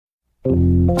Tell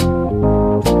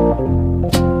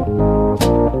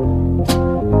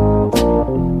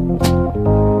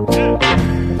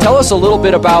us a little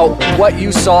bit about what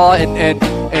you saw and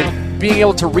being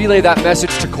able to relay that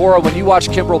message to Cora when you watched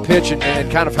Kimbrel pitch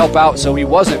and kind of help out so he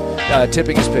wasn't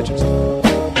tipping his pitches.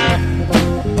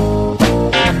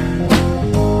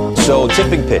 So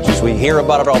tipping pitches, we hear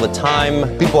about it all the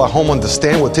time. People at home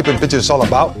understand what tipping pitches is all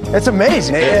about. It's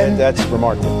amazing. And that's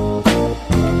remarkable.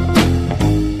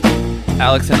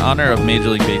 Alex, in honor of Major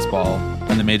League Baseball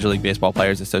and the Major League Baseball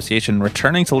Players Association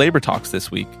returning to labor talks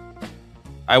this week,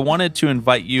 I wanted to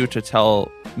invite you to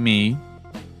tell me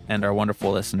and our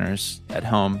wonderful listeners at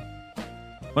home,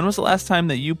 when was the last time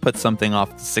that you put something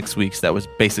off 6 weeks that was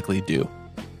basically due?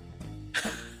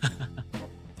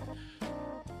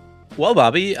 Well,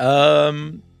 Bobby,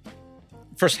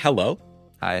 first, hello.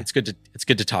 Hi. It's good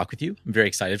to talk with you. I'm very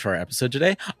excited for our episode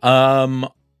today.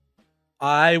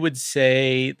 I would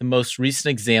say the most recent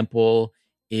example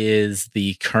is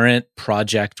the current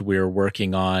project we're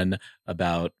working on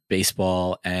about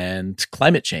baseball and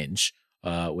climate change,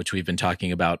 which we've been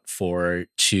talking about for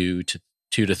 2 to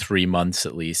 3 months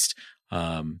at least,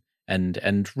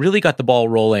 and really got the ball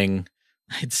rolling,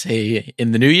 I'd say,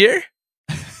 in the new year.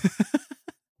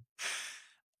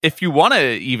 If you want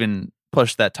to even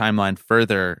push that timeline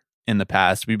further in the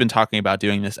past, we've been talking about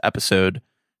doing this episode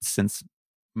since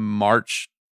March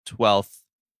 12th,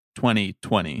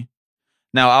 2020.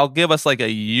 Now, I'll give us like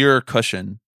a year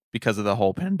cushion because of the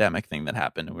whole pandemic thing that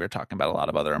happened. And we were talking about a lot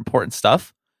of other important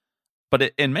stuff.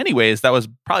 But in many ways, that was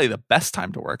probably the best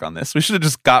time to work on this. We should have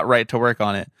just got right to work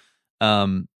on it.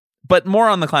 But more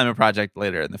on the climate project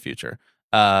later in the future.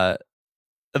 The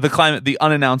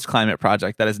unannounced climate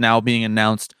project that is now being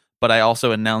announced, but I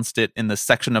also announced it in the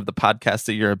section of the podcast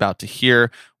that you're about to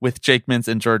hear with Jake Mintz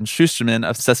and Jordan Schusterman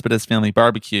of Cespedes Family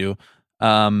Barbecue.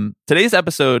 Today's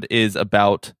episode is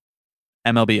about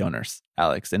MLB owners,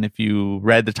 Alex. And if you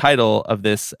read the title of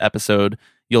this episode,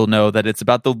 you'll know that it's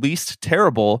about the least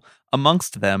terrible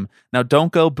amongst them. Now,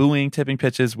 don't go booing tipping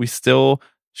pitches. We still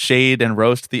shade and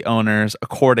roast the owners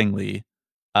accordingly.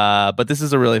 But this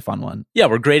is a really fun one. Yeah,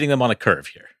 we're grading them on a curve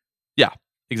here. Yeah,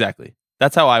 exactly.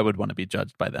 That's how I would want to be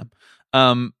judged by them.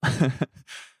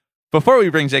 Before we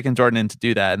bring Jake and Jordan in to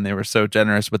do that, and they were so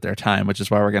generous with their time, which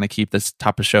is why we're going to keep this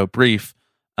top of show brief,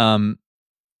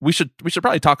 we should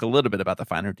probably talk a little bit about the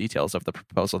finer details of the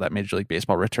proposal that Major League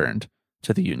Baseball returned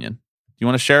to the union. Do you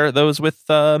want to share those with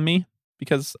me?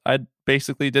 Because I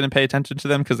basically didn't pay attention to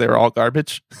them because they were all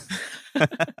garbage.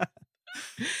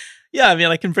 Yeah, I mean,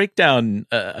 I can break down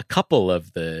a couple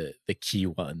of the key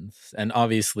ones. And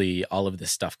obviously, all of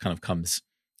this stuff kind of comes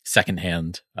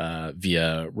secondhand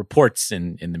via reports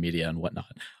in the media and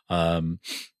whatnot.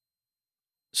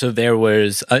 So there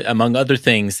was, among other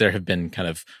things, there have been kind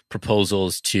of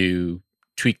proposals to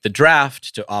tweak the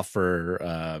draft, to offer,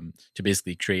 to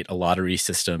basically create a lottery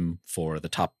system for the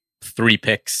top 3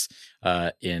 picks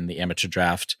in the amateur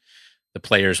draft. The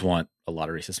players want a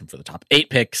lottery system for the top 8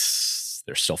 picks.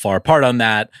 They're still far apart on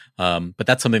that, but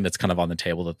that's something that's kind of on the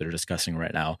table that they're discussing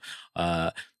right now.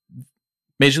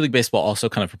 Major League Baseball also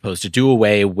kind of proposed to do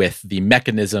away with the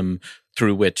mechanism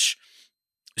through which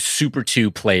Super 2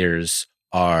 players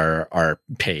are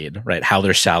paid, right? How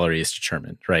their salary is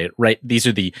determined, right? These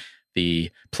are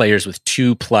the players with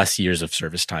 2+ years of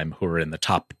service time who are in the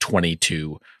top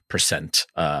 22%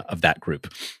 of that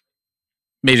group.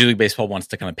 Major League Baseball wants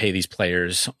to kind of pay these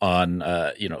players on,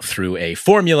 through a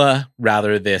formula,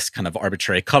 rather this kind of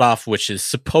arbitrary cutoff, which is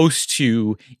supposed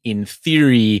to, in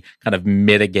theory, kind of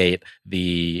mitigate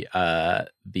the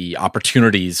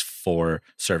opportunities for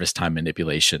service time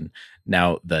manipulation.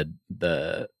 Now,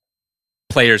 the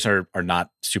players are not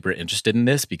super interested in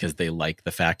this because they like the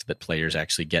fact that players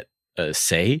actually get a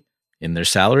say in their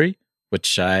salary,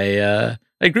 which I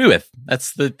agree with.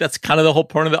 That's kind of the whole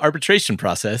point of the arbitration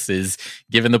process, is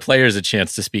giving the players a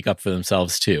chance to speak up for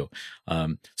themselves too.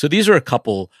 So these are a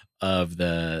couple of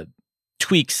the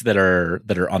tweaks that are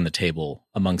on the table,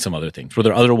 among some other things. Were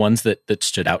there other ones that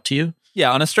stood out to you?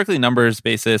 Yeah, on a strictly numbers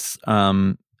basis,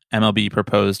 MLB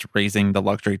proposed raising the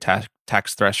luxury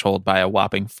tax threshold by a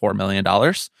whopping $4 million.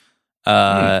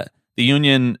 The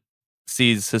union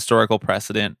sees historical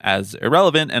precedent as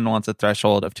irrelevant and wants a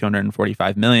threshold of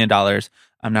 $245 million.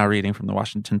 I'm now reading from the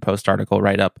Washington Post article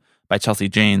write-up by Chelsea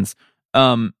Janes.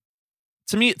 To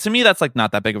me, that's like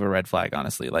not that big of a red flag,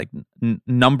 honestly. Like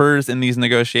numbers in these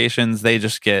negotiations, they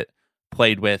just get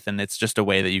played with, and it's just a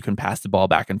way that you can pass the ball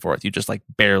back and forth. You just like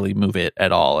barely move it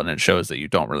at all, and it shows that you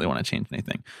don't really want to change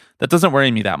anything. That doesn't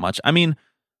worry me that much. I mean,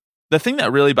 the thing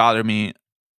that really bothered me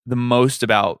the most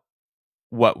about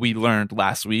what we learned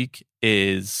last week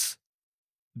is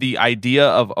the idea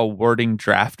of awarding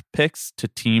draft picks to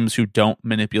teams who don't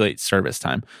manipulate service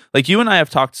time. Like, you and I have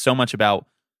talked so much about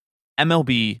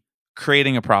MLB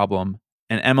creating a problem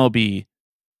and MLB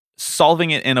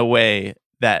solving it in a way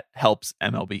that helps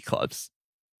MLB clubs.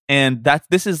 And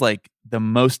this is like the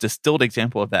most distilled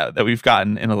example of that we've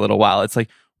gotten in a little while. It's like,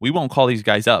 we won't call these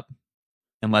guys up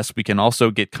unless we can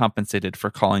also get compensated for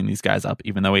calling these guys up,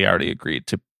 even though we already agreed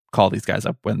to call these guys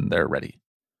up when they're ready.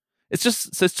 It's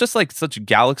just like such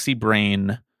galaxy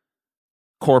brain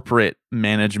corporate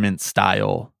management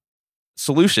style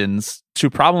solutions to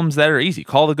problems that are easy.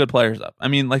 Call the good players up. I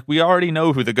mean, like, we already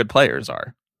know who the good players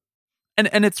are.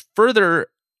 And it's further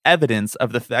evidence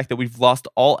of the fact that we've lost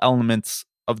all elements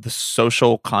of the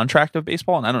social contract of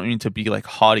baseball. And I don't mean to be like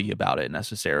haughty about it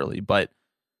necessarily, but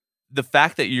the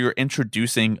fact that you're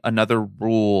introducing another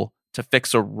rule to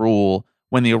fix a rule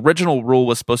when the original rule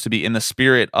was supposed to be in the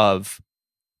spirit of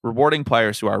rewarding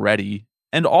players who are ready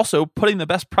and also putting the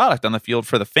best product on the field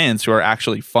for the fans who are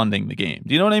actually funding the game.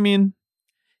 Do you know what I mean?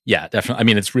 Yeah, definitely. I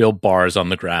mean, it's real bars on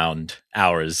the ground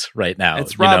hours right now.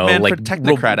 It's Rob Manfred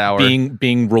technocrat hour.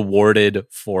 Being rewarded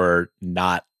for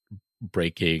not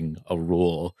breaking a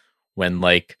rule when,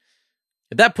 like,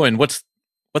 at that point, what's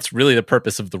really the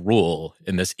purpose of the rule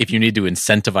in this? If you need to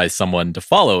incentivize someone to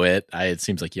follow it, it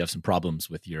seems like you have some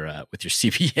problems with your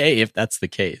CBA if that's the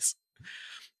case.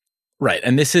 Right,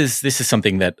 and this is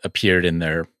something that appeared in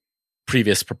their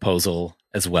previous proposal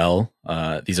as well.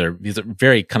 These are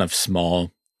very kind of small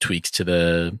tweaks to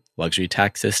the luxury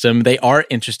tax system. They are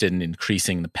interested in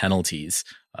increasing the penalties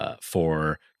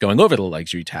for going over the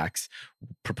luxury tax,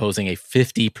 proposing a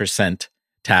 50%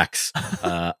 tax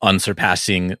on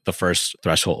surpassing the first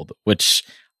threshold, which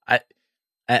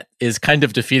is kind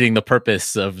of defeating the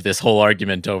purpose of this whole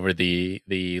argument over the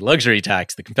luxury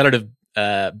tax, the competitive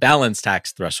balance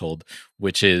tax threshold,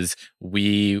 which is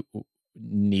we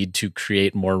need to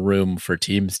create more room for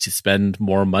teams to spend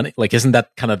more money. Like, isn't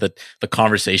that kind of the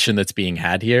conversation that's being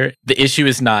had here? The issue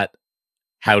is not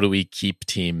how do we keep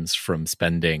teams from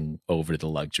spending over the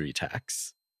luxury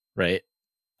tax, right?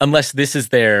 Unless this is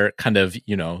their kind of,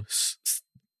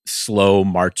 slow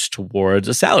march towards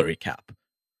a salary cap.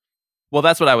 Well,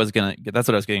 that's what I was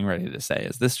getting ready to say.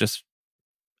 Is this just,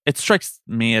 it strikes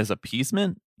me as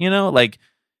appeasement, like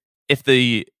if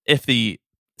the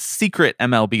secret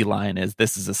MLB line is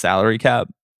this is a salary cap,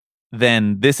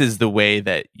 then this is the way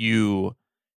that you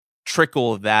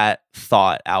trickle that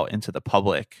thought out into the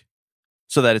public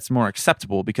so that it's more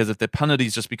acceptable. Because if the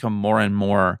penalties just become more and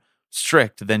more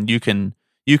strict, then you can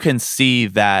see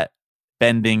that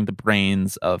bending the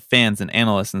brains of fans and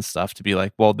analysts and stuff to be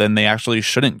like, well, then they actually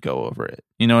shouldn't go over it.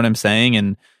 You know what I'm saying?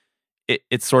 And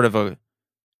it's sort of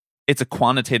it's a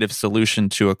quantitative solution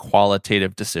to a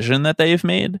qualitative decision that they've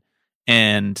made.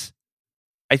 And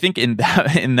I think in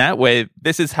that way,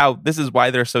 this is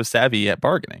why they're so savvy at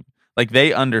bargaining. Like,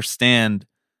 they understand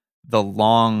the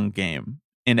long game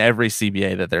in every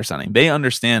CBA that they're signing. They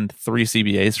understand 3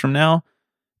 CBAs from now,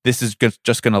 this is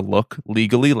just going to look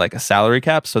legally like a salary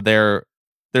cap. So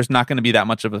there's not going to be that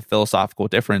much of a philosophical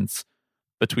difference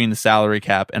between the salary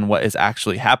cap and what is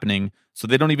actually happening. So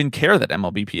they don't even care that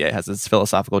MLBPA has this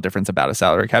philosophical difference about a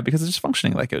salary cap because it's just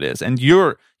functioning like it is. And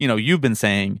you've been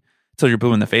saying till you're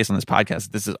blue in the face on this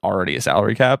podcast, this is already a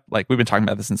salary cap. Like, we've been talking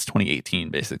about this since 2018,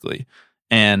 basically.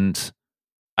 And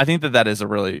I think that is a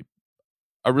really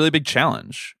big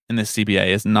challenge in this CBA,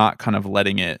 is not kind of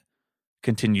letting it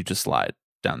continue to slide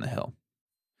down the hill.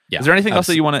 Yeah. Is there anything else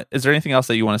that you want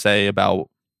to say about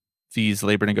these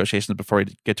labor negotiations before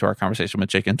we get to our conversation with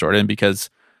Jake and Jordan? Because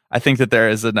I think that there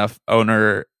is enough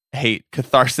owner hate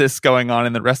catharsis going on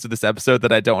in the rest of this episode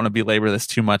that I don't want to belabor this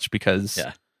too much, because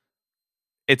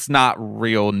it's not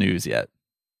real news yet.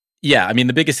 Yeah, I mean,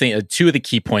 the biggest thing, 2 of the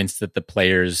key points that the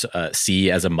players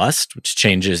see as a must, which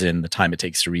changes in the time it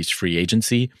takes to reach free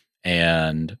agency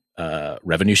and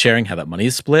revenue sharing, how that money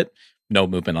is split. No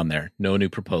movement on there. No new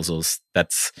proposals.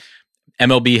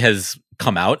 MLB has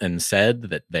come out and said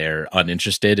that they're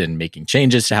uninterested in making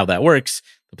changes to how that works.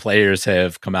 The players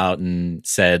have come out and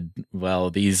said, well,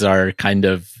 these are kind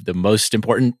of the most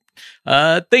important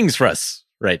things for us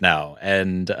right now,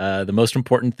 and the most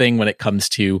important thing when it comes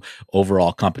to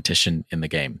overall competition in the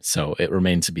game. So it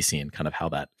remains to be seen kind of how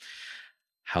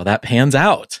that pans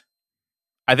out.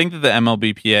 I think that the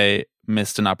MLBPA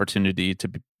missed an opportunity to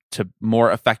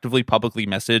more effectively publicly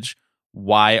message,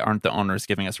 why aren't the owners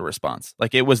giving us a response?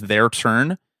 Like, it was their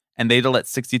turn and they'd let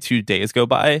 62 days go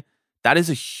by. That is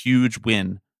a huge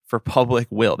win for public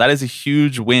will. That is a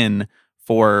huge win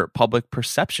for public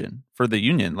perception for the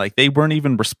union. Like, they weren't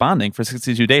even responding for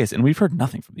 62 days, and we've heard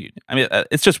nothing from the union. I mean,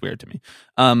 it's just weird to me.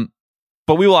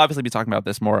 But we will obviously be talking about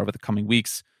this more over the coming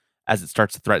weeks as it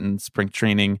starts to threaten spring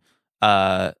training.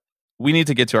 We need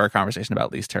to get to our conversation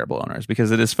about least terrible owners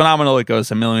because it is phenomenal. It goes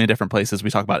a million different places. We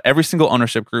talk about every single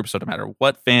ownership group. So no matter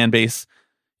what fan base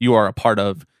you are a part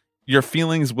of, your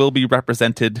feelings will be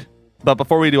represented. But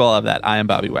before we do all of that, I am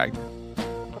Bobby Wagner.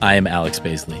 I am Alex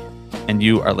Baisley. And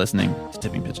you are listening to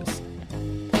Tipping Pitches.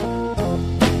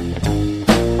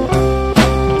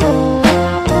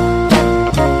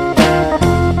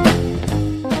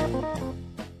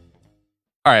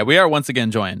 All right, we are once again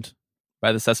joined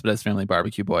by the Cespedes Family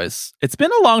Barbecue Boys. It's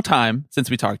been a long time since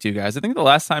we talked to you guys. I think the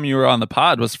last time you were on the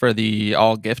pod was for the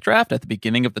all gift draft at the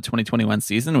beginning of the 2021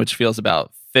 season, which feels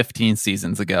about 15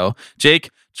 seasons ago. Jake,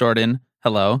 Jordan,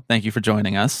 hello. Thank you for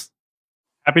joining us.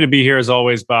 Happy to be here as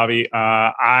always, Bobby.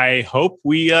 I hope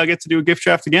we get to do a gift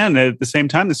draft again at the same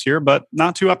time this year, but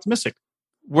not too optimistic.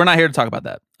 We're not here to talk about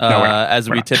that, as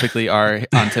we typically are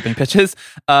on Tipping Pitches.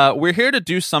 We're here to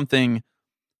do something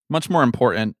much more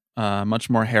important, much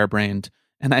more harebrained,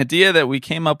 an idea that we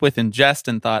came up with in jest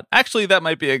and thought, actually, that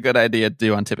might be a good idea to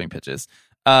do on Tipping Pitches.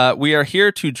 We are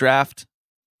here to draft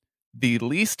the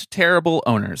least terrible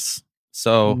owners.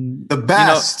 So the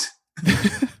best.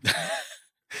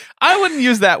 I wouldn't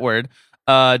use that word.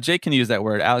 Jake can use that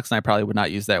word. Alex and I probably would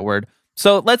not use that word.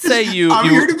 So let's say I'm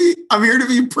here to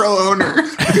be pro owner.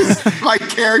 My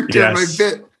character, yes. My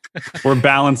bit. We're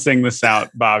balancing this out,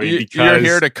 Bobby. Because you're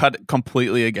here to cut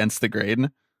completely against the grain.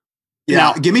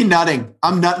 Yeah, give me nutting.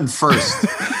 I'm nutting first.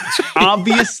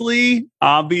 Obviously,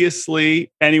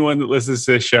 anyone that listens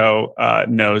to this show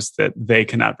knows that they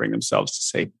cannot bring themselves to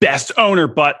say best owner.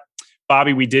 But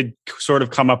Bobby, we did sort of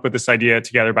come up with this idea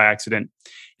together by accident.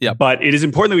 Yeah. But it is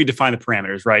important that we define the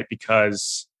parameters, right?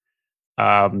 Because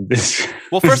this.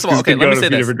 Well, first of all, okay, let me say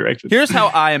this. Here's how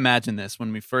I imagine this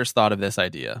when we first thought of this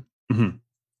idea. Mm-hmm.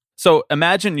 So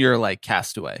imagine you're like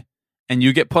Castaway and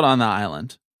you get put on the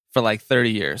island for like 30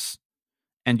 years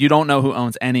and you don't know who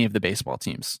owns any of the baseball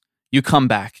teams. You come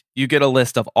back, you get a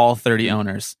list of all 30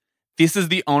 owners. This is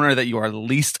the owner that you are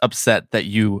least upset that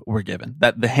you were given,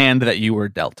 that the hand that you were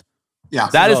dealt. Yeah,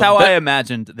 that is how I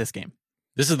imagined this game.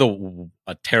 This is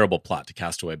a terrible plot to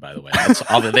Castaway, by the way. That's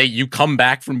all you come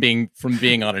back from being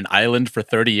on an island for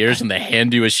 30 years and they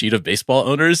hand you a sheet of baseball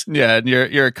owners. Yeah, and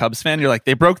you're a Cubs fan. You're like,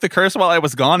 they broke the curse while I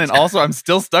was gone, and also I'm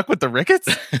still stuck with the Ricketts.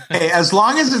 Hey, as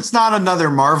long as it's not another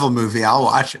Marvel movie, I'll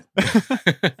watch it.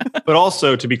 But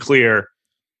also, to be clear,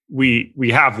 we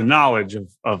have the knowledge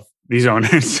of these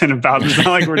owners and about. It's not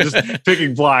like we're just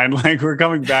picking blind. Like we're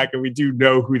coming back and we do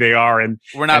know who they are, and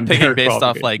we're not picking based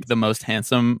off like the most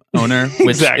handsome owner,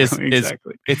 which is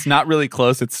it's not really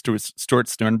close. It's Stuart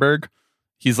Sternberg.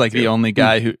 He's like the only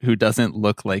guy who doesn't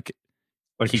look like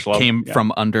he came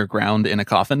from underground in a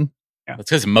coffin. Yeah, that's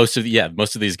because most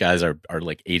of these guys are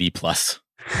like 80 plus.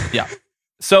 Yeah.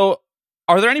 So,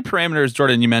 are there any parameters,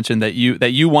 Jordan? You mentioned that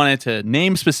you wanted to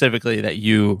name specifically that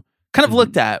you kind of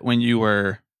looked at when you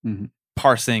were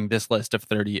parsing this list of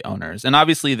 30 owners. And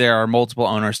obviously there are multiple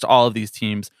owners to all of these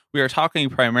teams. We are talking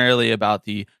primarily about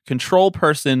the control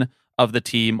person of the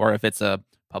team, or if it's a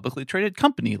publicly traded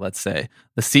company, let's say,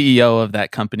 the CEO of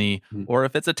that company, or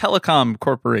if it's a telecom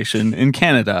corporation in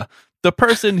Canada, the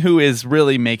person who is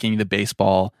really making the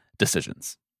baseball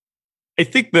decisions. I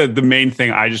think the main thing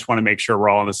I just want to make sure we're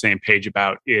all on the same page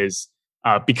about is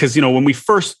because, when we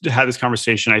first had this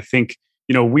conversation, I think,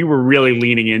 we were really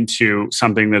leaning into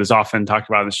something that is often talked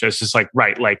about in the show. It's just like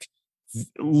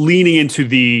leaning into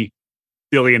the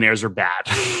billionaires are bad,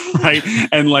 right?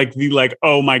 And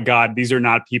oh my God, these are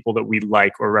not people that we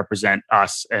like or represent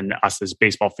us and us as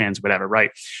baseball fans, whatever,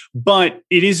 right? But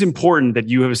it is important that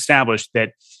you have established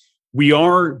that we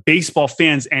are baseball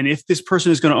fans. And if this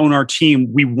person is going to own our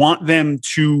team, we want them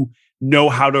to know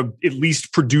how to at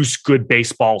least produce good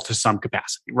baseball to some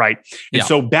capacity, right? And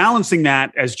so balancing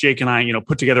that, as Jake and I,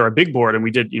 put together our big board, and we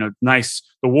did, nice.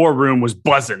 The war room was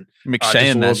buzzing.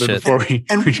 McShane that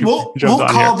shit. We'll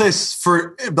call this,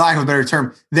 for lack of a better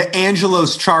term, the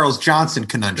Angelos Charles Johnson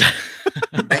conundrum.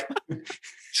 Right?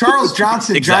 Charles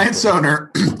Johnson, Giants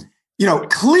owner,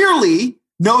 clearly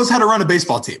knows how to run a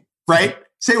baseball team, right?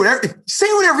 Say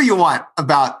whatever you want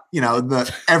about,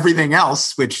 the everything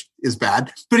else, which is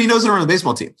bad, but he knows how to run a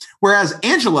baseball team. Whereas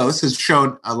Angelos has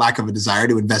shown a lack of a desire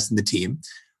to invest in the team.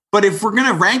 But if we're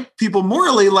going to rank people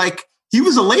morally, like he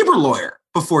was a labor lawyer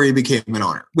before he became an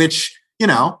owner, which,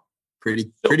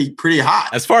 pretty hot.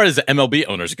 As far as MLB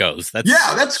owners goes,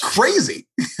 that's crazy.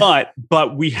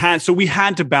 but we had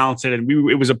to balance it, and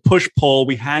it was a push pull.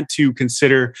 We had to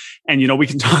consider, and we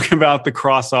can talk about the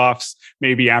cross offs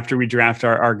maybe after we draft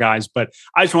our guys. But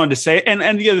I just wanted to say,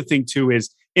 and the other thing too is,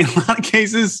 in a lot of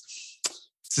cases,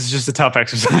 This is just a tough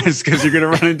exercise because you're going to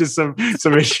run into some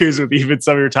issues with even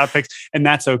some of your top picks, and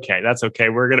that's okay. That's okay.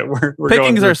 We're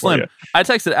pickings are slim. I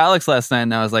texted Alex last night,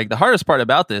 and I was like, the hardest part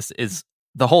about this is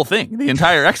the whole thing, the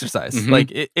entire exercise. Mm-hmm.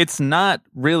 Like it's not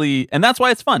really, and that's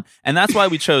why it's fun, and that's why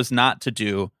we chose not to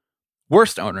do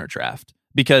worst owner draft,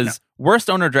 because worst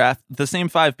owner draft, the same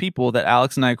 5 people that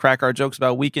Alex and I crack our jokes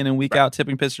about week in and week out.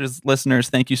 Tipping Pitchers listeners,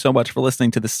 thank you so much for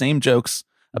listening to the same jokes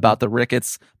about the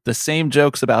Ricketts, the same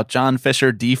jokes about John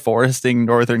Fisher deforesting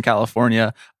Northern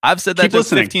California. I've said that just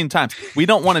 15 times. We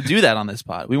don't want to do that on this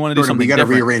pod. We want to do something different.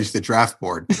 We got to rearrange the draft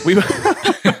board.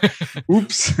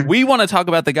 Oops. We want to talk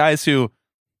about the guys who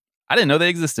I didn't know they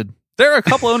existed. There are a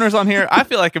couple owners on here. I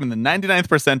feel like I'm in the 99th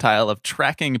percentile of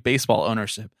tracking baseball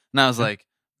ownership. And I was like,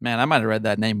 man, I might have read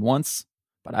that name once,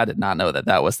 but I did not know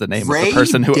that was the name of the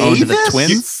person who owned the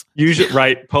Twins.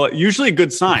 Usually a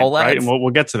good sign, right? And we'll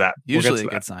get to that. Usually a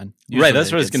good sign. Right,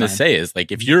 that's what I was going to say. Is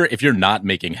like if you're not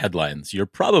making headlines, you're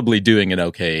probably doing an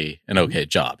okay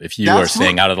job. If you are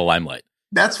staying out of the limelight.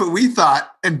 That's what we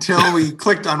thought until we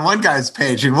clicked on one guy's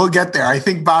page, and we'll get there. I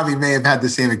think Bobby may have had the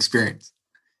same experience.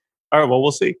 All right, well,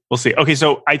 we'll see. Okay,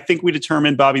 so I think we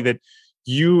determined, Bobby, that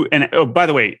you and by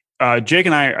the way, Jake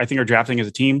and I think are drafting as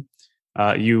a team.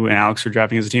 You and Alex are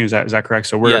drafting as a team. Is that correct?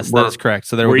 So that is correct.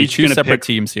 So there will be 2 separate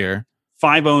teams here.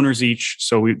 5 owners each.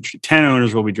 So 10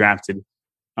 owners will be drafted.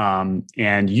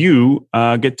 And you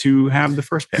get to have the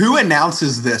first pick. Who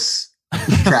announces this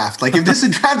draft? Like if this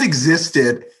draft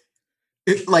existed,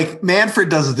 like Manfred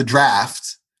does the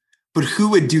draft, but who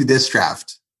would do this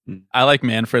draft? I like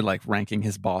Manfred like ranking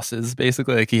his bosses,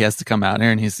 basically. Like he has to come out here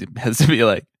and he has to be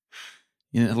like,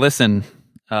 listen,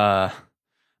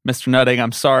 Mr. Nutting,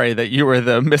 I'm sorry that you were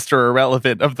the Mr.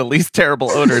 Irrelevant of the least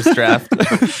terrible owners draft.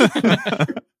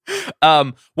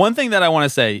 One thing that I want to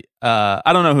say,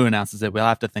 I don't know who announces it. We'll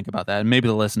have to think about that. And maybe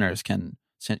the listeners can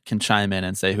chime in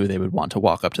and say who they would want to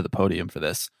walk up to the podium for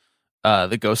this.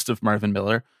 The ghost of Marvin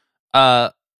Miller.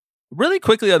 Really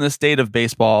quickly on the state of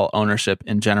baseball ownership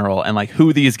in general and like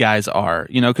who these guys are,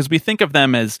 because we think of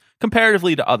them as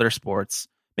comparatively to other sports.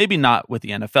 Maybe not with the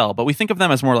NFL, but we think of them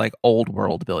as more like old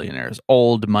world billionaires,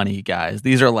 old money guys.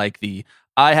 These are like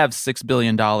I have $6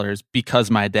 billion because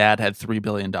my dad had $3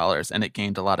 billion and it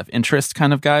gained a lot of interest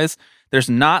kind of guys. There's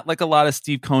not like a lot of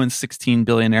Steve Cohen's 16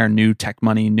 billionaire, new tech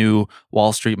money, new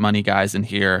Wall Street money guys in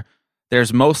here.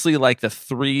 There's mostly like the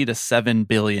 3 to 7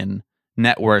 billion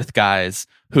net worth guys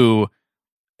who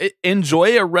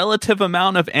enjoy a relative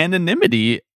amount of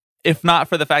anonymity, if not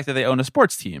for the fact that they own a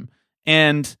sports team.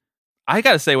 And I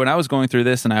got to say, when I was going through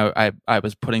this and I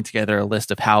was putting together a list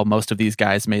of how most of these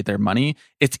guys made their money,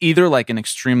 it's either like an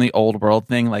extremely old world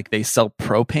thing, like they sell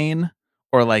propane,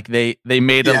 or like they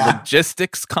made a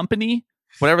logistics company,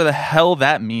 whatever the hell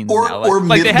that means. Or, now.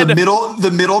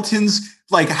 The Middletons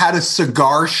like had a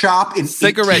cigar shop in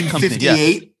cigarette 1858.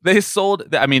 Company. Yeah. They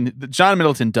sold. I mean, John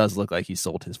Middleton does look like he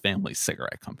sold his family's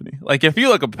cigarette company. Like if you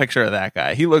look at a picture of that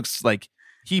guy, he looks like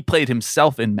he played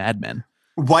himself in Mad Men.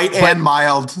 White and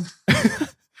mild.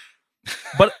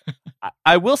 But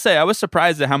I will say I was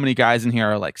surprised at how many guys in here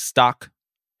are like stock,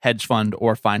 hedge fund,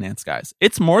 or finance guys.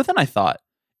 It's more than I thought.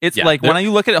 It's like when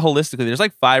you look at it holistically, there's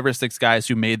like 5 or 6 guys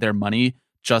who made their money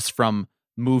just from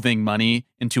moving money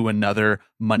into another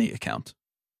money account.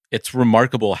 It's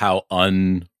remarkable how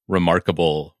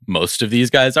unremarkable most of these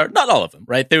guys are. Not all of them,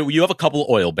 right? You have a couple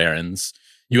oil barons.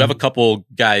 You have a couple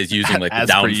guys using like the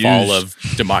downfall of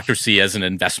democracy as an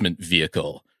investment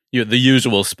vehicle. The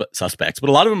usual suspects, but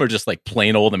a lot of them are just like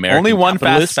plain old American. Only one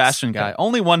fast fashion guy.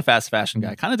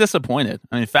 Kind of disappointed.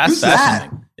 I mean, fast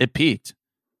fashion. It peaked.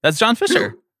 That's John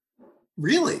Fisher.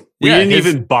 Really? We didn't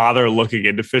even bother looking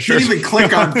into Fisher. Didn't even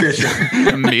click on Fisher.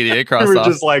 Immediate cross off. We were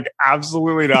just like,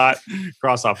 absolutely not.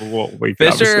 Cross off. We can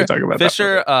obviously talk about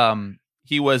Fisher, that.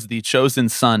 He was the chosen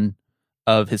son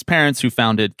of his parents who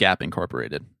founded Gap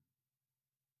Incorporated.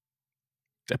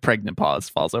 A pregnant pause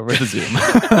falls over the Zoom.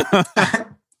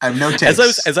 I have no takes.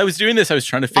 As I was doing this, I was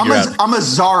trying to figure out. I'm a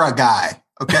Zara guy.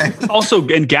 Okay. Also,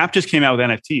 and Gap just came out with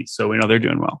NFTs, so we know they're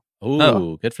doing well.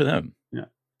 Oh, good for them. Yeah.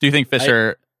 Do you think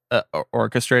Fisher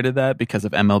orchestrated that because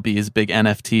of MLB's big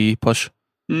NFT push?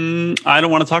 I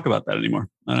don't want to talk about that anymore.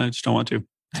 I just don't want to.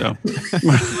 So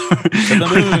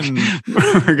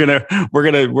we're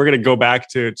gonna go back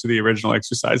to the original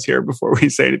exercise here before we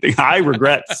say anything. I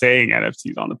regret saying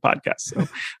NFTs on the podcast, so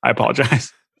I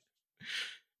apologize.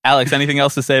 Alex, anything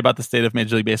else to say about the state of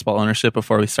Major League Baseball ownership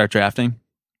before we start drafting?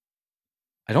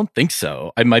 I don't think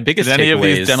so. My biggest Did any of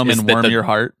these gentlemen is warm your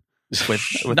heart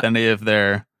with any of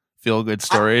their feel good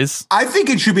stories? I think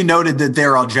it should be noted that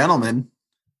they're all gentlemen,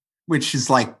 which is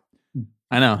like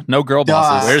I know. No girl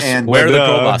bosses. Where are the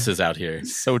girl bosses out here?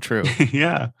 So true.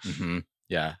 Yeah. Mm-hmm.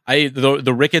 Yeah.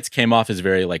 The Ricketts came off as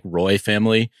very like Roy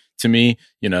family to me,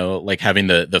 you know, like having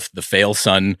the fail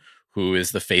son who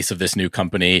is the face of this new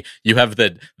company. You have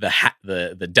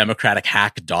the Democratic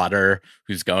hack daughter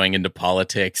who's going into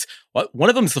politics. One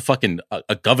of them's the fucking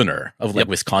a governor of like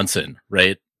Wisconsin,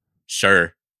 right?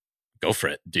 Sure. Go for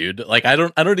it, dude. Like I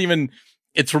don't even,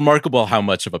 it's remarkable how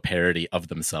much of a parody of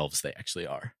themselves they actually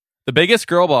are. The biggest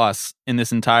girl boss in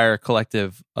this entire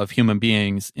collective of human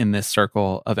beings in this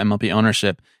circle of MLB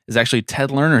ownership is actually Ted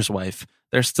Lerner's wife.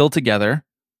 They're still together.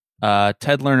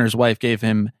 Ted Lerner's wife gave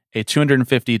him a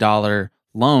 $250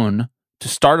 loan to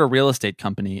start a real estate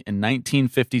company in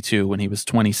 1952 when he was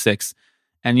 26.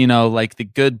 And, you know, like the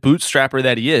good bootstrapper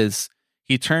that he is,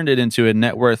 he turned it into a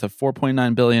net worth of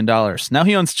 $4.9 billion. Now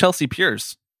he owns Chelsea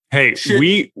Piers. Hey,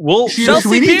 we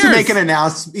need to make an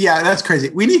announcement. Yeah, that's crazy.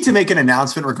 We need to make an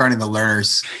announcement regarding the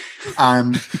Lerners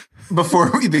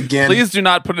before we begin. Please do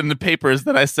not put in the papers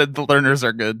that I said the Lerners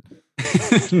are good.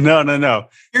 No.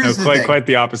 Quite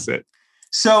the opposite.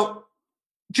 So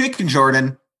Jake and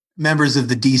Jordan, members of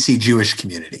the DC Jewish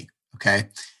community, okay?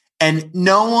 And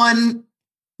no one,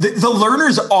 the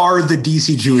Lerners are the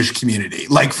DC Jewish community,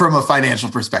 like from a financial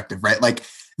perspective, right? Like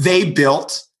they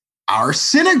built our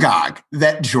synagogue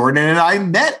that Jordan and I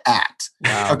met at.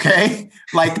 Wow. Okay.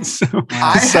 Like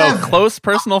close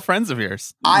personal friends of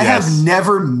yours. I have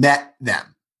never met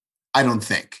them. I don't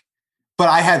think, but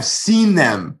I have seen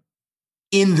them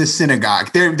in the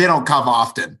synagogue. They don't come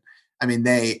often. I mean,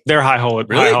 they're high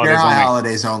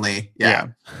holidays only. Yeah.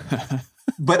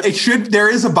 But there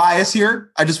is a bias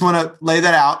here. I just want to lay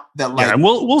that out. And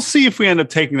we'll see if we end up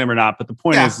taking them or not. But the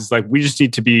point is like, we just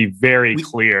need to be very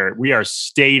clear. We are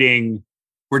stating.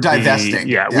 We're divesting.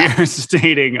 We are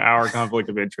stating our conflict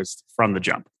of interest from the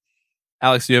jump.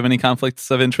 Alex, do you have any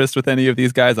conflicts of interest with any of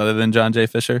these guys other than John J.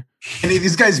 Fisher? Any of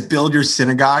these guys build your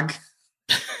synagogue?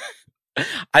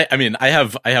 I mean, I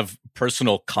have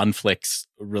personal conflicts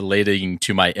relating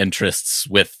to my interests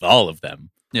with all of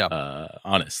them. Yeah.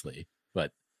 Honestly.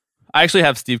 But I actually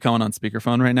have Steve Cohen on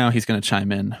speakerphone right now. He's going to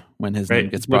chime in when his name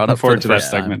gets brought up. Forward to that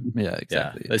segment. Yeah,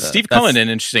 exactly. Yeah. Steve Cohen, an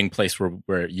interesting place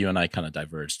where you and I kind of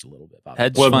diverged a little bit. I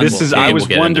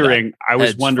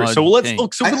was wondering. So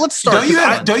let's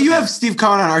start. Don't you have Steve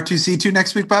Cohen on R2C2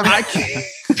 next week, Bobby?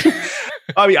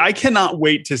 I cannot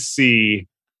wait to see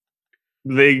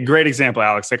the great example,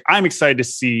 Alex. Like I'm excited to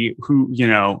see who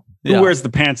wears the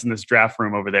pants in this draft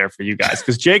room over there for you guys,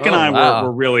 because Jake and I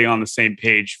were really on the same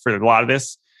page for a lot of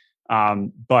this.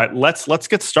 But let's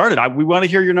get started. We want to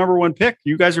hear your number one pick.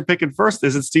 You guys are picking first.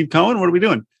 Is it Steve Cohen? What are we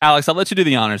doing? Alex, I'll let you do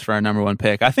the honors for our number one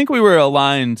pick. I think we were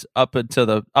aligned up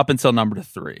until number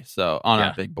 3. So on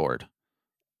our big board.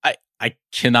 I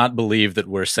cannot believe that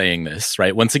we're saying this,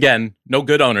 right? Once again, no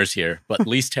good owners here, but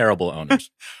least terrible owners.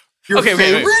 Your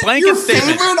favorite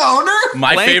owner?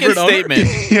 My favorite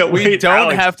statement. We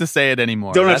don't have to say it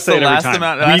anymore. Don't have to say it every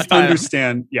time. We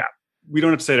understand. Yeah. We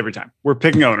don't have to say it every time. We're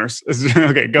picking owners.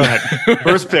 Okay, go ahead.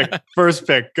 First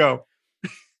pick, go.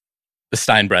 The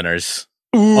Steinbrenners.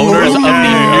 Owners of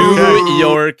the New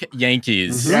York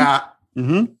Yankees. Mm-hmm. Yeah.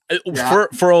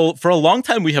 Mm-hmm. For a long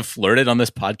time, we have flirted on this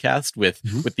podcast with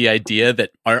the idea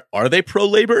that are they pro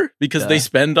labor because they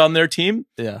spend on their team?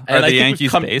 Yeah. And are the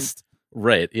Yankees based?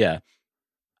 Right. Yeah.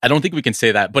 I don't think we can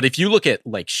say that. But if you look at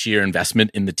like sheer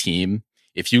investment in the team,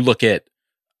 if you look at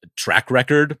track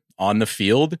record on the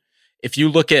field, if you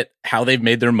look at how they've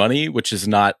made their money, which is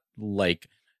not like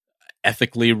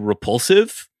ethically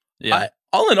repulsive,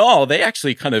 all in all, they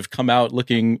actually kind of come out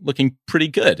looking pretty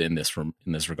good in this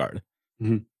regard.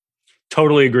 Mm-hmm.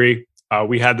 Totally agree.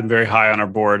 We had them very high on our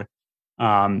board.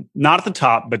 Not at the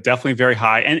top, but definitely very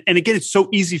high. And again, it's so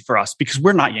easy for us because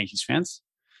we're not Yankees fans.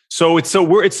 So it's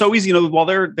so easy, while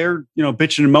they're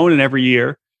bitching and moaning every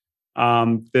year,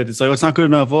 that it's like, it's not good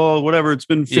enough. Oh, whatever. It's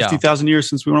been 50,000 years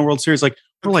since we won a World Series. Like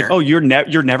we're like, oh, you're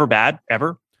never bad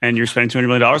ever. And you're spending $200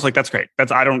 million. Like, that's great.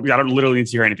 I don't literally need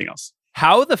to hear anything else.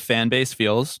 How the fan base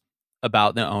feels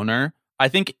about the owner, I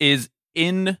think, is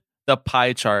in the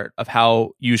pie chart of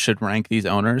how you should rank these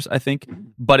owners, I think,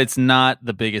 but it's not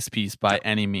the biggest piece by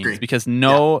any means, because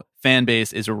no fan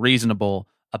base is reasonable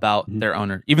about their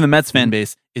owner. Even the Mets fan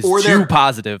base is too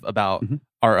positive about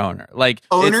our owner. Like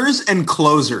owners and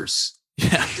closers.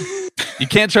 Yeah. You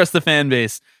can't trust the fan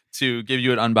base to give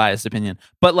you an unbiased opinion.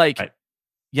 But like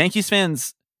Yankees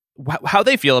fans, how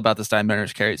they feel about the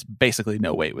Steinbrenners carries basically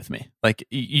no weight with me. Like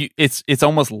it's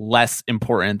almost less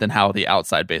important than how the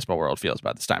outside baseball world feels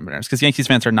about the Steinbrenners, because Yankees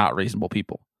fans are not reasonable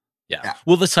people. Yeah.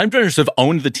 Well, the Steinbrenners have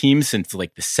owned the team since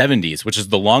like the 70s, which is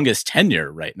the longest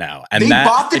tenure right now. And they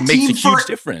bought the it team makes a huge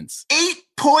difference. 8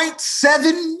 $8.7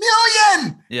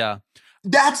 million. Yeah.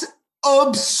 That's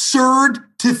absurd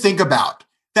to think about.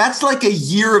 That's like a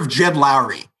year of Jed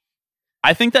Lowry.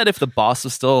 I think that if the boss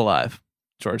was still alive,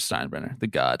 George Steinbrenner, the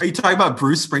god. Are you talking about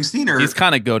Bruce Springsteen? Or he's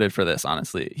kind of goated for this,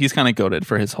 honestly. He's kind of goated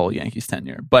for his whole Yankees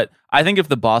tenure. But I think if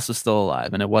the boss was still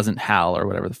alive and it wasn't Hal or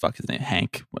whatever the fuck his name,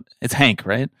 Hank. It's Hank,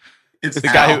 right? It's the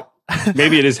Hal. guy who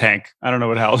maybe it is Hank. I don't know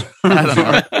what Hal. I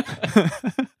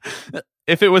don't know.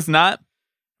 If it was not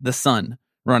the son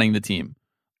running the team,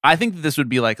 I think that this would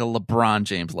be like a LeBron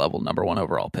James level number 1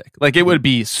 overall pick. Like it would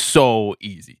be so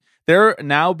easy. There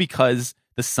now, because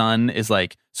the son is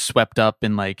like swept up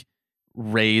in like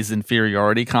Ray's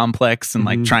inferiority complex and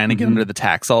like trying to get under the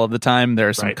tax all of the time. There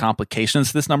are some complications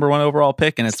to this number 1 overall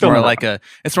pick, and it's more like a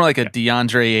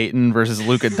DeAndre Ayton versus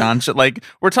Luka Doncic. Like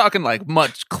we're talking like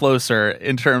much closer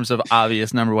in terms of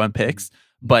obvious number 1 picks,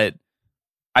 but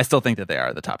I still think that they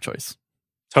are the top choice.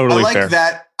 Totally I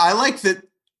fair. I like that.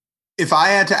 If I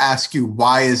had to ask you,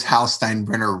 why is Hal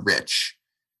Steinbrenner rich?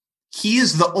 He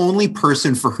is the only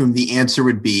person for whom the answer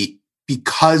would be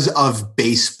because of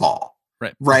baseball.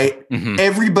 Right. Mm-hmm.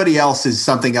 Everybody else is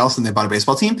something else, and they bought a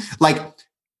baseball team. Like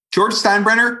George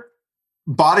Steinbrenner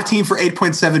bought a team for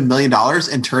 $8.7 million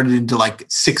and turned it into like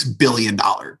 $6 billion.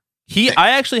 I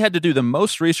actually had to do the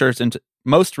most research into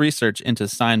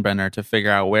Steinbrenner to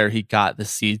figure out where he got the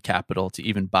seed capital to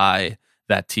even buy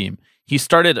that team. He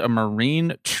started a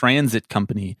marine transit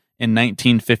company in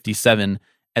 1957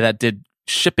 that did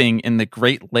shipping in the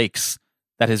Great Lakes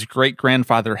that his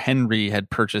great-grandfather Henry had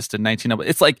purchased in 1900.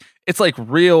 It's like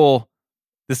real.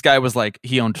 This guy was like,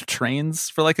 he owned trains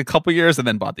for like a couple years and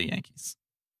then bought the Yankees.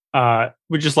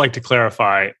 Would just like to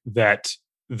clarify that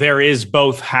there is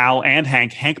both Hal and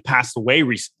Hank. Hank passed away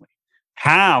recently.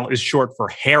 Hal is short for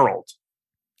Harold.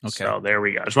 Okay. So there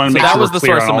we go. Just want to make sure that was the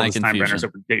source source of my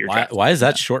confusion. Why is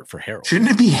that short for Harold?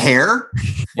 Shouldn't it be hair?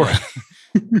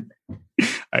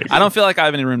 I don't feel like I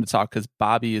have any room to talk because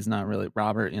Bobby is not really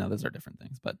Robert. Those are different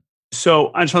things. But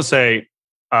so I just want to say,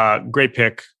 great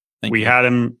pick. We had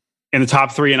him in the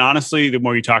top 3, and honestly, the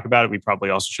more you talk about it, we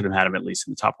probably also should have had him at least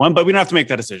in the top 1. But we don't have to make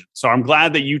that decision. So I'm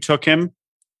glad that you took him.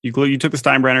 You took the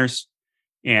Steinbrenners.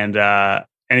 And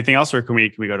anything else, or can we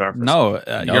go to our first? No,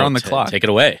 you're on the clock. Take it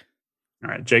away. All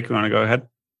right, Jake, you want to go ahead?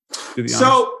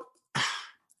 So,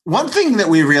 one thing that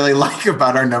we really like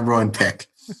about our number 1 pick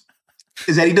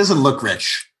is that he doesn't look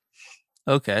rich.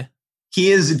 Okay.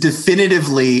 He is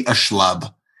definitively a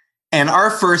schlub. And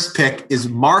our first pick is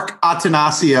Mark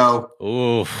Attanasio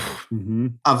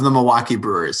of the Milwaukee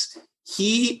Brewers.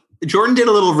 Jordan did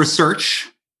a little research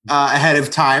ahead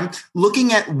of time,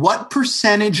 looking at what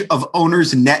percentage of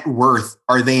owners' net worth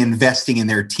are they investing in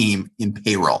their team in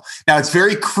payroll. Now, it's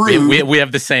very crude. We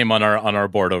have the same on our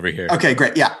board over here. Okay,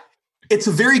 great. Yeah. It's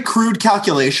a very crude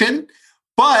calculation,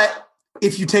 but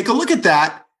if you take a look at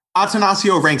that,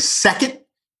 Attanasio ranks 2nd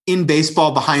in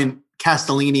baseball behind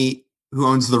Castellini, who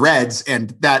owns the Reds, and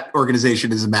that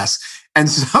organization is a mess. And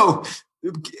so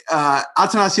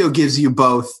Attanasio gives you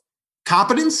both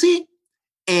competency,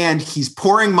 and he's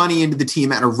pouring money into the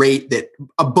team at a rate that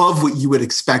above what you would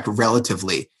expect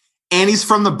relatively. And he's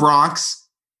from the Bronx,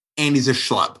 and he's a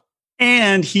schlub.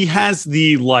 And he has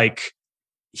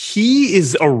he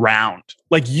is around.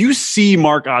 Like you see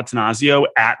Mark Attanasio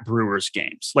at Brewers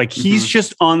games. Like he's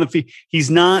just on the field. He's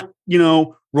not,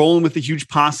 rolling with a huge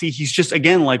posse. He's just,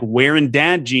 again, like wearing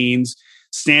dad jeans,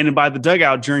 standing by the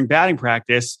dugout during batting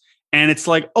practice. And it's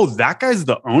like, oh, that guy's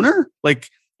the owner? Like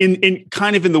in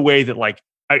kind of in the way that like,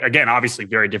 again, obviously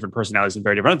very different personalities and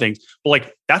very different other things. But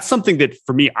like, that's something that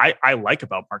for me, I like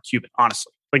about Mark Cuban,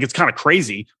 honestly. Like, it's kind of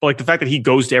crazy, but like the fact that he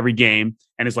goes to every game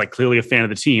and is like clearly a fan of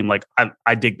the team, like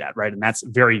I dig that. Right. And that's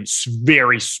very,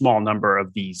 very small number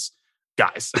of these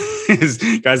guys,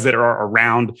 guys that are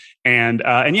around. And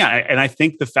I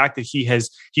think the fact that he's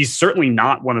certainly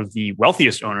not one of the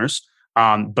wealthiest owners,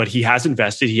 but he has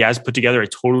invested, he has put together a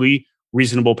totally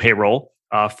reasonable payroll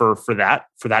for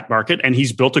that market. And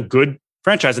he's built a good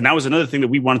franchise. And that was another thing that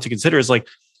we wanted to consider is like,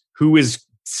 who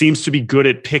seems to be good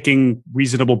at picking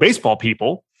reasonable baseball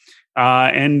people.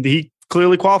 And he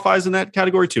clearly qualifies in that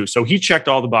category too. So he checked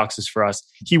all the boxes for us.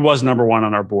 He was number 1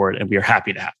 on our board, and we are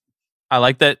happy to have him. I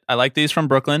like that. I like that he's from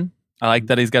Brooklyn. I like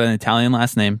that he's got an Italian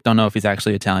last name. Don't know if he's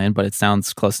actually Italian, but it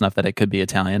sounds close enough that it could be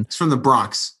Italian. It's from the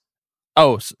Bronx.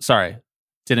 Oh, sorry.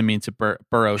 Didn't mean to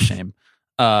burrow shame.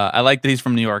 I like that he's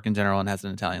from New York in general and has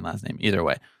an Italian last name. Either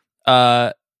way.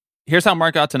 Here's how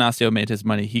Mark Attanasio made his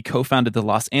money. He co-founded the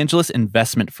Los Angeles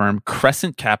investment firm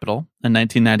Crescent Capital in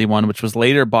 1991, which was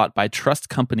later bought by Trust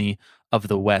Company of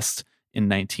the West in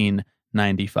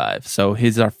 1995. So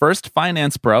he's our first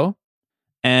finance bro.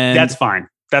 And that's fine.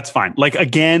 That's fine. Like,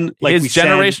 again, like his we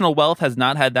generational wealth has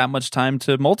not had that much time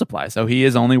to multiply, so he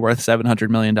is only worth $700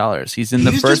 million. He's in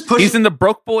he's in the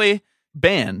broke boy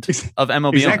band of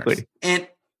MLB owners. And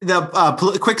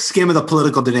the quick skim of the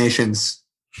political donations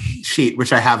sheet,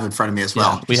 which I have in front of me as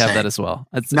well. Yeah, we have that as well.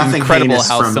 It's nothing incredible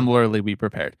how similarly we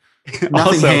prepared.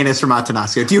 Nothing heinous from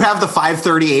Attanasio. Do you have the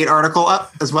 538 article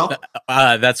up as well?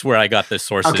 That's where I got the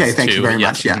sources. Okay, thank you very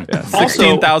much. Yeah.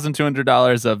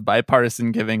 $16,200 of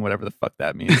bipartisan giving, whatever the fuck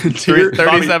that means.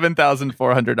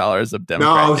 $37,400 of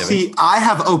Democrat giving. See, I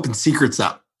have open secrets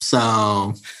up.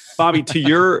 So, Bobby, to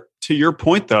your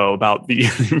point though about the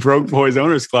Broke Boys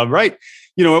Owners Club, right?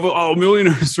 You know,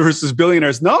 millionaires versus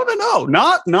billionaires. No,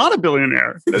 not a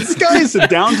billionaire. This guy is a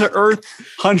down to earth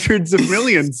hundreds of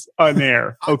millions on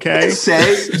air. Okay,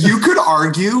 you could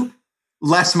argue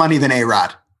less money than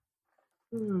A-Rod.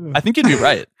 I think you'd be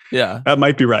right. Yeah, that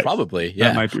might be right. Probably. Yeah,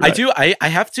 that might be right. I do. I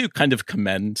have to kind of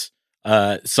commend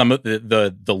some of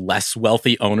the less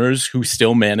wealthy owners who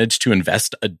still manage to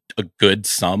invest a good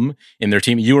sum in their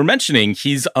team. You were mentioning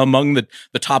he's among the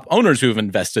top owners who have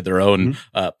invested their own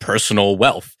personal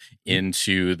wealth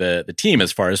into the team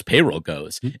as far as payroll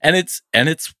goes. And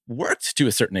it's worked to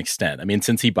a certain extent. I mean,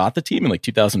 since he bought the team in like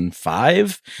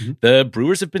 2005, the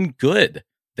Brewers have been good.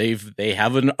 They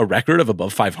have a record of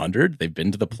above 500. They've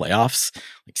been to the playoffs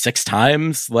like 6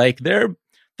 times. Like they're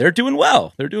doing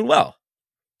well. They're doing well.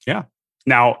 Yeah.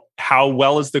 Now, how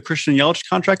well is the Christian Yelich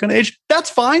contract going to age? That's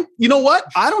fine. You know what?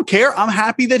 I don't care. I'm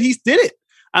happy that he did it.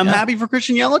 I'm happy for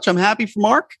Christian Yelich. I'm happy for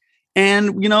Mark.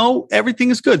 And, you know, everything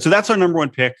is good. So that's our number one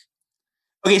pick.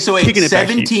 Okay, so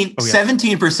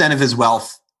 17% of his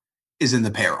wealth is in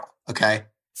the payroll. Okay.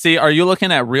 See, are you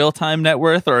looking at real-time net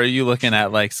worth or are you looking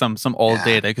at like some old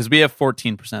data? Because we have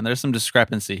 14%. There's some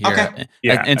discrepancy here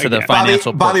into the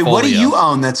financial Bobby, portfolio. what do you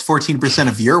own that's 14%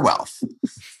 of your wealth?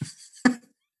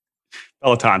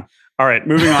 Peloton. All right,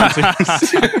 moving on to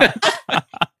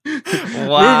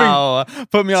wow.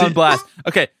 Put me on blast.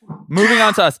 Okay, moving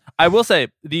on to us. I will say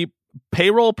the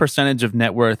payroll percentage of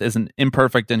net worth is an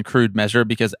imperfect and crude measure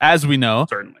because, as we know,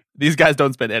 these guys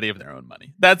don't spend any of their own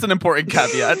money. That's an important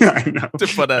caveat to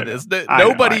put on this.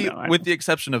 Nobody, with the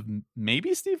exception of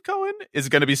maybe Steve Cohen, is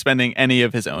going to be spending any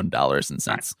of his own dollars and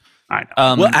cents. I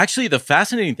know. Well, actually, the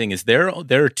fascinating thing is there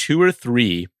are 2 or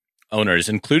 3 owners,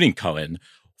 including Cohen,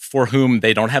 for whom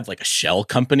they don't have like a shell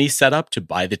company set up to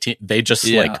buy the team. They just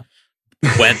like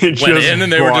went in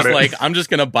and they were just like, I'm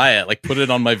just going to buy it. Like put it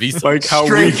on my Visa. Like how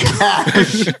we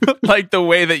like the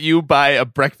way that you buy a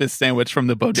breakfast sandwich from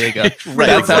the bodega. Right.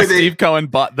 That's how Steve Cohen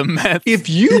bought the Mets. If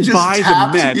you buy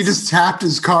the Mets. He just tapped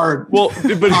his card but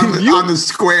on the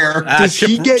square. Does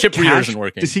he get chip cash? Isn't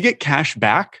working. Does he get cash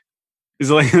back? Is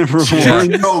it like a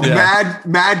reward? No,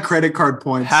 mad credit card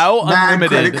points. How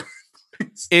unlimited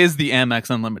is the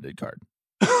Amex Unlimited card?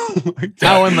 Oh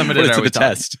how unlimited are we the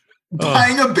test?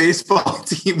 Buying a baseball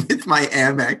team with my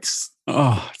Amex.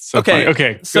 Oh, it's so okay. funny.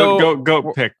 Okay, So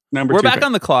go pick number 2. We're back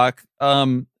on the clock.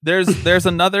 There's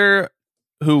another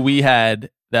who we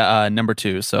had that number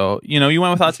 2. So you know you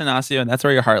went with Attanasio, and that's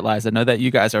where your heart lies. I know that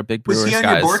you guys are big Brewers guys. Was he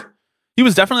on your board? He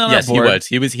was definitely on our board. Yes,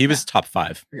 he was. He was top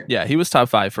 5. Yeah, he was top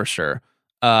 5 for sure.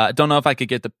 Don't know if I could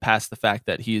get past the fact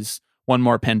that he's one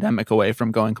more pandemic away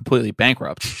from going completely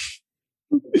bankrupt.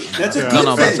 That's a Don't know good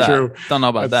about thing. that. Don't know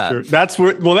about that. True. That's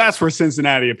where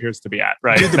Cincinnati appears to be at,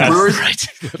 right? Dude,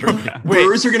 the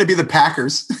Brewers are going to be the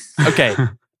Packers. Okay.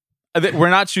 We're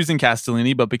not choosing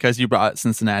Castellini, but because you brought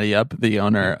Cincinnati up, the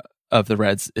owner of the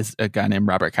Reds is a guy named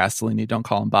Robert Castellini. Don't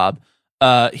call him Bob.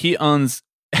 He owns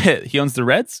the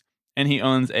Reds, and he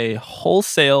owns a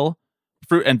wholesale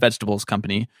fruit and vegetables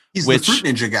company. He's the Fruit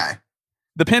Ninja guy.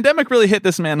 The pandemic really hit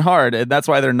this man hard, and that's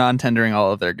why they're non-tendering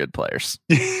all of their good players.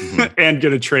 And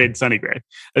going to trade Sonny Gray.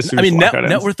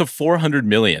 Net worth of $400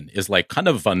 million is like kind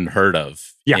of unheard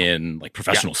of in like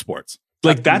professional sports.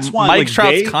 Like that's why Mike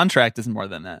Trout's contract is more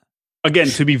than that. Again,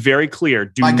 to be very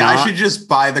clear, I should just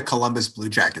buy the Columbus Blue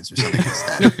Jackets or something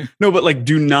instead. No, but like,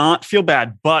 do not feel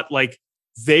bad. But like,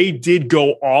 they did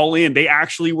go all in. They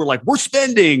actually were like, we're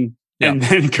spending, and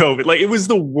then COVID. Like, it was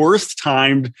the worst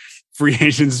timed free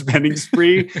agent spending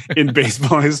spree in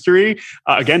baseball history.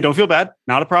 Again, don't feel bad.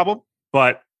 Not a problem.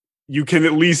 But you can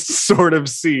at least sort of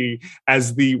see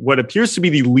as what appears to be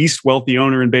the least wealthy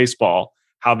owner in baseball,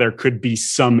 how there could be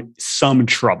some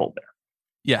trouble there.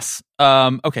 Yes.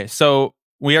 Okay. So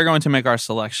we are going to make our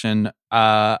selection.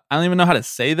 I don't even know how to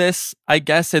say this. I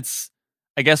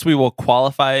guess we will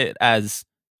qualify it as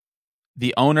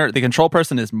the owner. The control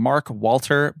person is Mark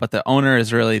Walter, but the owner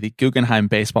is really the Guggenheim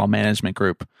Baseball Management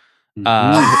Group. Who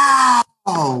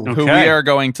we are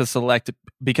going to select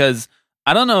because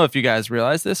I don't know if you guys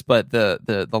realize this, but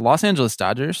the Los Angeles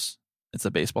Dodgers, it's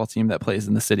a baseball team that plays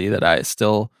in the city that I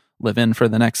still live in for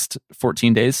the next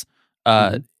 14 days.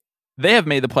 They have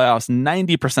made the playoffs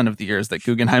 90% of the years that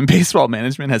Guggenheim Baseball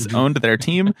Management has owned their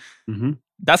team.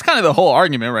 That's kind of the whole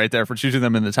argument right there for choosing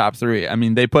them in the top 3. I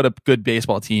mean, they put a good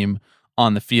baseball team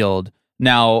on the field.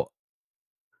 Now,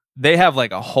 they have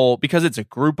like a whole, because it's a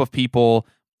group of people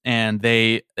and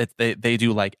they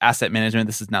do like asset management.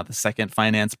 This is now the second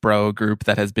finance bro group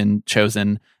that has been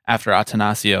chosen after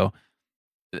Atanasio.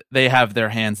 They have their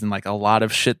hands in like a lot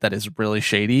of shit that is really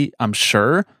shady, I'm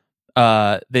sure.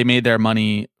 They made their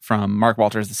money from Mark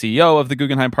Walters, the CEO of the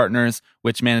Guggenheim Partners,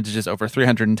 which manages over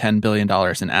 $310 billion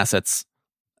in assets.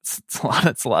 It's a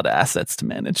lot of assets to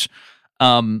manage.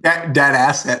 That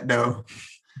asset, no.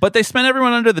 But they spent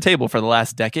everyone under the table for the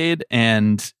last decade.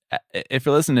 And if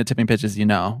you're listening to Tipping Pitches,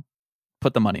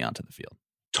 put the money onto the field.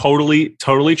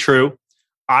 Totally true.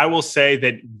 I will say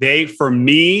that they, for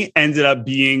me, ended up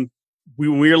being, we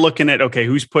were looking at, okay,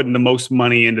 who's putting the most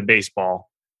money into baseball?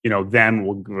 Then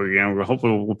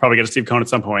hopefully we'll probably get a Steve Cohen at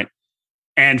some point.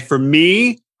 And for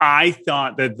me, I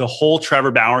thought that the whole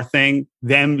Trevor Bauer thing,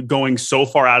 them going so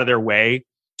far out of their way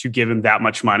to give him that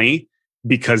much money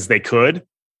because they could,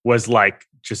 was like,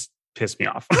 just pissed me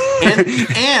off.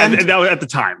 And that was at the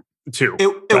time too.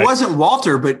 It wasn't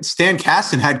Walter, but Stan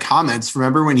Kasten had comments.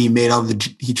 Remember when he made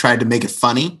he tried to make it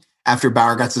funny after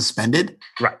Bauer got suspended?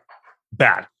 Right.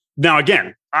 Bad. Now,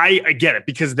 again, I get it,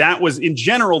 because that was, in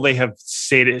general, they have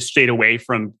stayed away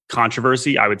from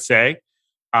controversy, I would say.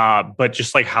 But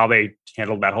just like how they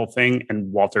handled that whole thing,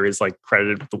 and Walter is like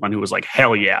credited with the one who was like,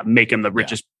 hell yeah, make him the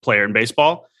richest player in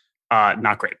baseball.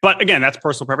 Not great. But again, that's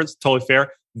personal preference. Totally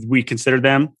fair. We consider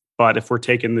them. But if we're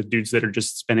taking the dudes that are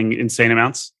just spending insane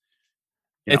amounts.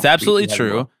 It's absolutely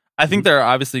true. I think there are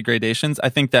obviously gradations. I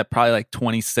think that probably like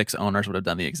 26 owners would have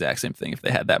done the exact same thing if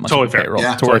they had that much totally of a payroll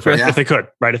fair. to work with. If they could,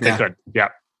 right? If they could. Yeah.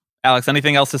 Alex,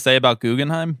 anything else to say about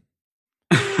Guggenheim?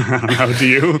 How do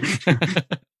you?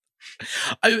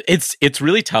 It's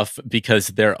really tough because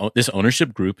this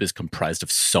ownership group is comprised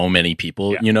of so many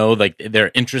people. Like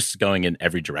their interests going in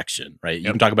every direction, right? You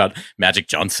can talk about Magic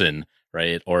Johnson,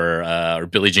 right, or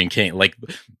Billie Jean King. Like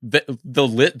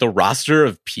the roster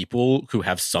of people who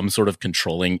have some sort of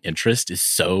controlling interest is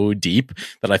so deep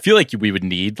that I feel like we would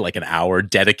need like an hour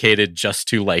dedicated just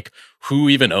to like who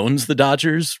even owns the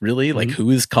Dodgers, really, like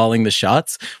who is calling the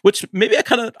shots. Which maybe I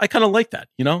kind of like that.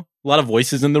 A lot of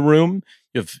voices in the room.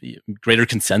 You have greater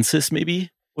consensus,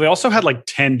 maybe. Well, they also had like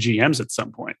 10 GMs at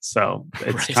some point, so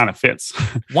it kind of fits.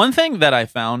 One thing that I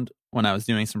found when I was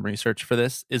doing some research for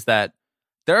this is that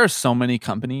there are so many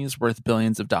companies worth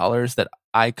billions of dollars that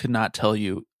I could not tell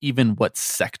you even what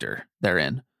sector they're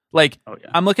in. Like,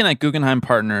 I'm looking at Guggenheim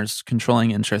Partners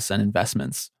controlling interests and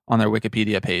investments on their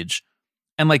Wikipedia page.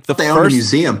 And like they own a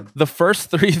museum. The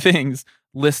first 3 things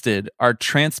listed are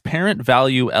Transparent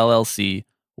Value LLC,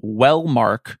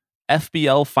 Wellmark,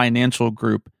 FBL Financial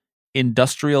Group,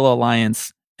 Industrial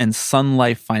Alliance, and Sun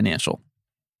Life Financial.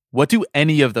 What do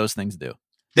any of those things do?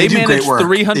 They manage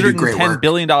 $310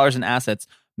 billion in assets,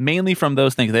 mainly from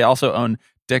those things. They also own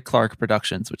Dick Clark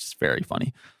Productions, which is very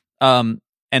funny, and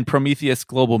Prometheus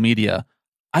Global Media.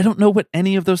 I don't know what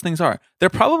any of those things are. They're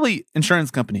probably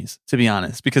insurance companies, to be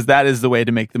honest, because that is the way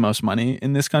to make the most money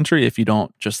in this country if you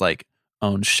don't just like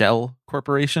own Shell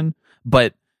Corporation.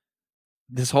 But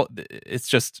it's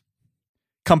just,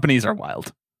 companies are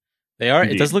wild. They are.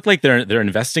 Indeed. It does look like they're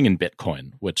investing in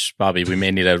Bitcoin, which, Bobby, we may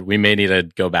need to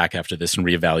go back after this and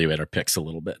reevaluate our picks a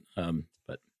little bit.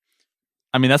 But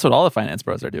I mean, that's what all the finance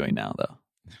bros are doing now, though.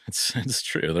 It's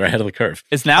true. They're ahead of the curve.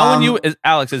 It's now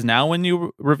Alex, is now when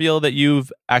you reveal that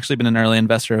you've actually been an early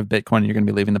investor of Bitcoin and you're going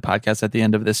to be leaving the podcast at the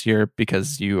end of this year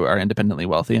because you are independently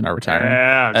wealthy and are retiring.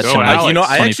 Yeah,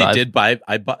 I actually did buy.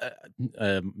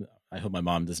 I hope my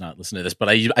mom does not listen to this, but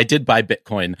I did buy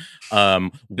Bitcoin.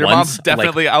 Your mom's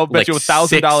definitely. I'll bet you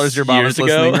 $1,000 your mom is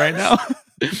listening right now.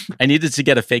 I needed to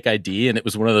get a fake ID, and it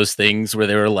was one of those things where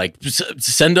they were like,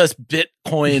 "Send us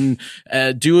Bitcoin,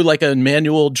 do like a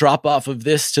manual drop off of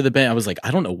this to the bank." I was like, "I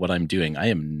don't know what I'm doing. I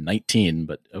am 19,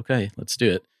 but okay, let's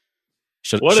do it."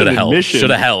 Should have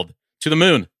held to the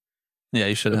moon. Yeah,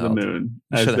 you should have held the moon,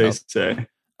 as they say.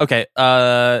 Okay,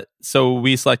 so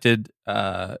we selected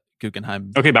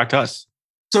Guggenheim. Okay, back to us.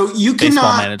 So you baseball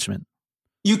cannot management.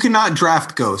 You cannot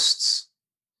draft ghosts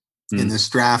in this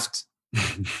draft.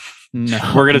 No,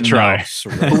 we're gonna try.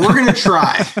 But we're gonna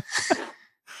try.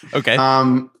 Okay.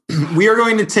 We are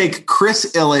going to take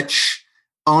Chris Ilitch,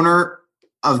 owner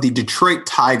of the Detroit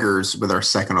Tigers, with our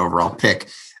second overall pick.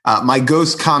 My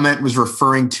ghost comment was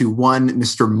referring to one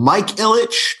Mr. Mike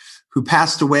Ilitch, who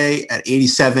passed away at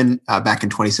 87 back in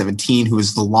 2017, who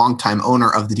is the longtime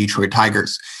owner of the Detroit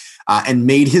Tigers, and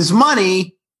made his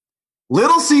money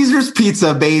Little Caesars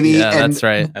Pizza, baby. Yeah, and that's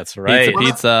right. That's right.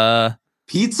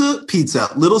 Pizza.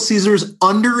 Little Caesars,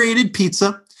 underrated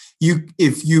pizza.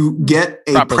 If you get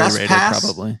a properly press rated, pass,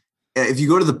 probably. If you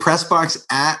go to the press box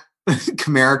at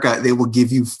Comerica,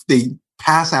 they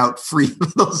pass out free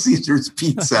Little Caesars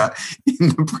pizza in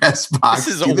the press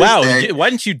box. Wow. Why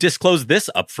didn't you disclose this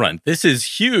up front? This is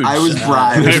huge. I was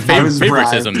bribed.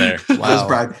 Favoritism there. Wow. I was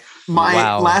bribed.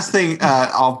 My last thing,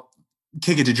 I'll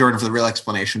kick it to Jordan for the real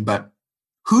explanation, but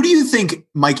who do you think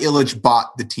Mike Ilitch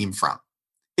bought the team from?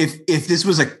 If this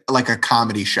was like a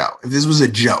comedy show, if this was a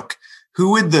joke,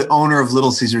 who would the owner of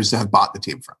Little Caesars have bought the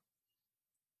team from?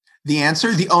 The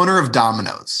answer, the owner of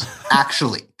Domino's.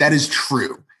 Actually, that is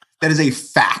true. That is a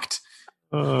fact.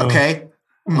 Okay?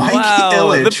 Mike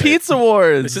Ilitch. The Pizza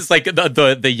Wars. This is like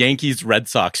the Yankees Red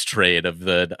Sox trade of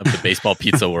the baseball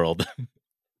pizza world.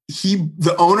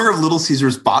 The owner of Little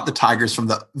Caesars bought the Tigers from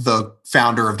the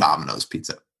founder of Domino's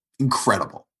Pizza.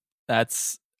 Incredible.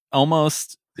 That's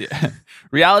almost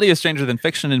reality is stranger than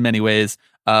fiction in many ways.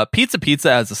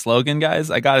 Pizza as a slogan,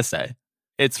 guys, I gotta say,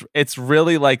 it's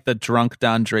really like the drunk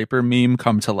Don Draper meme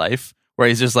come to life, where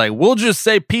he's just like, we'll just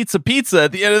say pizza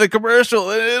at the end of the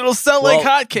commercial and it'll sell like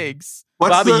hotcakes.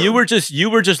 Bobby, you were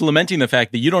just lamenting the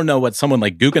fact that you don't know what someone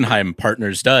like Guggenheim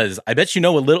Partners does. I bet you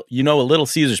know what Little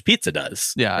Caesars Pizza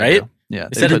does. Yeah, right. Yeah,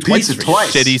 they said it twice.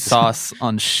 Shitty sauce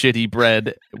on shitty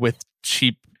bread with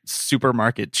cheap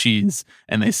supermarket cheese,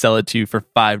 and they sell it to you for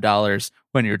 $5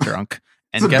 when you're drunk.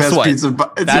 And guess what? It's the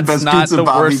best pizza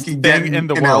Bobby can get in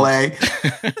the world. LA.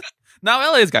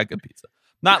 Now LA's got good pizza.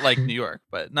 Not like New York,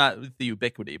 but not with the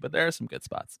ubiquity, but there are some good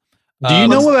spots. Do you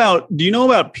know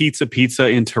about Pizza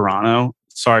in Toronto?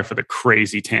 Sorry for the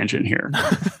crazy tangent here.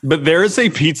 But there is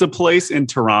a pizza place in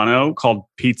Toronto called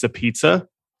Pizza.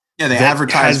 Yeah, they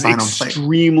advertise Final Plate.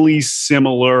 Extremely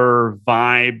similar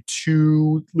vibe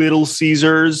to Little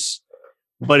Caesars,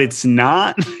 but it's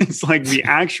not. It's like the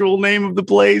actual name of the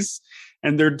place,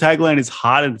 and their tagline is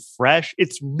hot and fresh.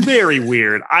 It's very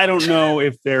weird. I don't know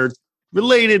if they're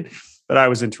related, but I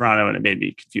was in Toronto and it made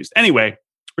me confused. Anyway,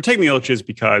 we're taking the Ilitches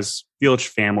because the Ilitch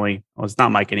family, well, it's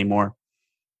not Mike anymore.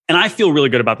 And I feel really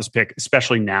good about this pick,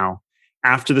 especially now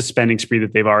after the spending spree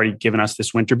that they've already given us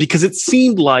this winter, because it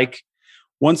seemed like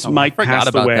once Mike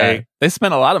passed away, they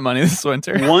spent a lot of money this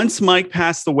winter. Once Mike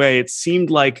passed away, it seemed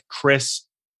like Chris,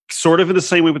 sort of in the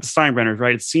same way with the Steinbrenners,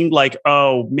 right? It seemed like,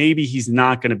 oh, maybe he's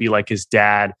not going to be like his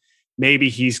dad. Maybe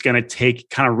he's going to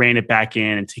kind of rein it back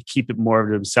in and to keep it more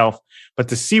of himself. But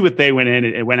to see what they went in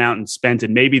and went out and spent,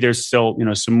 and maybe there's still,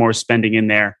 some more spending in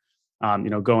there,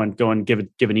 go and give an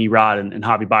Erod and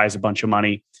Javi Baez a bunch of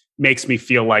money, makes me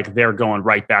feel like they're going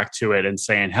right back to it and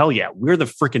saying, hell yeah, we're the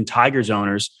freaking Tigers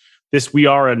owners. We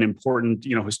are an important,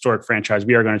 historic franchise.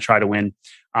 We are going to try to win.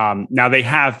 Now they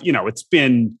have, it's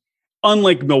been,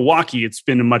 unlike Milwaukee, it's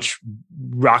been a much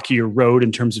rockier road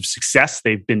in terms of success.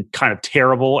 They've been kind of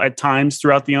terrible at times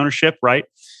throughout the ownership, right?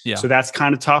 Yeah. So that's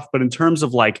kind of tough. But in terms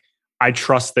of I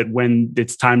trust that when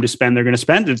it's time to spend, they're going to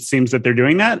spend. It seems that they're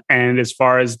doing that. And as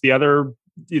far as the other,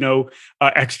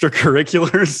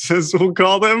 extracurriculars, as we'll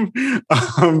call them,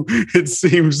 it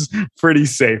seems pretty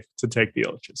safe to take the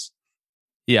Ilitches.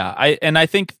 Yeah, I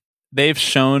think they've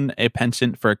shown a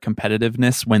penchant for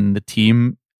competitiveness when the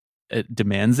team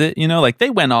demands it. They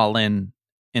went all in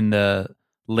the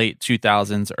late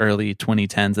 2000s, early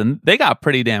 2010s, and they got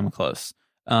pretty damn close.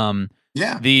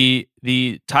 Yeah.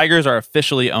 The Tigers are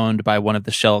officially owned by one of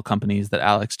the shell companies that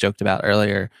Alex joked about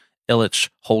earlier, Ilitch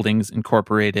Holdings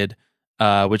Incorporated,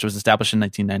 which was established in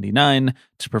 1999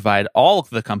 to provide all of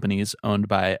the companies owned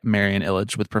by Marian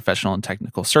Ilitch with professional and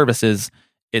technical services.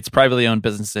 Its privately owned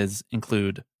businesses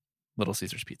include Little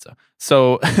Caesars Pizza.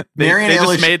 So they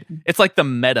just made, it's like the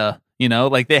meta,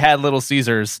 they had Little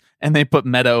Caesars and they put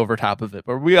meta over top of it.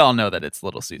 But we all know that it's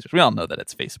Little Caesars. We all know that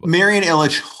it's Facebook. Marian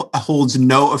Ilitch holds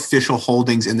no official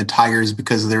holdings in the Tigers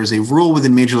because there's a rule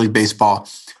within Major League Baseball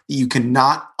that you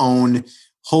cannot own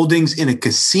holdings in a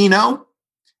casino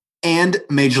and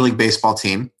Major League Baseball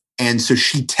team. And so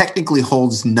she technically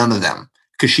holds none of them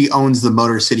because she owns the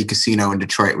Motor City Casino in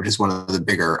Detroit, which is one of the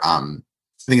bigger, I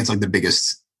think it's like the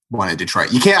biggest one in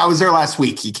Detroit. I was there last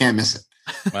week. You can't miss it.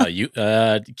 Wow, you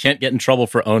can't get in trouble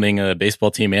for owning a baseball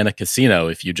team and a casino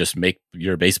if you just make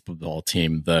your baseball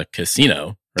team the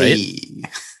casino, right?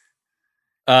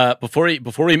 Hey. Before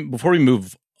we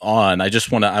move on,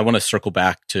 I want to circle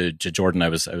back to Jordan. I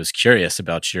was curious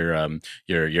about your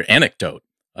anecdote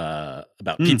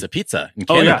about Pizza in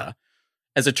Canada.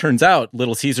 as it turns out,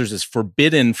 Little Caesars is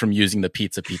forbidden from using the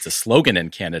Pizza Pizza slogan in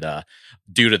Canada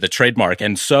due to the trademark.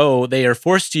 And so they are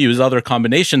forced to use other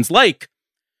combinations like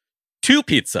 2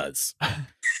 pizzas,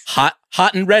 hot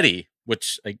and ready,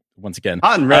 which once again,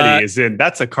 hot and ready is in,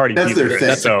 that's a Cardi B.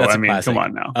 That's I mean, classic. Come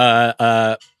on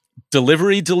now.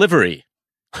 Delivery,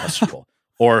 questionable,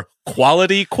 or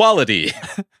quality. Quality.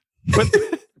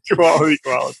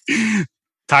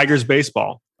 Tigers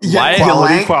baseball.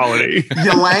 Yeah, quality.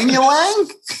 Ylang.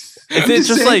 Is it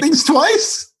just like things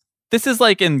twice? This is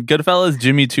like in Goodfellas,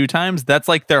 Jimmy 2 times. That's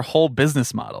like their whole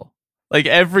business model. Like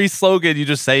every slogan, you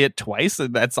just say it twice,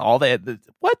 and that's all they.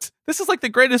 What? This is like the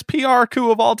greatest PR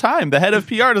coup of all time. The head of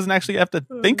PR doesn't actually have to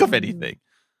think of anything.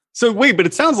 So wait, but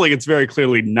it sounds like it's very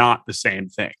clearly not the same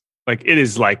thing. Like it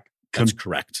is like that's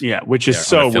correct. Yeah, which is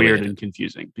so weird and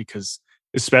confusing because,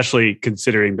 especially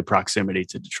considering the proximity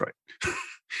to Detroit.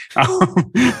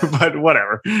 But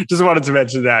whatever. Just wanted to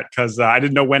mention that because I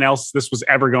didn't know when else this was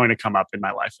ever going to come up in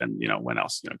my life, and when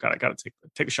else. Gotta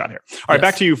take a shot here. All right,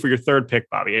 back to you for your third pick,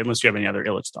 Bobby. Unless you have any other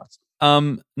Illich thoughts.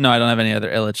 No, I don't have any other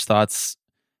Illich thoughts.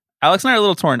 Alex and I are a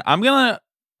little torn. I'm gonna.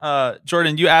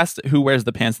 Jordan, you asked who wears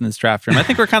the pants in this draft room. I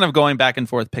think we're kind of going back and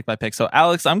forth pick by pick. So,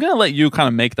 Alex, I'm going to let you kind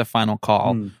of make the final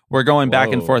call. We're going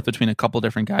back and forth between a couple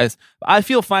different guys. I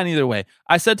feel fine either way.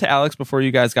 I said to Alex before you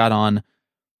guys got on,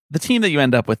 the team that you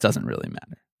end up with doesn't really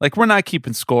matter. Like, we're not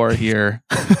keeping score here.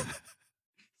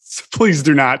 So please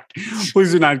do not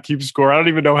keep score. I don't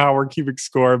even know how we're keeping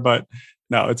score, but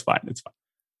no, it's fine. It's fine.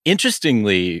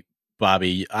 Interestingly,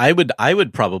 Bobby, I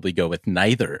would probably go with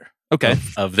neither. Okay.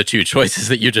 Of the 2 choices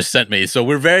that you just sent me. So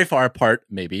we're very far apart,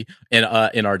 maybe, in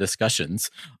our discussions.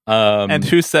 And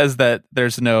who says that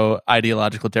there's no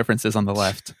ideological differences on the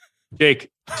left? Jake,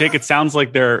 it sounds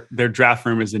like their draft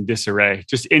room is in disarray.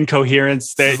 Just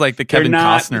incoherence. This is like the Kevin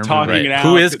Costner talking it out.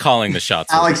 Who is calling the shots?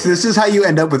 Alex, this is how you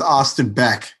end up with Austin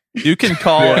Beck. You can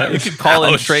call. You can call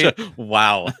and trade.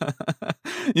 Wow.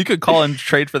 You could call and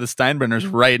trade for the Steinbrenners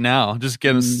right now. Just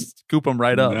get them, scoop them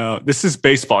right up. No, this is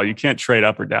baseball. You can't trade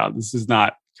up or down. This is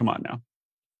not. Come on now.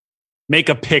 Make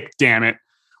a pick, damn it.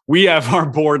 We have our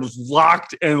board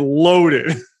locked and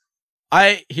loaded.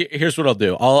 Here's what I'll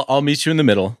do. I'll meet you in the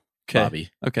middle,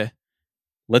 Bobby. Okay.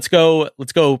 Let's go.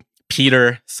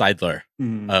 Peter Seidler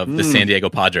of the San Diego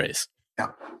Padres. Yeah.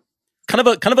 Kind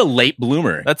of a late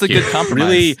bloomer. That's a good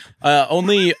compromise.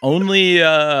 Really, only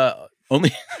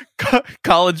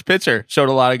college pitcher, showed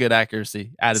a lot of good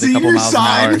accuracy. Added a couple miles an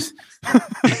hour.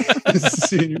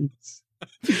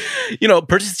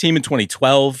 Purchased a team in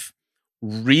 2012.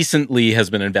 Recently has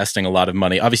been investing a lot of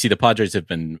money. Obviously, the Padres have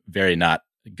been very not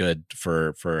good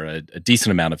for a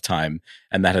decent amount of time,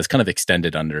 and that has kind of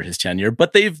extended under his tenure.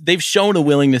 But they've shown a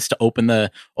willingness to open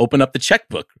up the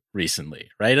checkbook recently,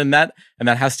 right? And that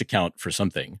has to count for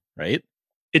something, right?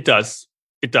 It does.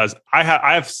 I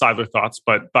have Seidler thoughts,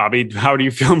 but Bobby, how do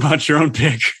you feel about your own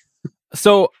pick?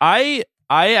 So I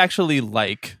actually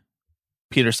like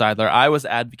Peter Seidler. I was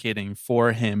advocating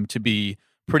for him to be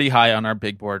pretty high on our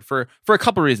big board for a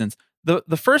couple reasons.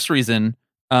 The first reason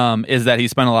is that he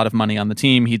spent a lot of money on the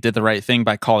team. He did the right thing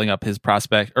by calling up his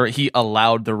prospect, or he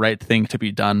allowed the right thing to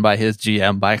be done by his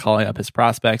GM by calling up his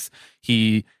prospects.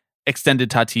 He extended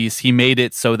Tatis. He made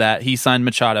it so that he signed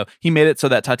Machado. He made it so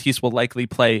that Tatis will likely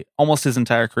play almost his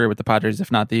entire career with the Padres,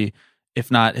 if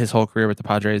not his whole career with the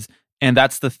Padres. And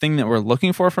that's the thing that we're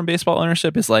looking for from baseball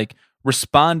ownership, is like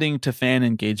responding to fan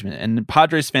engagement. And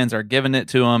Padres fans are giving it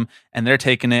to him, and they're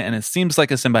taking it. And it seems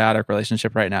like a symbiotic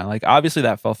relationship right now. Like, obviously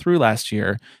that fell through last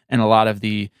year, and a lot of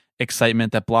the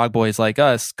excitement that blog boys like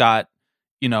us got,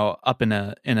 up in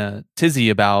a tizzy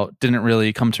about didn't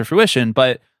really come to fruition.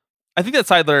 But I think that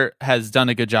Seidler has done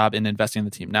a good job in investing in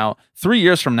the team. Now, 3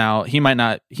 years from now, he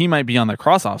might be on the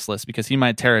cross-offs list because he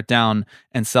might tear it down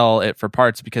and sell it for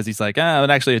parts because he's like, but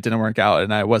actually it didn't work out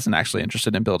and I wasn't actually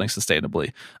interested in building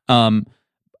sustainably.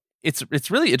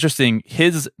 It's really interesting.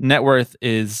 His net worth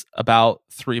is about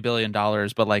 $3 billion,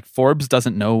 but like Forbes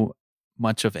doesn't know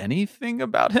much of anything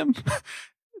about him.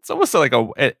 It's almost like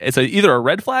either a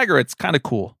red flag or it's kind of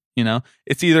cool.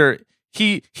 It's either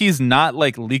he's not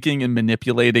like leaking and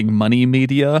manipulating money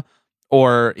media,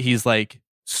 or he's like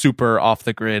super off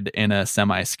the grid in a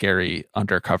semi-scary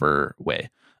undercover way.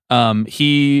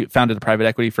 He founded a private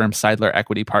equity firm, Seidler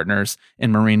Equity Partners,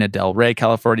 in Marina del Rey,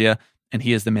 California, and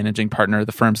he is the managing partner.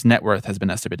 The firm's net worth has been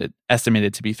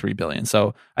estimated to be $3 billion.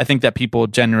 So I think that people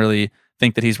generally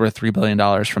think that he's worth $3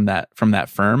 billion from that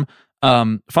firm.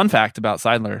 Fun fact about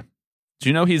Seidler. Do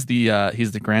you know he's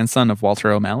the grandson of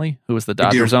Walter O'Malley, who was the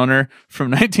Dodgers owner from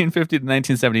 1950 to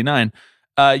 1979?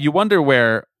 You wonder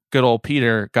where good old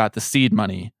Peter got the seed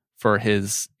money for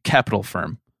his capital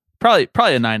firm.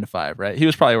 Probably a 9 to 5, right? He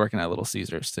was probably working at Little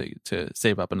Caesars to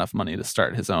save up enough money to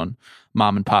start his own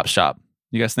mom and pop shop.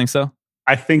 You guys think so?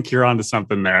 I think you're onto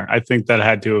something there. I think that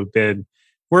had to have been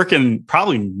working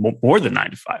probably more than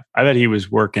 9 to 5. I bet he was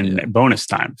working bonus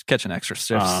time, catching extra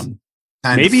shifts.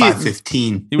 9 maybe to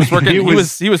 5:15. He was working. he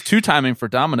was 2-timing for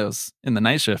Domino's in the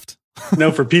night shift.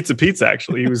 No, for Pizza.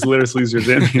 Actually, he was Little Caesars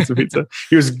and Pizza.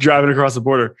 He was driving across the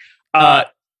border. I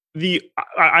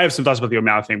have some thoughts about the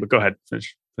O'Malley thing, but go ahead,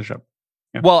 finish up.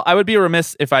 Yeah. Well, I would be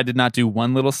remiss if I did not do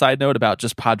one little side note about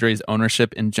just Padres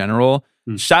ownership in general.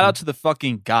 Mm-hmm. Shout out to the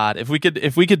fucking God. If we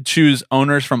could choose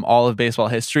owners from all of baseball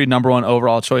history, number 1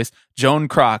 overall choice, Joan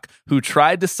Kroc, who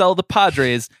tried to sell the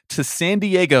Padres to San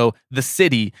Diego, the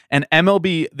city, and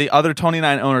MLB, the other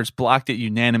 29 owners blocked it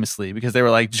unanimously because they were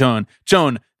like, Joan,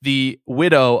 the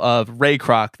widow of Ray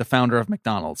Kroc, the founder of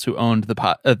McDonald's, who owned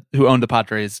the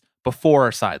Padres before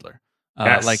Seidler,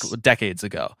 like decades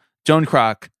ago. Joan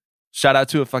Kroc, shout out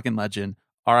to a fucking legend,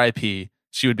 RIP.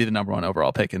 She would be the number 1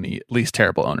 overall pick in the least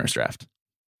terrible owners draft.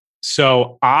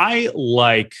 So I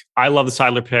love the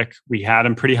Seidler pick. We had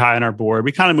him pretty high on our board.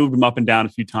 We kind of moved him up and down a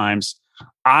few times.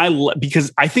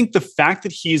 Because I think the fact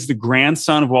that he's the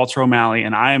grandson of Walter O'Malley,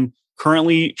 and I am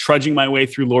currently trudging my way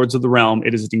through Lords of the Realm.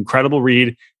 It is an incredible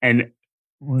read, and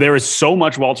there is so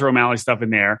much Walter O'Malley stuff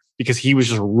in there because he was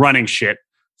just running shit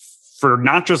for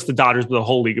not just the Dodgers, but the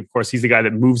whole league. Of course, he's the guy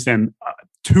that moves them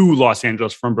to Los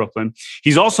Angeles from Brooklyn.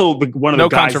 He's also one of the guys. No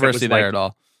controversy there at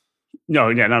all. No,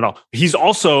 yeah, not at all. He's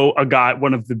also a guy,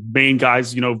 one of the main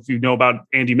guys, if you know about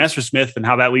Andy Messersmith and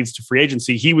how that leads to free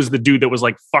agency. He was the dude that was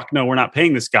like, fuck no, we're not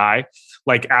paying this guy.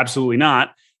 Like, absolutely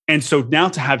not. And so now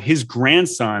to have his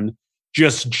grandson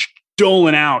just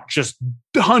doling out just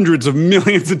hundreds of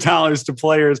millions of dollars to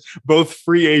players, both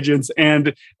free agents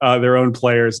and their own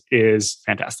players, is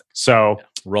fantastic. So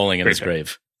rolling in his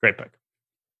grave. Great pick.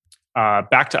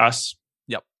 Back to us.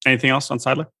 Yep. Anything else on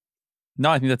Seidler? No,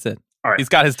 I think that's it. All right. He's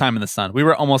got his time in the sun. We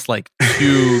were almost like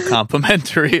too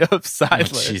complimentary of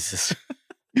Seidler. Oh, Jesus.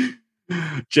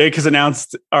 Jake has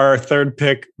announced our third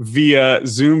pick via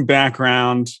Zoom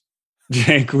background.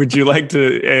 Jake, would you like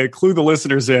to clue the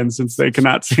listeners in since they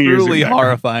cannot see your Zoom Truly background?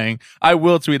 Horrifying. I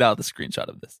will tweet out the screenshot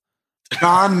of this.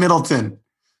 John Middleton.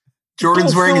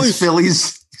 Jordan's wearing his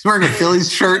Phillies. He's wearing a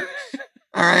Phillies shirt.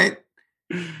 All right.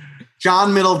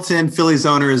 John Middleton, Phillies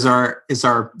owner, is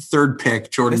our third pick.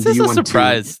 Jordan, this is a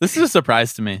surprise. This is a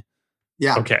surprise to me.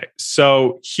 Yeah. Okay.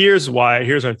 So here's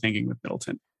our thinking with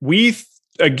Middleton.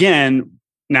 Again,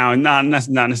 now not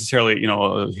necessarily,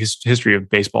 a history of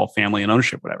baseball, family, and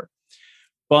ownership, whatever.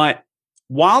 But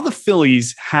while the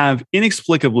Phillies have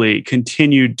inexplicably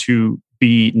continued to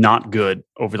be not good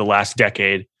over the last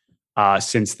decade,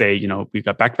 since we've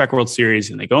got back-to-back World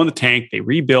Series and they go in the tank, they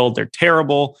rebuild, they're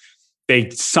terrible. They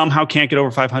somehow can't get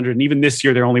over 500. And even this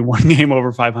year, they're only one game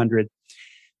over 500.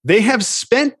 They have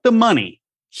spent the money.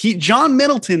 John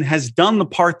Middleton has done the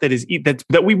part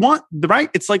that we want, right?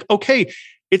 It's like, okay,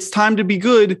 it's time to be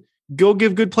good. Go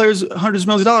give good players hundreds of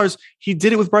millions of dollars. He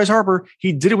did it with Bryce Harper.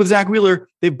 He did it with Zach Wheeler.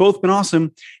 They've both been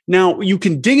awesome. Now, you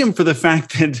can dig him for the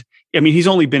fact that, he's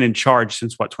only been in charge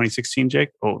since 2016, Jake?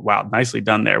 Oh, wow. Nicely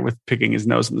done there with picking his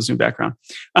nose in the Zoom background.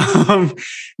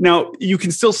 Now, you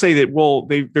can still say that, well,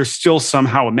 they're still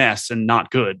somehow a mess and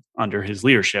not good under his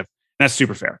leadership. That's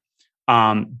super fair.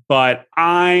 But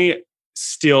I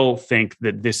still think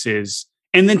that this is,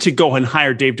 and then to go and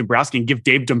hire Dave Dombrowski and give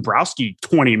Dave Dombrowski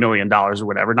 $20 million or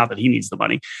whatever, not that he needs the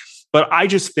money, but I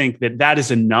just think that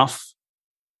is enough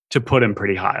to put him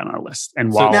pretty high on our list.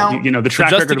 And while, the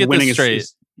track record of winning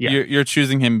is yeah. You're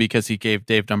choosing him because he gave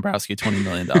Dave Dombrowski $20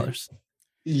 million.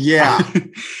 Yeah.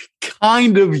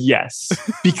 Kind of, yes.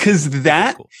 Because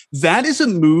that is a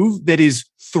move that is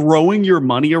throwing your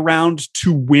money around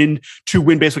to win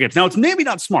baseball games. Now, it's maybe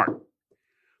not smart.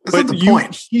 That's not the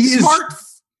point. He's smart.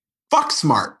 Fuck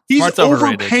smart. He's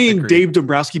overpaying Dave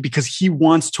Dombrowski because he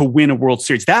wants to win a World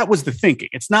Series. That was the thinking.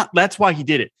 That's why he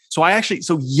did it. So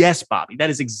yes, Bobby, that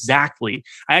is exactly.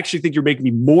 I actually think you're making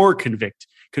me more convicted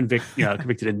in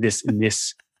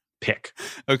this pick.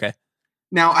 Okay.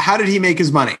 Now, how did he make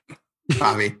his money,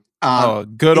 Bobby?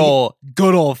 Good old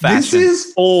fashioned. This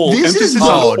is old. This is the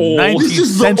 19th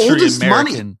century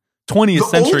American, 20th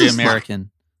century American. Money.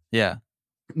 Yeah.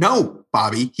 No,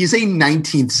 Bobby, he's a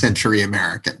 19th century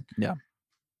American. Yeah.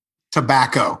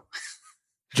 Tobacco.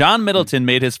 John Middleton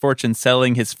made his fortune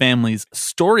selling his family's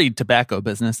storied tobacco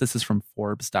business. This is from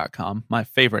Forbes.com, my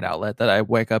favorite outlet that I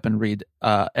wake up and read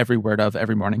every word of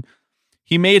every morning.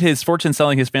 He made his fortune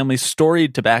selling his family's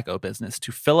storied tobacco business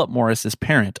to Philip Morris's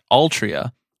parent,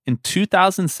 Altria, in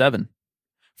 2007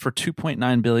 for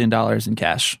 $2.9 billion in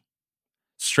cash.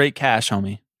 Straight cash,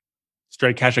 homie.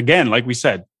 straight cash again, like we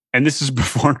said. And this is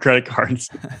before credit cards.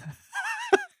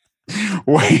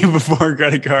 Way before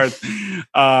credit cards.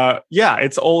 Yeah,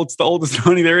 it's old. It's the oldest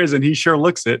money there is, and he sure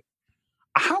looks it.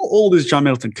 How old is John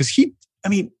Middleton? Because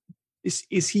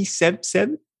is he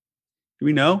 7? Do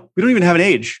we know? We don't even have an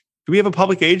age. Do we have a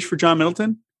public age for John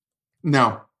Middleton?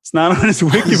 No. It's not on his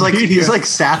Wikipedia. He's like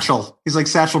Satchel. He's like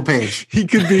Satchel Paige. He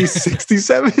could be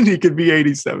 67. He could be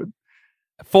 87.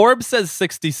 Forbes says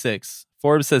 66.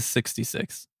 Forbes says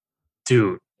 66.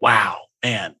 Dude, wow.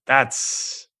 Man,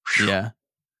 that's... Yeah.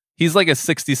 He's like a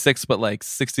 66, but like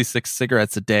 66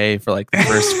 cigarettes a day for like the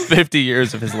first 50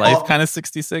 years of his life, kind of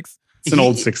 66. It's an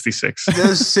old 66.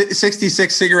 Those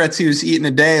 66 cigarettes he was eating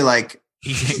a day, like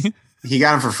he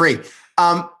got them for free.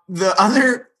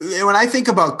 When I think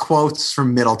about quotes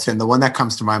from Middleton, the one that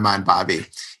comes to my mind, Bobby,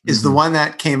 is the one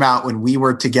that came out when we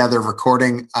were together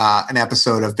recording an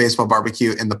episode of Baseball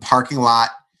Barbecue in the parking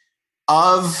lot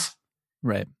of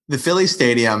the Philly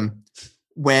Stadium.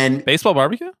 When Baseball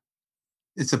Barbecue?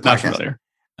 It's a podcast.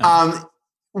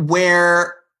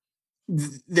 Where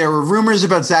there were rumors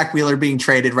about Zach Wheeler being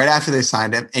traded right after they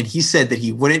signed him, and he said that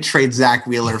he wouldn't trade Zach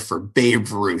Wheeler for Babe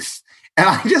Ruth. And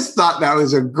I just thought that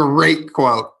was a great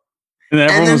quote. And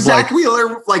then Zach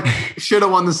Wheeler should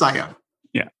have won the Cy Young.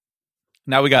 Yeah.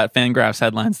 Now we got Fangraphs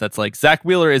headlines that's like Zach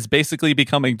Wheeler is basically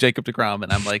becoming Jacob deGrom,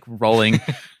 and I'm like rolling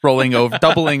over,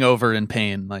 doubling over in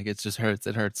pain. Like it just hurts.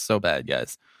 It hurts so bad,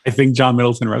 guys. I think John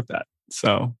Middleton wrote that,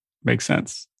 so makes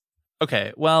sense.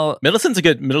 Okay, well, Middleton's a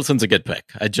good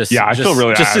pick. I feel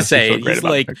really just to say he's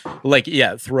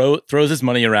throws his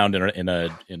money around in a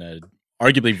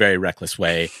arguably very reckless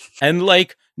way, and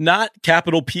like not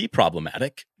capital P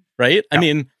problematic, right? Yeah.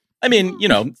 I mean,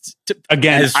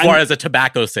 again, as far as a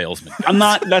tobacco salesman,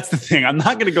 that's the thing. I'm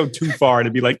not going to go too far to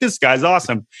be like this guy's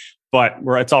awesome, but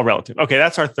it's all relative. Okay,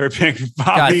 that's our third pick.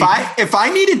 Bobby. If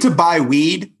I needed to buy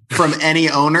weed from any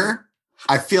owner,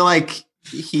 I feel like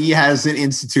he has an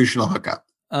institutional hookup.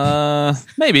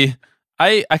 Maybe.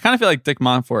 I kind of feel like Dick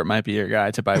Monfort might be your guy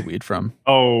to buy weed from.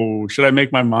 Oh, should I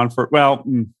make my Monfort? Well,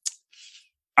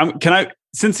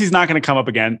 since he's not going to come up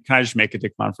again, can I just make a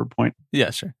Dick Monfort point? Yeah,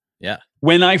 sure. Yeah.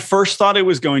 When I first thought it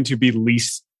was going to be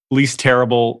least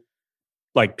terrible,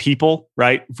 like people,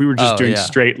 right? If we were just doing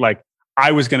straight, like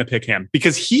I was going to pick him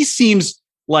because he seems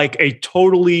like a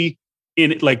totally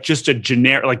just a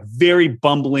generic, like very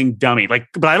bumbling dummy. Like,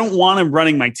 but I don't want him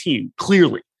running my team.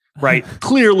 Clearly, right?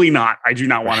 Clearly not. I do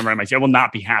not want him running my team. I will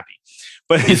not be happy.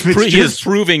 But he is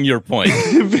proving your point.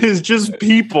 If it's just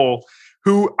people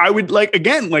who I would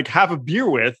have a beer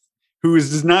with, who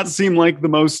does not seem like the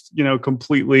most,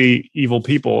 completely evil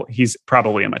people, he's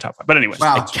probably in my top 5. But anyway,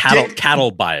 wow,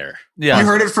 cattle buyer. Yeah, you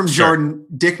heard it from Jordan.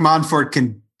 Dick Monfort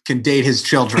can date his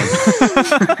children.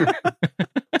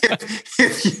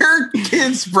 If your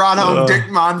kids brought home Dick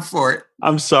Monfort,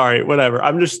 I'm sorry, whatever.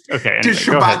 I'm just okay. Anyway,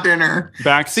 to Shabbat dinner.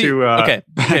 Back to you.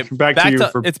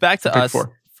 It's back to us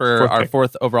for our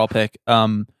fourth overall pick.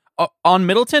 On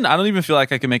Middleton, I don't even feel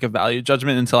like I can make a value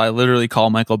judgment until I literally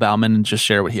call Michael Bauman and just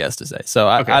share what he has to say. So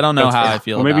I don't know how I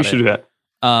feel. Well, maybe you should do that.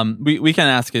 We can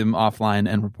ask him offline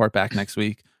and report back next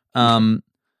week.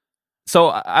 So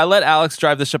I let Alex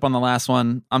drive the ship on the last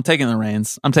one. I'm taking the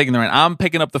reins. I'm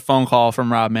picking up the phone call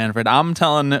from Rob Manfred. I'm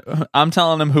telling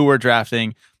him who we're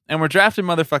drafting, and we're drafting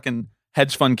motherfucking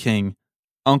hedge fund king,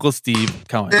 Uncle Steve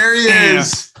Cohen. There he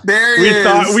is. There he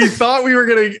is. We thought we were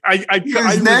gonna. I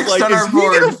was next like, on our is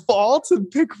board. He gonna fall to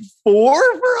pick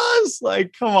 4 for us?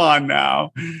 Like, come on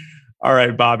now. All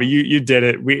right, Bobby, you did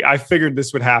it. I figured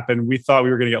this would happen. We thought we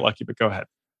were gonna get lucky, but go ahead.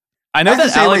 I know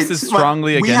that Alex is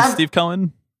strongly against Steve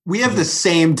Cohen. We have the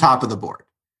same top of the board.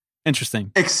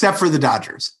 Interesting. Except for the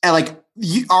Dodgers. And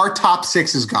our top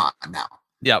 6 is gone now.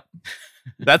 Yep.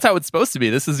 That's how it's supposed to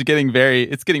be. This is getting very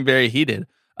heated.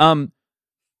 I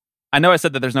know I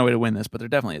said that there's no way to win this, but there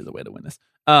definitely is a way to win this.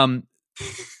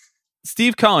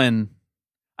 Steve Cohen,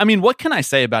 I mean, what can I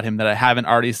say about him that I haven't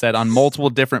already said on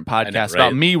multiple different podcasts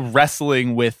about me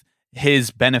wrestling with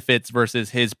his benefits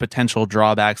versus his potential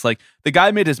drawbacks? Like, the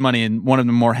guy made his money in one of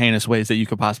the more heinous ways that you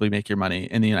could possibly make your money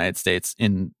in the United States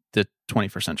in the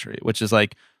 21st century, which is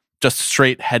like just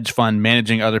straight hedge fund,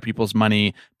 managing other people's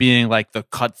money, being like the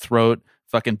cutthroat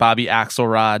fucking Bobby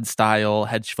Axelrod style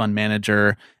hedge fund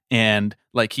manager. And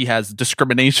like, he has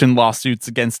discrimination lawsuits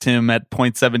against him at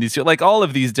 .70, like all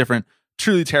of these different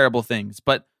truly terrible things.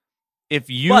 But if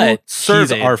you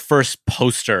he's our first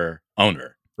poster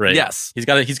owner. Right. Yes. He's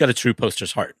got a true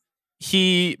poster's heart.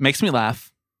 He makes me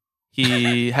laugh.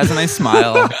 He has a nice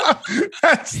smile.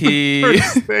 That's the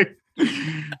first thing.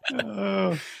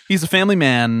 He's a family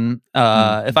man.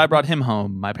 If I brought him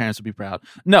home, my parents would be proud.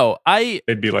 No,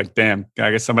 they'd be like, damn, can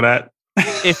I get some of that?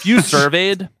 if you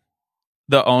surveyed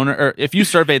the owner, or if you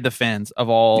surveyed the fans of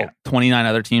all 29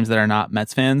 other teams that are not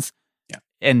Mets fans,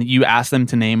 and you asked them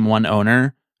to name one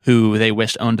owner who they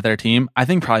wished owned their team, I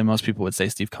think probably most people would say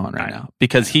Steve Cohen right now,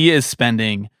 because he is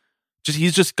spending,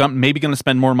 he's just maybe going to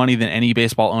spend more money than any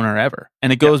baseball owner ever.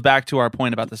 And it goes back to our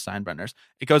point about the Steinbrenners.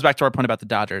 It goes back to our point about the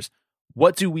Dodgers.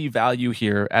 What do we value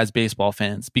here as baseball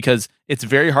fans? Because it's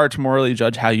very hard to morally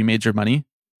judge how you made your money.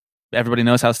 Everybody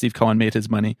knows how Steve Cohen made his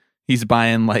money. He's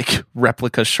buying like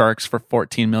replica sharks for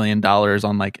 $14 million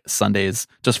on like Sundays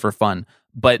just for fun.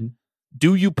 But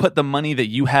do you put the money that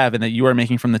you have and that you are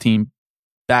making from the team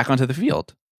back onto the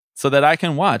field so that I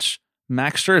can watch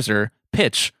Max Scherzer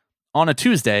pitch on a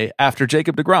Tuesday after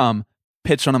Jacob deGrom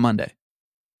pitched on a Monday?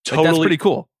 Totally, that's pretty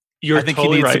cool. I think he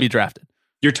needs to be drafted.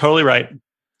 You're totally right.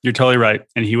 You're totally right.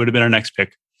 And he would have been our next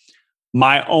pick.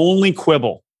 My only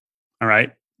quibble, all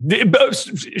right,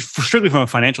 strictly from a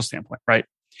financial standpoint, right,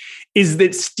 is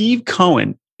that Steve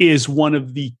Cohen is one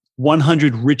of the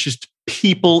 100 richest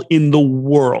people in the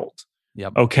world.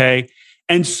 Yep. Okay.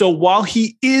 And so while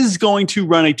he is going to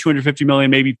run a $250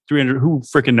 million, maybe 300, who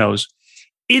freaking knows,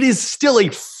 it is still a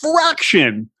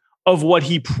fraction of what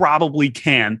he probably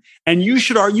can. And you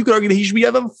could argue that he should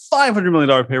have a $500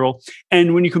 million payroll.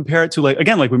 And when you compare it to like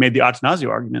we made the Attanasio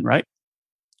argument, right?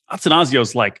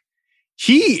 Attanasio's like,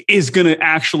 he is going to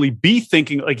actually be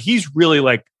thinking like, he's really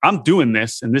like, I'm doing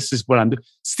this and this is what I'm doing.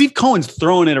 Steve Cohen's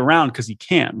throwing it around because he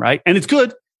can, right? And it's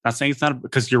good. Not saying it's not,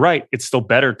 because you're right. It's still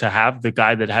better to have the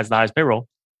guy that has the highest payroll.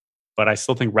 But I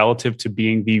still think relative to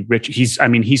being the rich,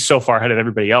 he's so far ahead of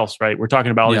everybody else, right? We're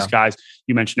talking about all these guys.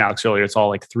 You mentioned Alex earlier. It's all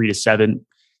like 3 to 7.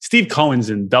 Steve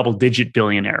Cohen's in double-digit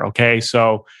billionaire. Okay,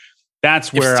 so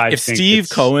that's where I think if Steve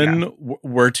Cohen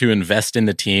were to invest in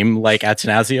the team like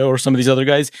Attanasio or some of these other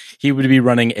guys, he would be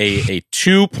running a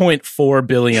 $2.4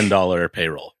 billion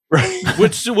payroll. Right.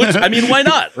 Which I mean, why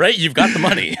not? Right? You've got the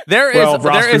money. There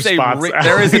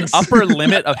is an upper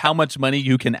limit of how much money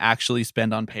you can actually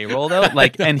spend on payroll, though.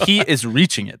 Like, and he is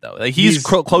reaching it though. Like he's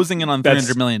closing in on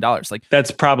 $300 million. Like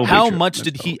that's probably how true. much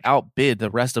did he outbid the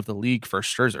rest of the league for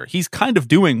Scherzer? He's kind of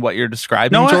doing what you're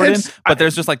describing, Jordan. But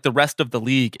there's just like the rest of the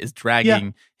league is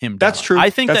dragging him down. That's true. I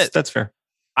think that's fair.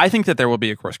 I think that there will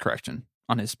be a course correction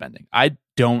on his spending. I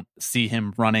don't see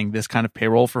him running this kind of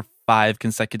payroll for 5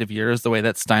 consecutive years the way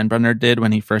that Steinbrenner did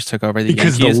when he first took over the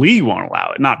Yankees. Because the league won't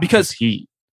allow it, not because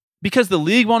the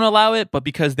league won't allow it, but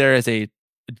because there is a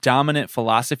dominant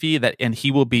philosophy and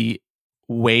he will be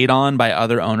weighed on by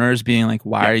other owners being like,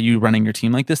 why are you running your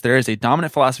team like this? There is a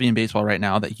dominant philosophy in baseball right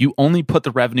now that you only put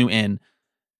the revenue in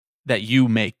that you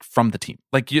make from the team.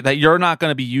 Like that you're not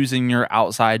going to be using your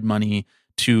outside money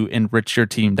to enrich your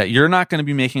team, that you're not going to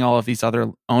be making all of these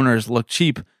other owners look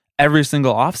cheap every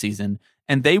single offseason,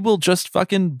 and they will just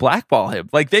fucking blackball him.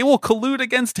 Like they will collude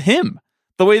against him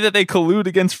the way that they collude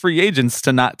against free agents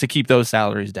to keep those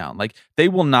salaries down. Like they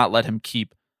will not let him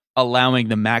keep allowing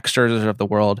the Max Scherzers of the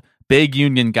world, big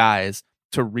union guys,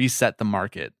 to reset the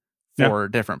market for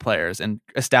different players and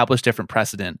establish different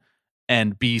precedent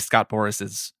and be Scott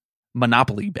Boris's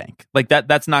monopoly bank. Like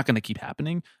that's not going to keep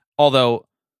happening. Although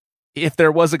if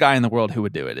there was a guy in the world who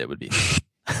would do it, it would be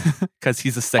because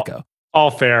he's a sicko.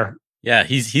 All fair. Yeah,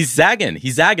 he's zagging.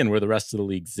 He's zagging where the rest of the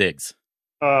league zigs.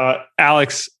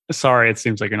 Alex, sorry, it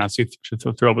seems like you're not too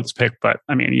thrilled with this pick, but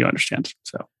I mean, you understand.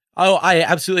 So. Oh, I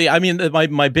absolutely. I mean,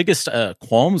 my biggest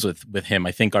qualms with him,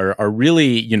 I think, are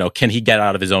really, can he get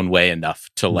out of his own way enough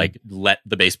to like let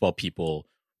the baseball people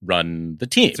run the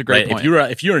team? It's a great point.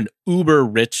 If you're an uber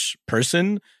rich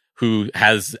person who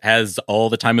has all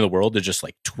the time in the world to just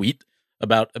like tweet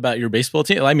about your baseball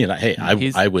team. I mean, hey, I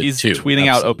would he's too. He's tweeting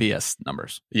out OPS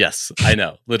numbers. Yes, I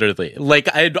know. Literally, like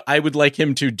I would like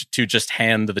him to just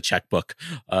hand the checkbook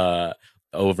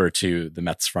over to the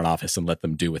Mets front office and let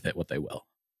them do with it what they will.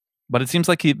 But it seems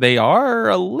like they are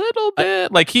a little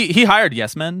bit like he hired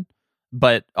yes men,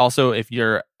 but also if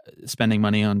you're spending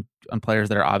money on players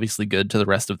that are obviously good to the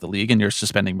rest of the league and you're just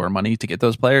spending more money to get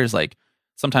those players, like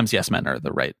sometimes yes men are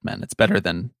the right men. It's better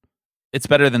than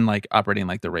like operating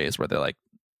like the Rays where they're like,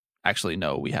 actually,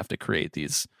 no, we have to create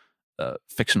these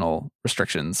fictional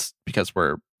restrictions because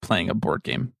we're playing a board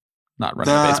game, not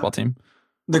running a baseball team.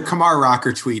 The Kamar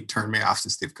Rocker tweet turned me off to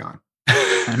Steve Cohen.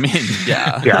 I mean,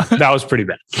 yeah. Yeah, that was pretty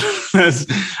bad.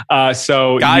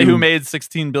 Guy who made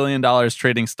 $16 billion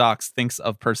trading stocks thinks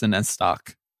of person as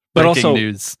stock. But breaking also,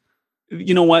 news.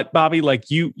 You know what, Bobby? Like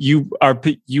you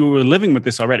were living with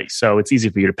this already, so it's easy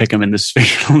for you to pick him in this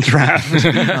fictional draft.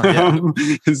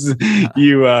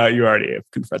 You already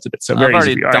have confronted it. So I've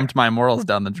already dumped my morals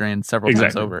down the drain several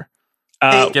times over.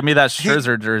 Give me that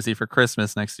Scherzer jersey for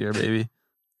Christmas next year, baby.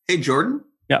 Hey, Jordan.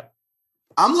 Yeah.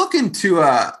 I'm looking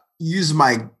to use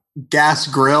my gas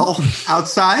grill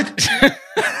outside.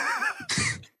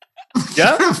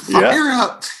 Fire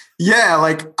up. Yeah,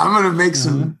 like I'm gonna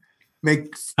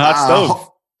make hot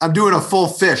stove. I'm doing a full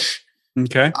fish.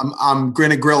 Okay. I'm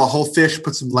gonna grill a whole fish,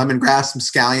 put some lemongrass, some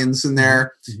scallions in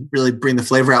there, really bring the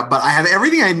flavor out. But I have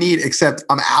everything I need except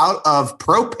I'm out of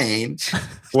propane.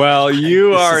 Well,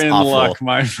 you are in luck,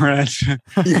 my friend.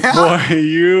 Yeah. Boy,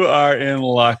 you are in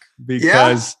luck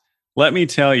because let me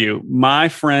tell you, my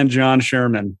friend John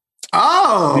Sherman,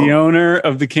 the owner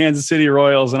of the Kansas City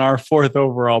Royals and our 4th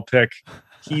overall pick,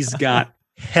 he's got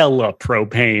hella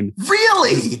propane.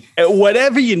 Really?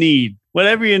 Whatever you need,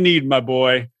 my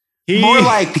boy. More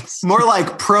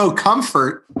like pro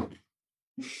comfort.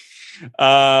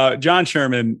 John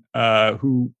Sherman,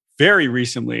 who very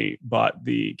recently bought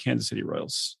the Kansas City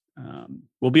Royals,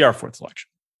 will be our 4th selection.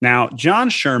 Now, John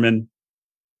Sherman,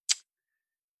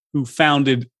 who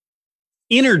founded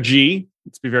Energy,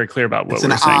 let's be very clear about what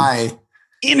we're saying.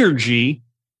 Energy.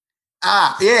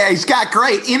 Yeah, he's got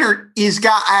he's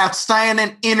got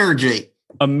outstanding energy.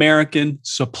 American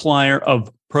supplier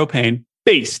of propane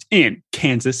based in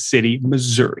Kansas City,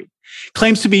 Missouri.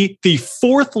 Claims to be the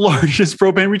 4th largest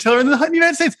propane retailer in the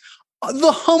United States.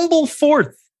 The humble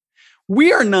 4th.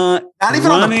 We are not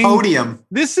even on the podium.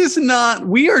 This is not,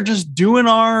 we are just doing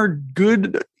our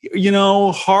good,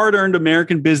 hard-earned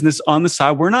American business on the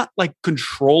side. We're not like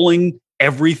controlling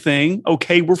everything.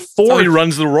 Okay. We're 4th. So he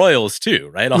runs the Royals too,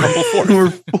 right? A humble 4th.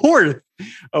 We're 4th.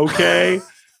 Okay.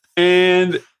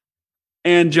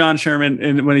 And John Sherman,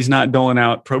 and when he's not doling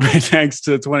out propane tanks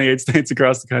to 28 states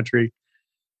across the country,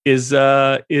 is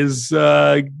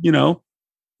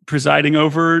presiding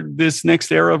over this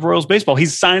next era of Royals baseball.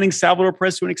 He's signing Salvador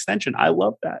Perez to an extension. I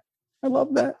love that.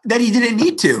 That he didn't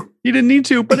need to. He didn't need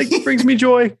to, but it brings me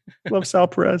joy. Love Sal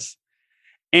Perez.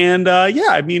 And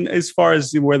as far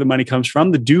as where the money comes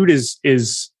from, the dude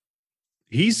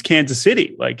he's Kansas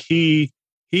City. Like he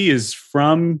is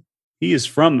from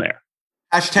there.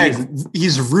 Hashtag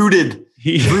he's rooted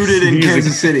in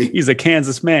Kansas City. He's a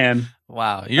Kansas man.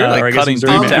 Wow. You're cutting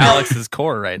deep to Alex's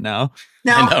core right now.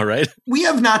 Now, I know, right? We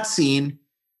have not seen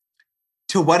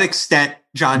to what extent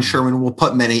John Sherman will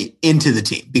put money into the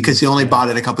team because he only bought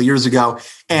it a couple years ago.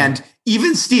 And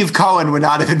even Steve Cohen would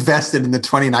not have invested in the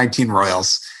 2019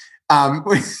 Royals. But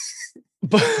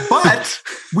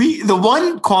the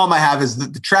one qualm I have is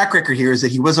that the track record here is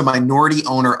that he was a minority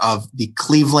owner of the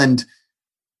Cleveland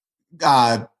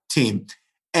team.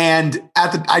 And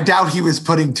I doubt he was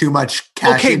putting too much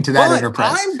cash into that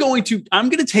enterprise. I'm going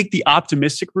to take the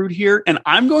optimistic route here. And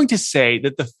I'm going to say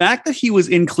that the fact that he was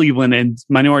in Cleveland and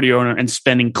minority owner and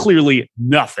spending clearly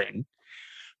nothing,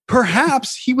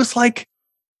 perhaps he was like,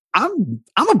 I'm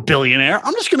a billionaire.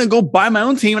 I'm just going to go buy my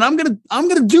own team and I'm going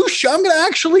to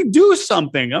actually do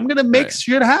something. I'm going to make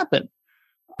shit happen.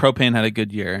 Propane had a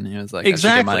good year, and he was like,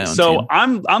 exactly. I should get my own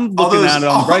so team. I'm looking at it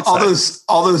on the bright side.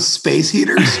 All those space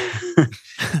heaters.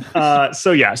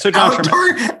 So John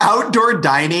outdoor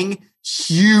dining,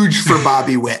 huge for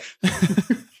Bobby Witt.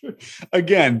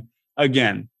 Again,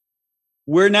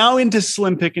 we're now into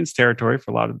slim pickings territory for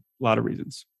a lot of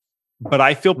reasons, but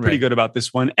I feel pretty good about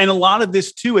this one. And a lot of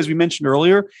this too, as we mentioned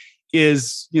earlier,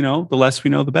 is the less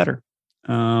we know, the better.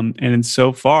 And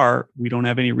so far, we don't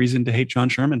have any reason to hate John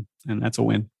Sherman, and that's a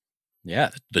win.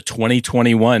 Yeah, the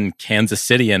 2021 Kansas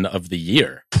Cityan of the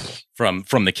year from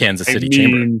the Kansas City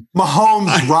Chamber.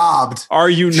 Mahomes robbed. Are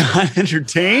you not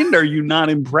entertained? Are you not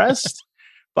impressed?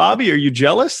 Bobby, are you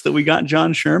jealous that we got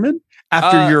John Sherman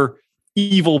after your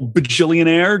evil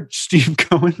bajillionaire Steve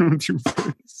Cohen?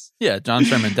 Yeah, John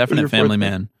Sherman, definite family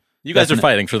man. You guys are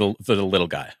fighting for the little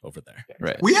guy over there.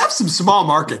 Right. We have some small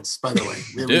markets, by the way.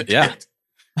 Yeah.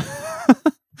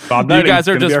 You guys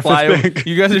are just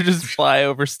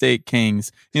flyover state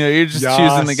kings. You're just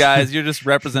choosing the guys. You're just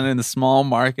representing the small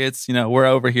markets. We're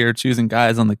over here choosing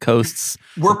guys on the coasts.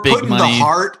 We're putting the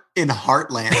heart in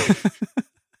Heartland.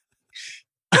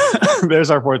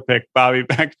 There's our 4th pick, Bobby.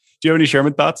 Back. Do you have any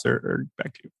Sherman thoughts, or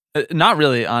back to you? Not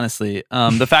really, honestly.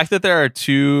 The fact that there are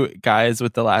 2 guys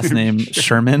with the last name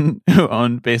Sherman who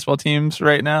own baseball teams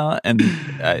right now, and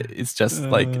it's just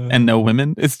and no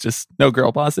women, it's just no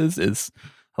girl bosses, is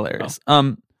hilarious.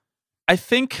 I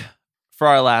think for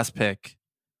our last pick,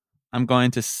 I'm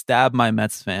going to stab my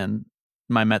Mets fandom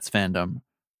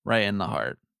right in the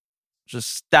heart.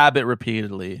 Just stab it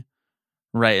repeatedly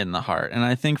right in the heart. And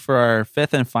I think for our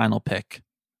 5th and final pick,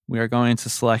 we are going to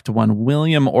select one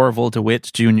William Orville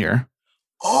DeWitt Jr.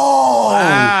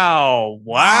 Oh,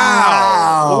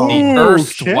 wow. The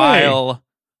erstwhile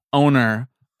owner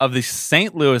of the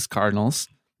St. Louis Cardinals,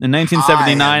 In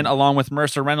 1979, along with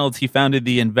Mercer Reynolds, he founded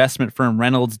the investment firm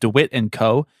Reynolds, DeWitt &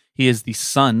 Co. He is the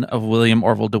son of William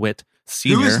Orville DeWitt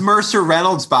Sr. Who is Mercer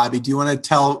Reynolds, Bobby? Do you want to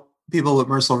tell people what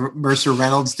Mercer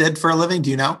Reynolds did for a living?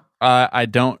 Do you know? I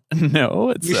don't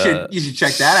know. You should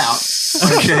check that out.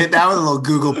 You should hit that with a little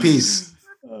Google piece.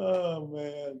 Oh,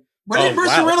 man. What did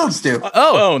Mercer Reynolds do?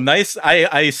 Oh, nice.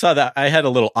 I saw that. I had a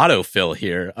little autofill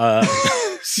here.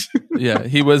 Yeah,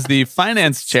 he was the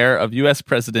finance chair of U.S.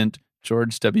 President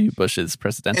George W. Bush's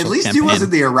presidential campaign. At least he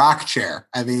wasn't the Iraq chair.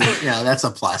 I mean, that's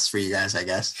a plus for you guys, I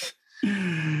guess. What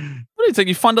do you think?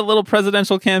 You fund a little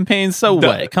presidential campaign? So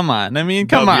what? Come on. I mean,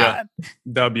 come on.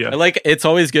 W. It's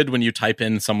always good when you type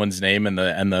in someone's name and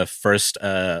the first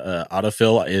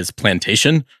autofill is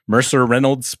plantation. Mercer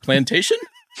Reynolds plantation.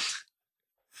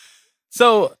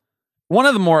 So one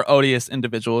of the more odious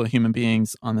individual human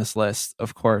beings on this list,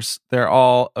 of course, they're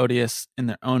all odious in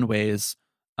their own ways.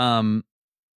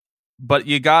 But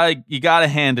you gotta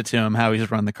hand it to him how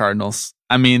he's run the Cardinals.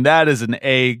 I mean, that is an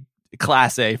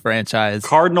Class A franchise.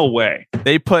 Cardinal way.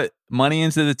 They put money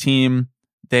into the team.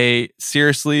 They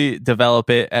seriously develop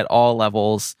it at all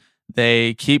levels.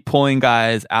 They keep pulling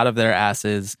guys out of their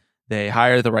asses. They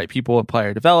hire the right people in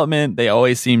player development. They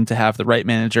always seem to have the right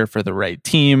manager for the right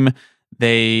team.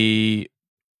 They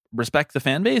respect the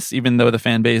fan base, even though the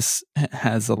fan base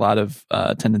has a lot of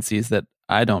tendencies that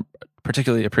I don't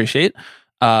particularly appreciate.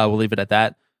 We'll leave it at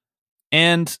that.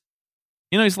 And,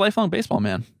 he's a lifelong baseball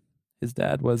man. His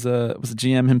dad was a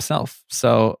GM himself.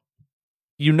 So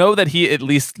that he at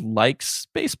least likes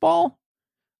baseball.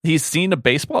 He's seen a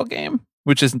baseball game,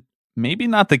 which is maybe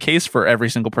not the case for every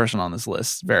single person on this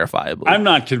list, verifiably. I'm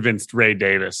not convinced Ray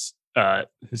Davis has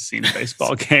seen a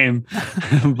baseball game,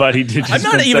 but he did. I'm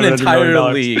not even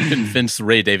entirely convinced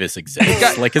Ray Davis exists.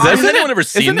 Has anyone ever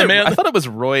seen the man? I thought it was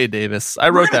Roy Davis. I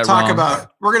wrote that wrong.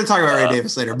 We're going to talk about Ray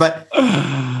Davis later. But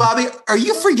Bobby, are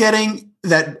you forgetting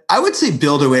that I would say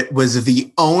Bill DeWitt was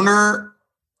the owner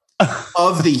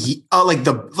of the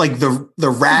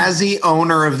the Razzie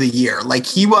owner of the year? Like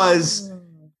he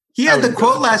had the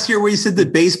quote last year where he said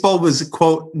that baseball was,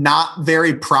 quote, not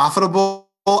very profitable,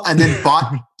 and then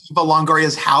bought Eva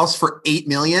Longoria's house for $8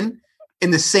 million in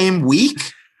the same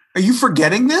week. Are you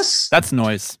forgetting this? That's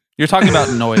noise. You're talking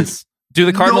about noise. Do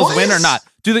the Cardinals win or not?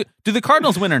 Do the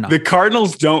Cardinals win or not? The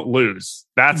Cardinals don't lose.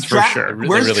 That's for sure.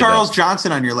 Where's Charles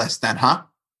Johnson on your list then, huh?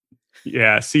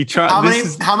 Yeah. See, how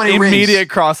many immediate rings?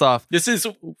 cross off? This is,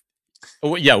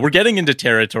 we're getting into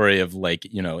territory of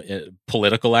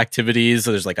political activities.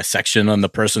 There's like a section on the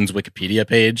person's Wikipedia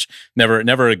page.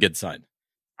 Never a good sign.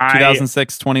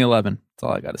 2006, 2011. That's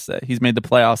all I got to say. He's made the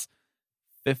playoffs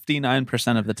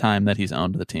 59% of the time that he's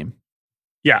owned the team.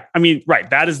 Yeah, I mean, right.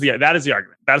 That is the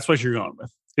argument. That's what you're going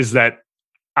with. Is that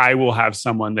I will have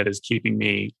someone that is keeping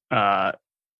me that,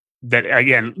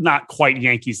 again, not quite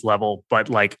Yankees level, but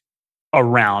like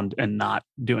around and not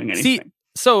doing anything. See,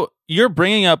 so you're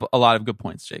bringing up a lot of good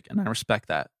points, Jake, and I respect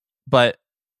that. But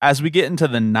as we get into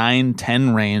the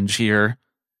 9-10 range here,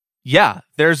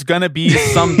 there's going to be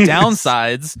some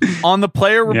downsides on the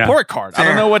player report card. Fair. I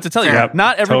don't know what to tell you. Yep.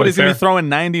 Not everybody's going to be throwing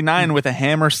 99 with a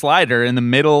hammer slider in the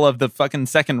middle of the fucking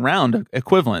second round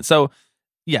equivalent. So,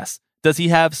 yes, does he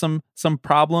have some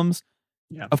problems?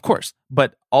 Yeah. Of course.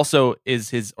 But also, is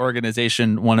his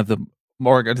organization one of the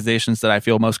organizations that I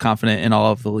feel most confident in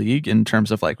all of the league in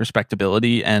terms of like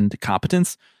respectability and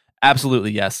competence? Absolutely,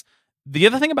 yes. The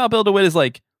other thing about Bill DeWitt is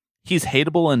like, he's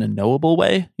hateable in a knowable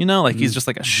way, he's just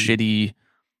like a shitty,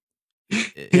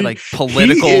 like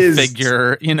political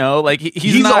figure, like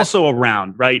he's not, also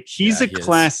around, right? He's a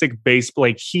classic baseball,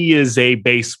 like he is a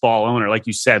baseball owner. Like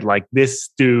you said, like this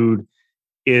dude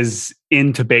is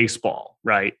into baseball,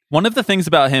 right? One of the things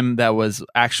about him that was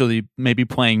actually maybe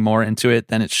playing more into it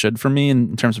than it should for me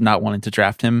in terms of not wanting to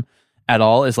draft him at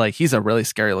all is like, he's a really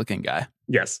scary looking guy.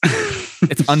 Yes.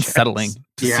 It's unsettling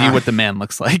to see what the man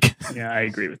looks like. Yeah, I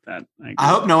agree with that. I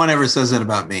hope no one ever says that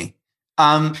about me.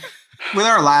 With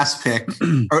our last pick,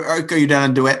 are you done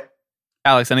on DeWitt?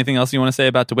 Alex, anything else you want to say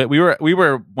about DeWitt? We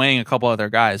were weighing a couple other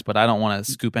guys, but I don't want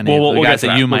to scoop any of the guys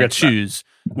that you might choose.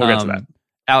 We'll get to that.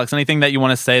 Alex, anything that you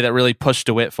want to say that really pushed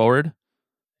DeWitt forward?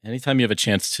 Anytime you have a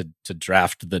chance to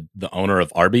draft the owner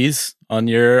of Arby's on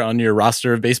your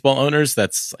roster of baseball owners, I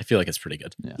feel like it's pretty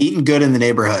good. Yeah. Eating good in the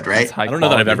neighborhood, right? I don't know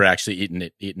that I've ever actually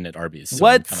eaten at Arby's. So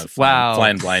what? I'm kind of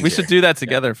flying blind. We should do that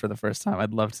together for the first time.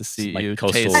 I'd love to see you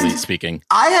coastally speaking.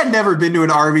 I had never been to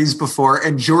an Arby's before,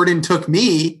 and Jordan took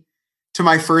me to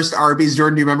my first Arby's.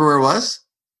 Jordan, do you remember where it was?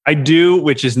 I do,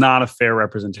 which is not a fair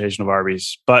representation of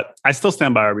Arby's, but I still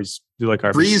stand by Arby's. Do you like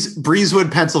Arby's?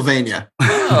 Breezewood, Pennsylvania.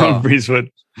 Oh. Breezewood.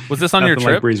 Was this on your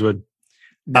trip? Like Breezewood.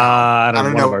 No, I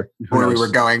don't know where we knows? were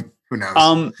going. Who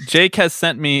knows? Jake has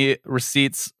sent me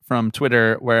receipts from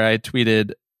Twitter where I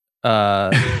tweeted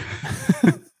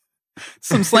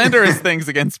some slanderous things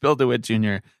against Bill DeWitt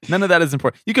Jr. None of that is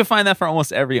important. You can find that for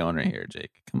almost every owner here,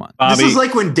 Jake. Come on. Bobby. This is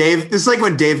like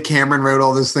when Dave Cameron wrote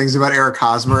all those things about Eric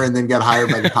Hosmer and then got hired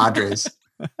by the Padres.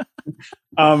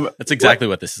 That's exactly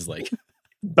what this is like.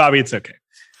 Bobby, it's okay.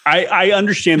 I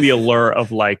understand the allure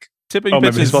of like, tipping my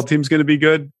pitches. baseball team's going to be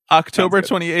good. October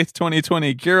 28th,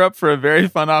 2020. Gear up for a very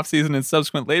fun offseason and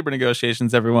subsequent labor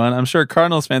negotiations, everyone. I'm sure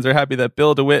Cardinals fans are happy that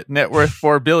Bill DeWitt, net worth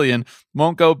 $4 billion,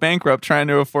 won't go bankrupt trying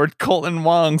to afford Colton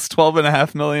Wong's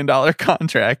 $12.5 million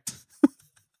contract.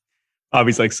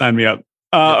 Bobby's like, sign me up.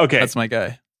 Okay. That's my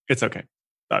guy. It's okay.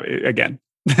 Bobby, again,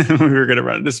 we were going to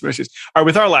run into some issues. All right,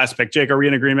 with our last pick, Jake, are we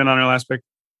in agreement on our last pick?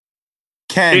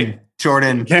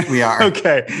 Jordan, we are.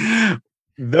 Okay.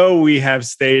 Though we have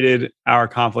stated our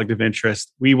conflict of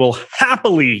interest, we will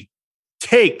happily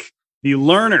take the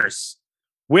Lerners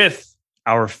with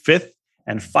our fifth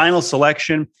and final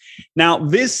selection. Now,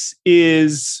 this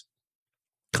is,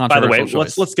 by the way,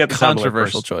 let's get this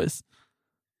controversial choice.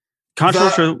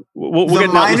 Controversial. The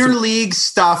minor league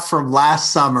stuff from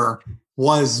last summer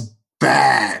was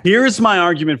bad. Here's my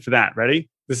argument for that. Ready?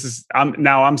 This is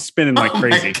I'm spinning like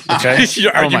crazy. Okay.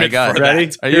 Oh my God.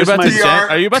 Ready? Are you about to Jen Psaki?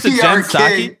 Are you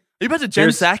about to Jen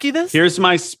Psaki this? Here's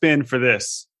my spin for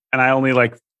this. And I only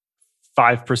like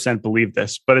 5% believe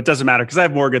this, but it doesn't matter because I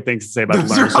have more good things to say about the Lerners.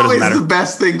 Those are always the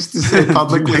best things to say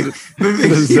publicly. The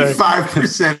things you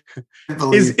 5%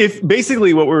 believe. If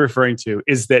basically what we're referring to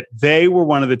is that they were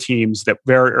one of the teams that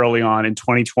very early on in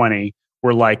 2020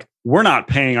 were like, we're not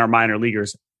paying our minor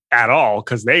leaguers at all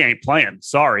because they ain't playing.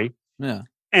 Sorry. Yeah.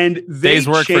 And days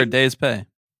work for a day's pay.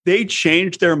 They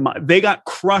changed their mind. They got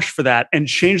crushed for that and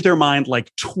changed their mind like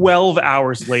 12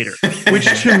 hours later, which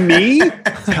to me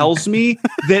tells me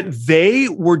that they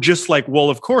were just like, well,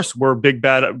 of course, we're big,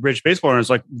 bad, rich baseball owners.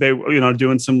 Like they,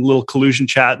 doing some little collusion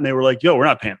chat and they were like, yo, we're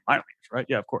not paying minor leaguers, right?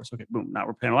 Yeah, of course. Okay, boom. Now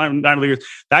we're paying minor leaguers.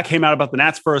 That came out about the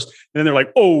Nats first. And then they're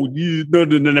like, oh, no,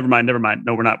 never mind.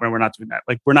 No, we're not doing that.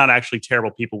 Like we're not actually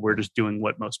terrible people. We're just doing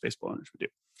what most baseball owners would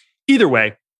do. Either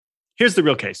way, here's the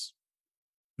real case.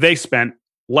 They spent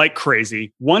like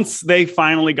crazy. Once they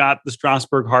finally got the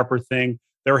Strasburg Harper thing,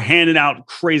 they were handing out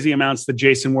crazy amounts to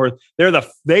Jason Worth.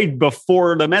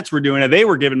 Before the Mets were doing it, they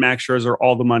were giving Max Scherzer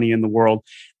all the money in the world.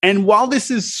 And while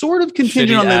this is sort of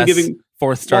contingent on them giving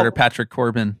fourth starter Patrick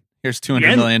Corbin, here's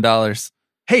 $200 million.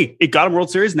 Hey, it got him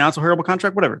World Series. Now it's a horrible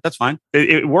contract. Whatever. That's fine.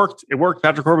 It worked. It worked.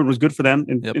 Patrick Corbin was good for them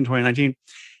in 2019.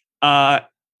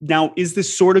 Now, is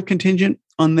this sort of contingent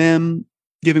on them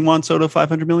giving Juan Soto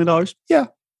 $500 million? Yeah.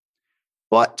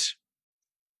 But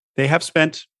they have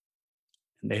spent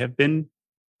and they have been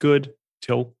good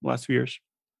till the last few years,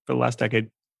 for the last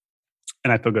decade.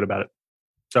 And I feel good about it.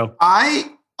 So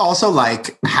I also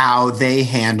like how they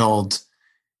handled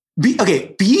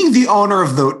being the owner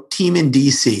of the team in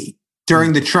DC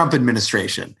during the Trump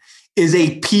administration is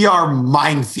a PR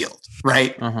minefield,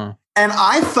 right? Uh-huh. And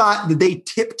I thought that they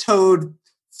tiptoed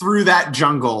through that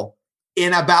jungle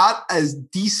in about as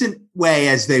decent way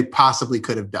as they possibly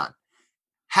could have done.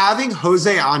 Having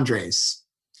Jose Andres,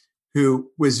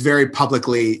 who was very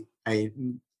publicly I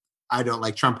don't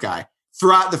like Trump guy,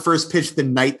 throughout the first pitch the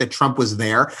night that Trump was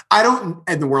there,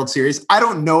 in the World Series, I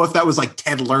don't know if that was like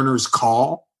Ted Lerner's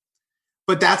call,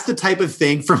 but that's the type of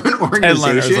thing from an organization.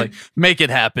 Ted Lerner's like, make it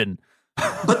happen.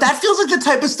 But that feels like the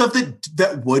type of stuff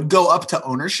that would go up to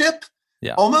ownership,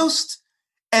 almost.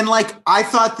 And like, I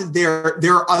thought that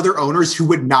there are other owners who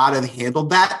would not have handled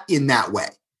that in that way,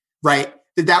 right?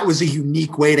 That was a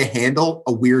unique way to handle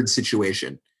a weird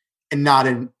situation and not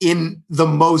in the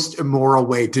most immoral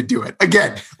way to do it.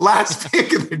 Again, last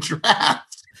pick of the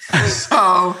draft.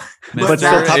 So, but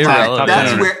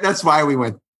that's why we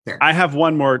went there. I have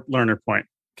one more Lerner point.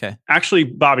 Okay. Actually,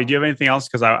 Bobby, do you have anything else?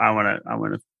 Because I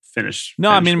want to finish. No,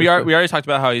 I mean we already talked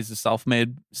about how he's a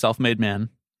self-made man.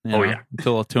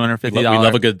 Until $250. We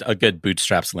love a good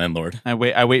bootstraps landlord. I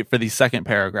wait for the second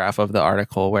paragraph of the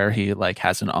article where he like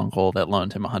has an uncle that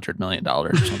loaned him $100 million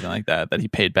or something like that he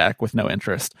paid back with no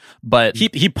interest. But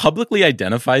he publicly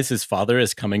identifies his father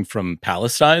as coming from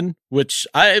Palestine, which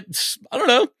I don't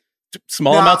know.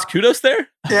 Small amounts of kudos there.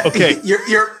 Okay,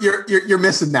 you're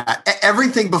missing that.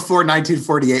 Everything before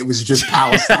 1948 was just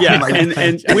Palestine. Yeah, like,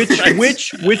 and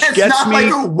which gets me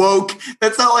like a woke.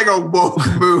 That's not like a woke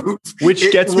move.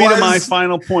 Which gets me to my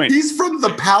final point. He's from the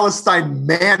Palestine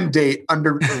Mandate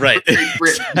under right.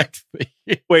 Exactly.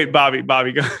 Wait, Bobby,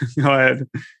 go ahead.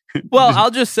 Well,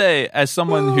 I'll just say, as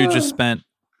someone who just spent,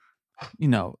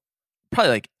 probably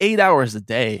like 8 hours a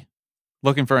day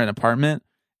looking for an apartment.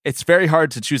 it's very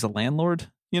hard to choose a landlord,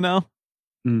 you know?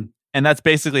 And that's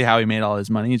basically how he made all his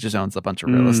money. He just owns a bunch of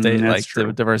real estate, like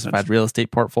the diversified real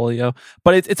estate portfolio.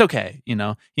 But it's okay, you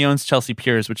know? He owns Chelsea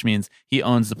Piers, which means he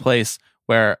owns the place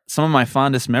where some of my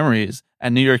fondest memories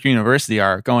at New York University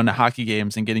are going to hockey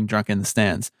games and getting drunk in the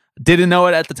stands. Didn't know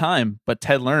it at the time, but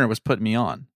Ted Lerner was putting me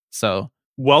on. So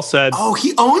well said. Oh,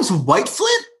 he owns White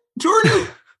Flint, Jordan?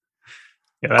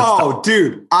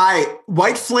 Dude.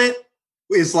 White Flint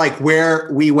is like where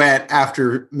we went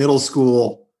after middle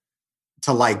school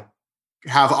to like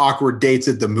have awkward dates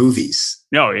at the movies.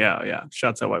 Oh, yeah.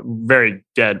 Shouts out very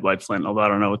dead White Flint, although I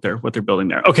don't know what they're building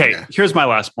there. Okay, Here's my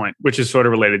last point, which is sort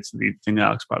of related to the thing that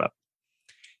Alex brought up.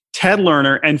 Ted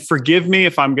Lerner, and forgive me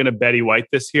if I'm going to Betty White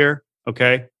this here,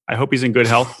 okay? I hope he's in good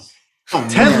health.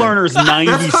 Ted Lerner's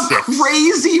 96. That's a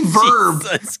crazy verb.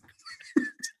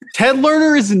 Ted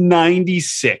Lerner is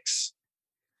 96.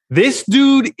 This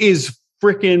dude is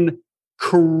freaking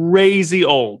crazy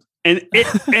old. And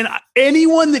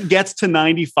anyone that gets to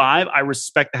 95, I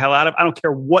respect the hell out of. I don't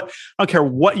care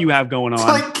what you have going on. It's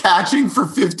like catching for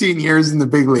 15 years in the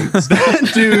big leagues.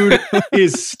 That dude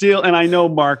is still, and I know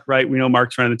Mark, right? We know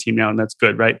Mark's running the team now, and that's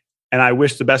good, right? And I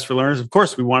wish the best for Lerners. Of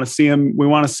course, we want to see him. We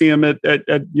want to see him at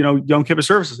Young Campus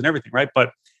Services and everything, right?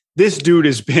 But this dude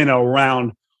has been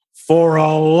around for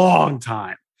a long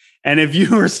time. And if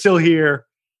you are still here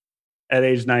at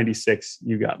age 96,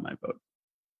 you got my vote.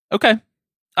 Okay.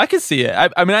 I can see it.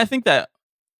 I mean, I think that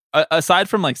aside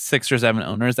from like 6 or 7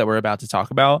 owners that we're about to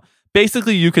talk about,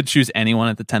 basically you could choose anyone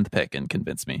at the 10th pick and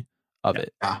convince me of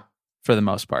it for the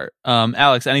most part.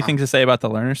 Alex, anything to say about the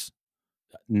Lerners?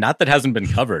 Not that hasn't been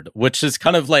covered, which is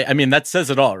kind of like, I mean, that says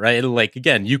it all, right? Like,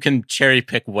 again, you can cherry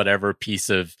pick whatever piece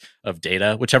of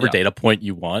data, whichever data point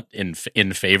you want in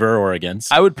favor or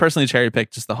against. I would personally cherry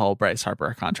pick just the whole Bryce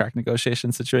Harper contract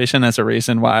negotiation situation as a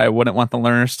reason why I wouldn't want the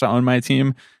Lerners to own my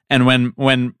team. And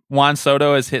when Juan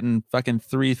Soto is hitting fucking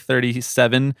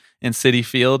 337 in Citi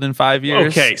Field in 5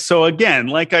 years. Okay, so again,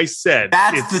 like I said,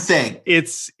 that's the thing.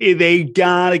 They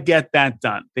gotta get that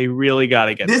done. They really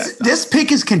gotta get that done. This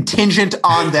pick is contingent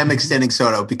on them extending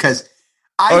Soto because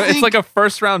I think it's like a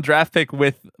first round draft pick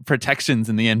with protections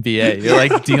in the NBA. You're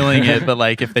like dealing it, but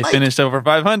like if they finish over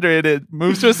 500, it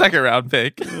moves to a second round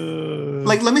pick.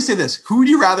 Like, let me say this: who would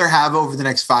you rather have over the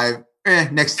next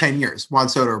 10 years, Juan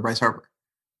Soto or Bryce Harper?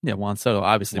 Yeah, Juan Soto,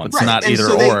 obviously, but it's not either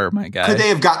or, my guy. Could they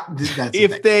have got?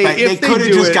 If they could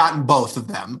have just gotten both of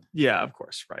them. Yeah, of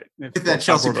course, right. If that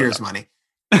Chelsea Piers money.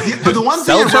 But the one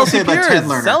thing I will say about Ted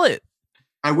Lerner, sell it.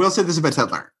 I will say this about Ted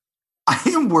Lerner. I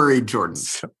am worried, Jordan.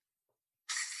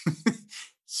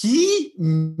 He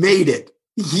made it.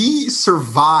 He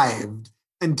survived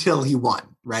until he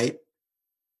won, right?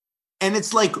 And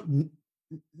it's like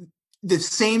the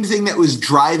same thing that was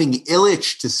driving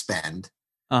Illich to spend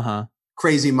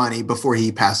crazy money before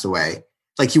he passed away.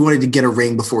 Like he wanted to get a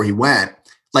ring before he went.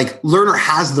 Like Lerner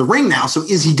has the ring now, so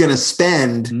is he going to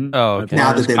spend now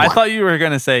that they won? I thought you were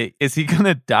going to say, is he going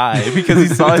to die because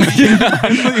he saw his team?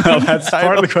 No, that's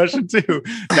part of the question too.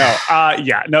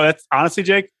 No, that's honestly,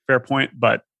 Jake, fair point.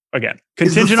 But again,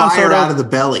 contingent on Soto out of the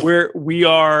belly.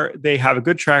 They have a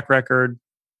good track record.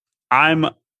 I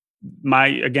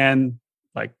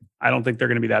don't think they're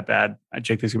going to be that bad.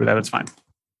 Jake thinks they're going to be that. It's fine.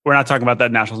 We're not talking about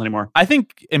that Nationals anymore. I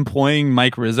think employing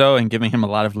Mike Rizzo and giving him a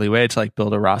lot of leeway to like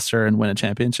build a roster and win a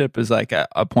championship is like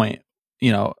a point,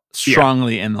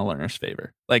 strongly in the Lerners'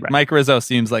 favor. Like Mike Rizzo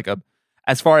seems like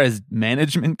as far as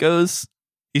management goes,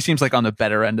 he seems like on the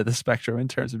better end of the spectrum in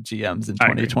terms of GMs in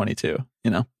 2022.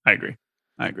 I agree.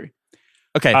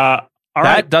 Okay. All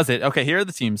right. Does it. Okay. Here are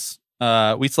the teams.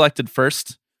 We selected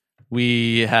first.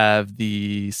 We have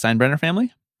the Steinbrenner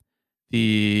family,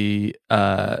 the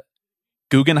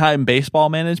Guggenheim Baseball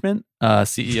Management,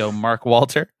 CEO Mark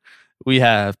Walter. We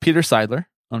have Peter Seidler,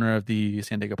 owner of the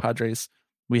San Diego Padres.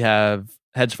 We have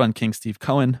hedge fund king Steve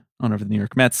Cohen, owner of the New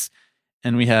York Mets.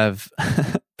 And we have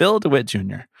Bill DeWitt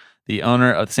Jr., the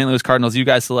owner of the St. Louis Cardinals. You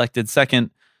guys selected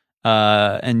second,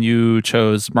 and you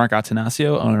chose Mark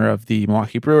Attanasio, owner of the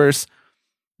Milwaukee Brewers.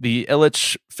 The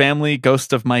Illich family,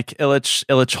 ghost of Mike Illich,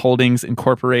 Illich Holdings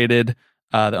Incorporated,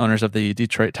 the owners of the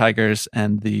Detroit Tigers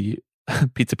and the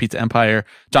Pizza Empire.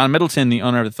 John Middleton, the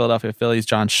owner of the Philadelphia Phillies.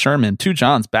 John Sherman, 2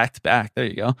 Johns back to back. There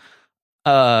you go.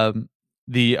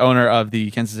 The owner of the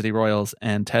Kansas City Royals,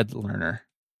 and Ted Lerner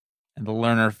and the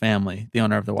Lerner family, the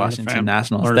owner of the Washington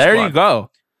Nationals. There you go.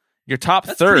 your top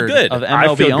That's third good. of I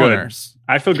MLB feel good. owners.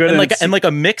 I feel good. And like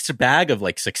a mixed bag of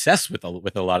like success with a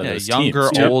lot of those younger,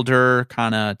 teams. older,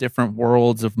 kind of different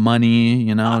worlds of money,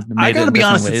 you know. I got to be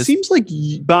honest, ways. it seems like,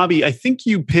 Bobby, I think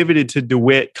you pivoted to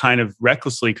DeWitt kind of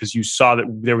recklessly because you saw that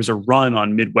there was a run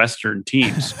on Midwestern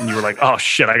teams and you were like, oh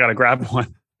shit, I got to grab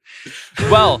one.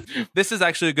 Well, this is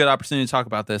actually a good opportunity to talk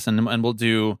about this, and we'll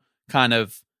do kind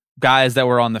of guys that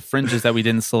were on the fringes that we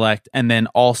didn't select, and then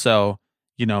also,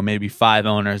 you know, maybe 5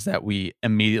 owners that we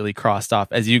immediately crossed off.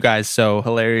 As you guys so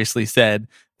hilariously said,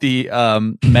 the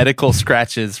medical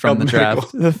scratches from the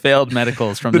draft, the failed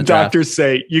medicals from the draft. The doctors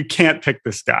say, you can't pick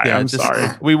this guy. I'm sorry.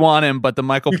 We want him, but the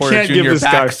Michael Porter Jr.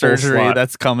 back surgery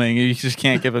that's coming, you just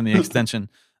can't give him the extension.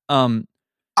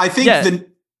 I think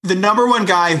the number one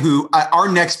guy who our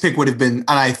next pick would have been,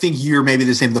 and I think you're maybe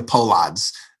the same, the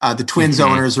Pohlads. The Twins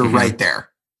owners are right there.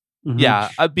 Mm-hmm. Yeah,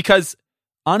 because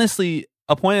honestly,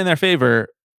 a point in their favor,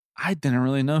 I didn't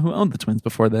really know who owned the Twins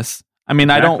before this. I mean,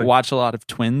 exactly. I don't watch a lot of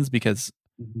Twins because...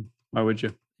 Why would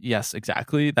you? Yes,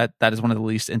 exactly. That is one of the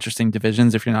least interesting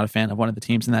divisions if you're not a fan of one of the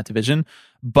teams in that division.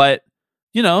 But,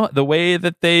 you know, the way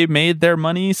that they made their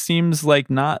money seems like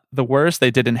not the worst.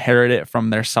 They did inherit it from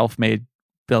their self-made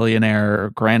billionaire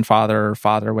grandfather or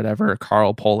father, whatever,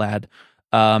 Carl Pohlad.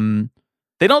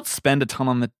 They don't spend a ton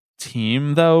on the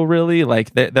team though, really.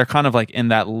 Like they're kind of like in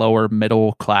that lower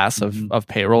middle class of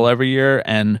payroll every year.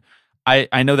 And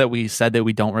I know that we said that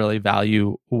we don't really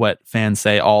value what fans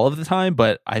say all of the time,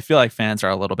 but I feel like fans are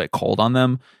a little bit cold on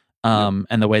them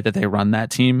and the way that they run that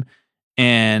team.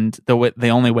 And the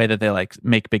only way that they like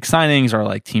make big signings are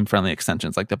like team friendly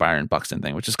extensions, like the Byron Buxton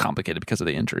thing, which is complicated because of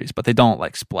the injuries, but they don't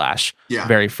like splash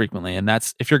very frequently. And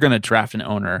that's, if you're going to draft an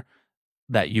owner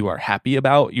that you are happy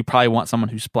about, you probably want someone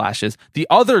who splashes. The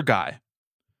other guy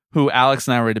who Alex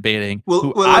and I were debating. Let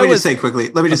me just say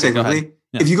quickly.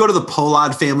 Yeah. If you go to the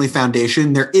Pohlad Family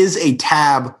Foundation, there is a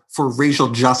tab for racial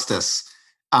justice,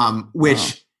 and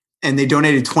they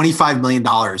donated $25 million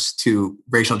to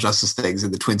racial justice things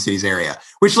in the Twin Cities area,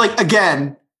 which, like,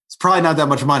 again, it's probably not that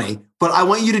much money, but I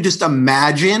want you to just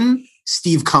imagine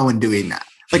Steve Cohen doing that.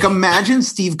 Like, imagine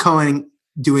Steve Cohen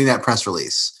doing that press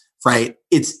release, right?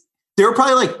 There are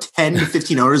probably like 10 to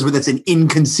 15 owners where that's an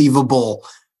inconceivable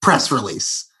press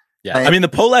release. Yeah, right? I mean, the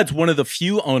Pohlad's one of the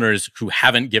few owners who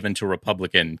haven't given to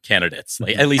Republican candidates,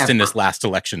 like at least in this last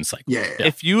election cycle. Yeah.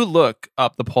 If you look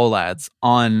up the Pohlads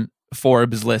on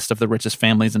Forbes' list of the richest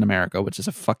families in America, which is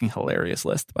a fucking hilarious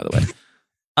list, by the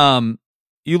way,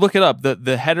 you look it up.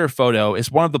 The header photo is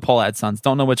one of the Pohlad sons.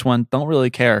 Don't know which one. Don't really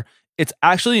care. It's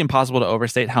actually impossible to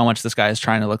overstate how much this guy is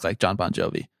trying to look like John Bon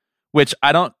Jovi, which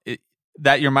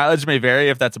that your mileage may vary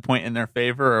if that's a point in their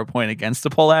favor or a point against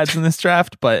the Pohlads in this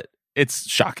draft, but it's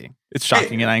shocking. It's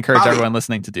shocking, and I encourage everyone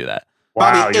listening to do that.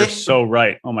 Wow, you're so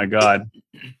right. Oh my God.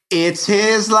 It's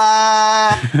his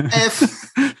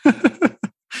life.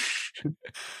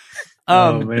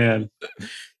 Oh man.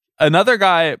 Another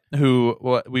guy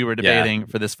who we were debating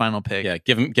for this final pick. Yeah,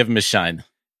 give him his shine.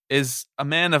 Is a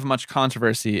man of much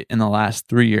controversy in the last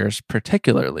 3 years,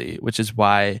 particularly, which is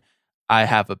why I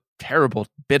have a terrible,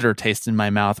 bitter taste in my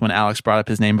mouth when Alex brought up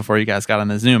his name before you guys got on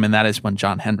the Zoom, and that is when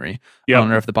John Henry,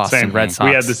 owner of the Boston Red Sox.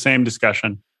 We had the same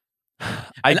discussion.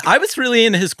 I was really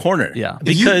in his corner. Yeah.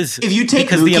 If you take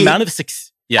the amount of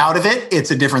success out of it,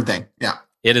 it's a different thing. Yeah.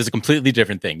 It is a completely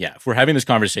different thing. Yeah. If we're having this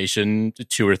conversation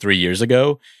 2 or 3 years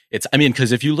ago,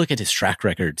 because if you look at his track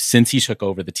record since he took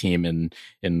over the team in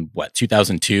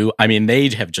 2002, I mean, they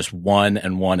have just won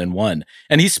and won and won.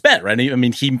 And he spent, right? I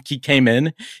mean, he came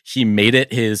in, he made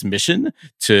it his mission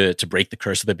to break the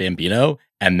curse of the Bambino,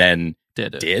 and then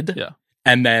did. Yeah.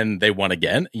 And then they won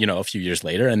again, a few years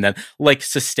later. And then like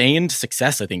sustained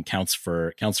success, I think counts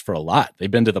for a lot.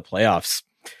 They've been to the playoffs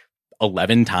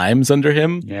 11 times under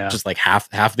him, just like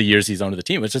half the years he's owned the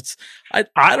team, which I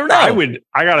don't know.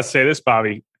 I gotta say this,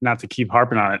 Bobby, not to keep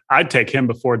harping on it. I'd take him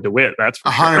before DeWitt. That's for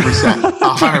 100%.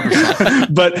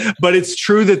 100%. But it's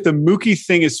true that the Mookie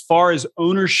thing, as far as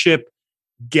ownership,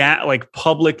 like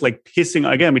public, like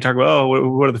pissing again, we talk about,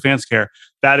 what do the fans care?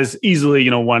 That is easily,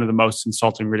 one of the most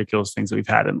insulting, ridiculous things that we've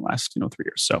had in the last, 3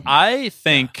 years. So I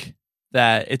think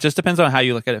that it just depends on how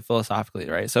you look at it philosophically,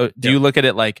 right? So do you look at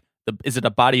it like, is it a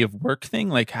body of work thing?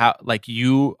 Like how, like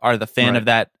you are the fan of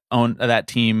that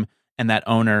team and that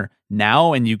owner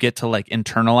now, and you get to like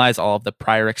internalize all of the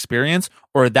prior experience,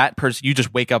 or that person, you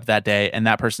just wake up that day and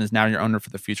that person is now your owner for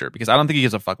the future? Because I don't think he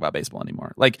gives a fuck about baseball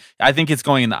anymore. Like I think it's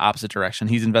going in the opposite direction.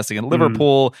 He's investing in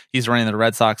Liverpool. He's running the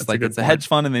Red Sox. Like it's a hedge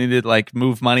fund, and they need to like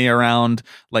move money around.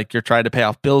 Like you're trying to pay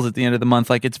off bills at the end of the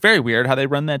month. Like it's very weird how they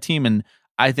run that team. And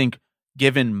I think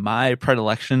given my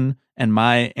predilection and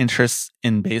my interests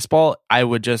in baseball, I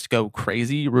would just go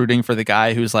crazy rooting for the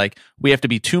guy who's like, we have to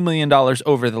be $2 million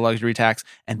over the luxury tax,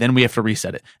 and then we have to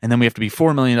reset it. And then we have to be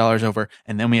 $4 million over,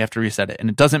 and then we have to reset it. And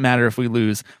it doesn't matter if we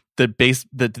lose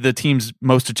the team's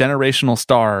most generational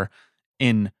star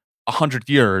in 100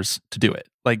 years to do it.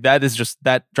 Like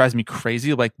that drives me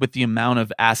crazy. Like with the amount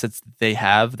of assets that they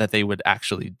have, that they would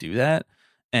actually do that.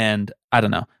 And I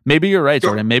don't know. Maybe you're right,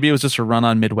 Jordan. Maybe it was just a run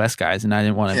on Midwest guys, and I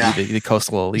didn't want to be the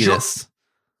coastal elitists.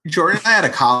 Jordan and I had a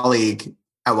colleague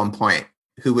at one point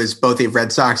who was both a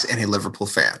Red Sox and a Liverpool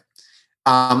fan,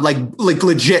 like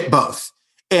legit both.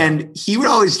 And he would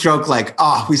always joke like,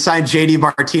 "Oh, we signed JD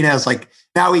Martinez. Like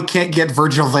now we can't get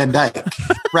Virgil van Dijk,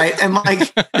 right?" And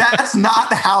like that's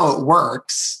not how it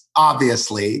works,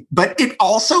 obviously, but it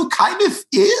also kind of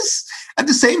is at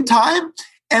the same time.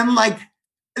 And like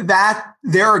that,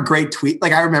 there are great tweets.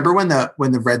 Like I remember when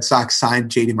the Red Sox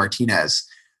signed JD Martinez,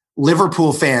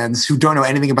 Liverpool fans who don't know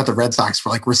anything about the Red Sox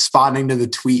were like responding to the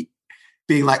tweet,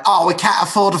 being like, "Oh, we can't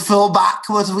afford a fullback.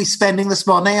 What are we spending this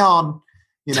money on?"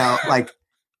 You know, like.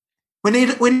 We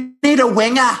need a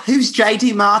winger. Who's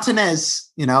JD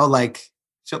Martinez? You know, like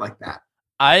shit like that.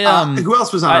 Who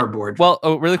else was on our board? Well,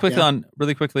 really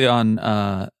quickly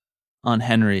on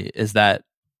Henry is that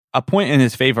a point in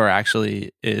his favor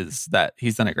actually is that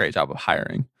he's done a great job of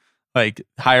hiring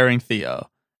Theo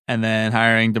and then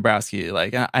hiring Dabrowski,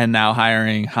 like and now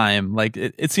hiring Chaim. Like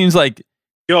it seems like.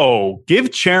 Yo,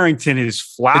 give Cherington his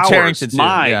flowers.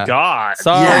 My God.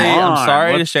 Sorry, I'm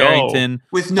sorry to Cherington. Go.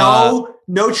 With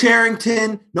no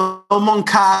Cherington, no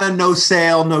Moncada, no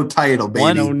Sale, no title,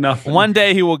 baby. Nothing. One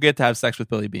day he will get to have sex with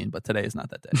Billy Bean, but today is not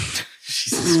that day.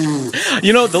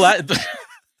 You know, the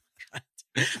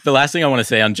last thing I want to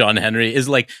say on John Henry is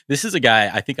like, this is a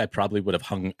guy I think I probably would have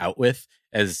hung out with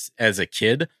as a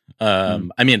kid.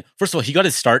 I mean, first of all, he got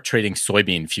his start trading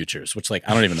soybean futures, which like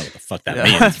I don't even know what the fuck that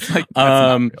means. Like, that's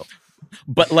not real.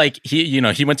 But like he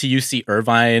went to UC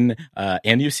Irvine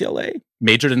and UCLA,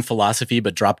 majored in philosophy,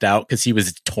 but dropped out because he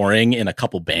was touring in a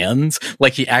couple bands.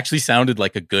 Like he actually sounded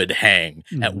like a good hang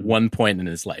at one point in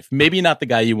his life. Maybe not the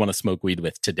guy you want to smoke weed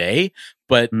with today,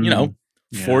 but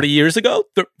 40 years ago,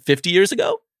 50 years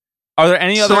ago. Are there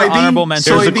any other honorable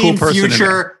mentions?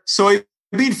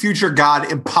 Soybean future god,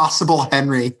 Impossible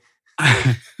Henry,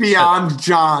 beyond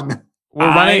John.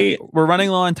 We're running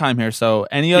low on time here, so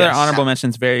any other honorable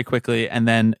mentions very quickly, and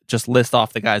then just list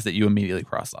off the guys that you immediately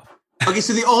crossed off. Okay,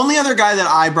 so the only other guy that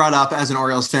I brought up as an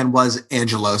Orioles fan was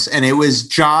Angelos, and it was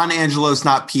John Angelos,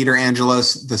 not Peter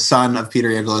Angelos, the son of Peter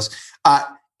Angelos.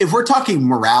 If we're talking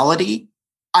morality,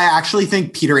 I actually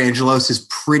think Peter Angelos is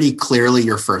pretty clearly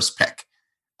your first pick.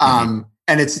 And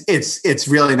it's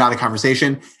really not a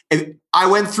conversation. I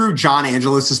went through John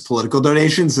Angelos's political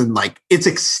donations, and like it's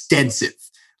extensive.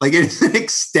 Like it's an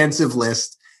extensive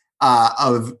list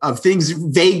of things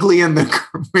vaguely in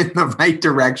the right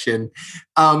direction.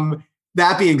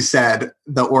 That being said,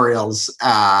 the Orioles.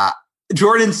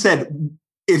 Jordan said,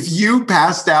 if you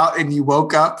passed out and you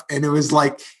woke up and it was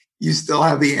like you still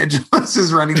have the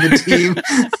Angeloses running the team,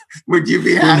 would you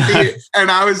be happy? And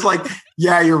I was like,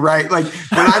 yeah, you're right. Like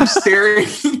when I'm staring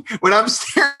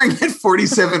at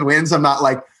 47 wins, I'm not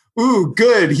like, ooh,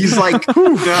 good. He's like,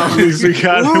 no, he's a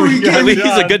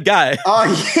good guy.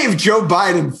 Oh, he gave Joe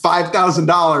Biden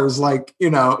 $5,000. Like,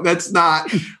 that's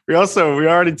not. We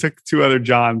already took two other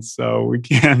Johns, so we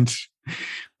can't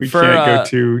go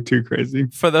too crazy.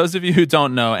 For those of you who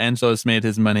don't know, Angelos made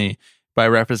his money by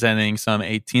representing some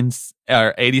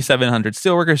 8,700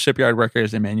 steelworkers, shipyard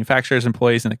workers, and manufacturers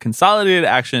employees in a consolidated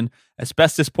action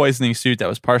asbestos poisoning suit that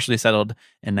was partially settled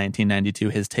in 1992.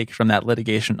 His take from that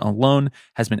litigation alone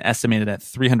has been estimated at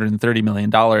 $330 million.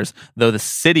 Though the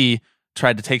city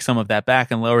tried to take some of that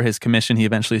back and lower his commission, he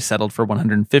eventually settled for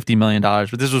 $150 million.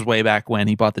 But this was way back when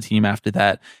he bought the team. After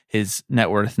that, his net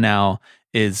worth now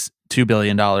is $2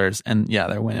 billion, and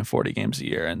they're winning 40 games a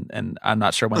year, and I'm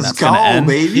not sure when that's going to end.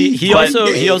 Baby. He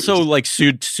also like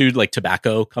sued like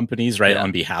tobacco companies, right,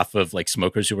 on behalf of like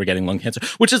smokers who were getting lung cancer,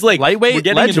 which is like lightweight. We're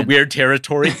getting into weird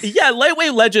territory.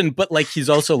 Lightweight legend, but like he's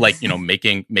also like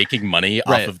making money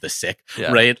off of the sick,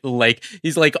 right? Like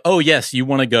he's like, oh yes, you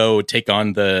want to go take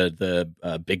on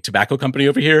the big tobacco company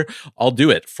over here? I'll do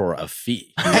it for a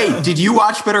fee. Hey, did you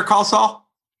watch Better Call Saul?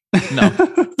 No.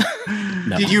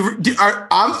 No.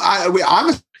 I'm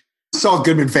a Saul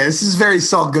Goodman fan. This is very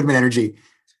Saul Goodman energy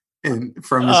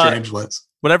from Mr. Angelos.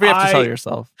 Whatever you have to tell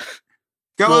yourself.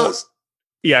 Go.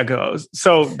 Go.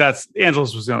 So that's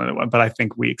Angelos was the only one, but I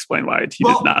think we explained why he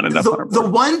did not enough.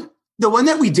 The one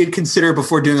that we did consider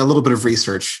before doing a little bit of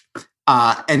research,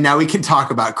 and now we can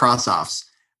talk about cross-offs.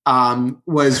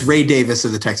 was Ray Davis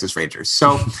of the Texas Rangers.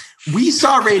 So we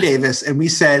saw Ray Davis and we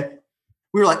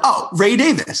were like, oh, Ray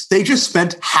Davis. They just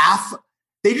spent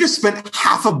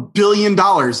 $500 million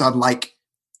on like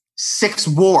 6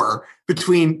 WAR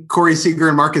between Corey Seager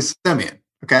and Marcus Semien.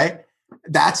 Okay.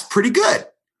 That's pretty good.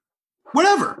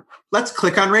 Whatever. Let's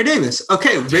click on Ray Davis.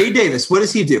 Okay. Ray Davis. What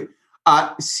does he do?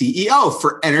 CEO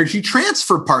for Energy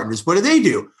Transfer Partners. What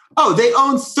do? Oh, they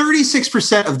own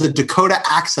 36% of the Dakota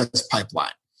Access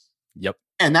Pipeline. Yep.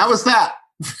 And that was that.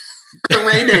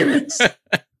 Ray Davis.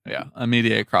 Yeah.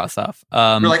 Immediate cross off.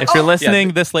 If you're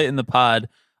listening this late in the pod,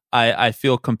 I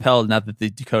feel compelled, now that the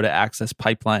Dakota Access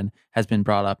Pipeline has been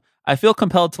brought up, I feel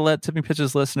compelled to let Tipping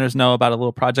Pitches listeners know about a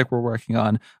little project we're working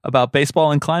on about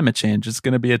baseball and climate change. It's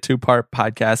going to be a 2-part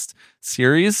podcast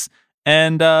series.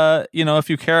 And, if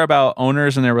you care about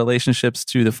owners and their relationships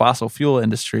to the fossil fuel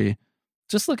industry,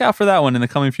 just look out for that one in the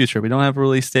coming future. We don't have a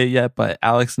release date yet, but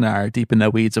Alex and I are deep in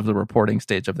the weeds of the reporting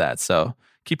stage of that. So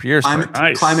keep your ears perked.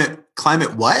 Nice.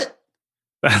 Climate what?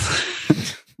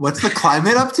 What's the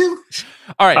climate up to?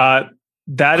 All right.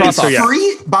 That is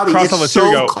free, Bobby. It's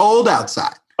so cold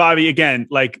outside. Bobby, again,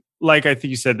 like I think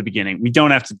you said at the beginning, we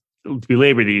don't have to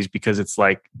belabor these because it's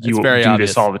like you do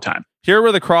obvious. This all the time. Here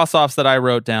were the cross-offs that I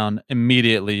wrote down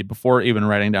immediately before even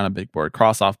writing down a big board.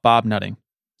 Cross-off, Bob Nutting.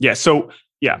 Yeah. So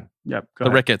yeah. The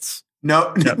Ricketts.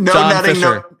 No John nutting.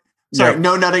 Fisher.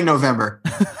 No nutting November.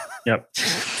 Yep.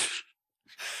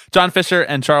 John Fisher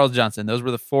and Charles Johnson. Those were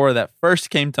the 4 that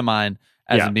first came to mind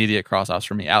as immediate cross-offs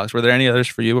for me. Alex, were there any others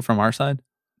for you from our side?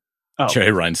 Oh. Jerry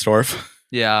Reinsdorf.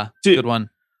 Yeah, good one.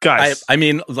 Guys, I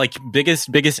mean, like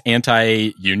biggest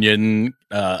anti-union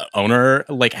owner,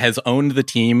 like has owned the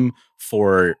team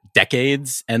for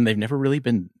decades, and they've never really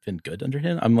been good under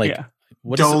him. I'm like,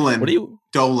 Dolan.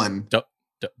 Dolan?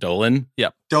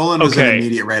 Yep. Dolan was an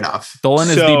immediate write-off. Dolan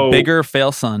is the bigger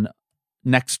fail son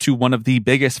next to one of the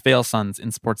biggest fail sons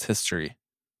in sports history,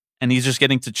 and he's just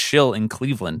getting to chill in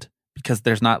Cleveland because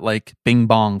there's not like bing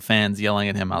bong fans yelling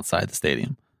at him outside the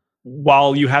stadium.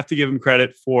 While you have to give him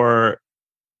credit for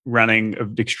running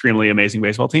an extremely amazing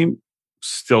baseball team,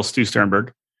 still Stu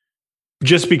Sternberg.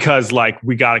 Just because, like,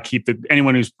 we got to keep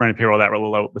anyone who's running payroll that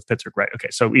low with Pittsburgh, right? Okay,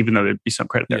 so even though there'd be some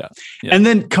credit there. Yeah. And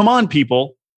then, come on,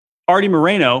 people, Artie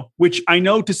Moreno, which I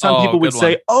know to some people would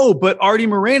say, but Artie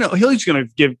Moreno, he's going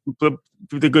to give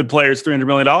the good players $300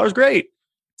 million. Great.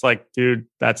 It's like, dude,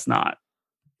 it's not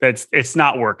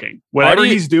working. Whatever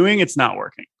he's doing, it's not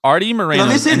working. Artie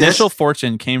Moreno's initial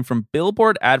fortune came from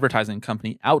Billboard advertising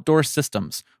company Outdoor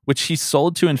Systems, which he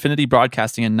sold to Infinity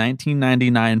Broadcasting in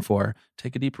 1999 for,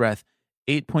 take a deep breath,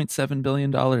 $8.7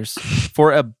 billion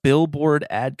for a billboard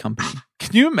ad company.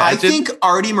 Can you imagine? I think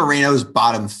Artie Moreno's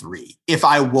bottom 3, if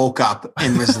I woke up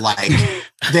and was like,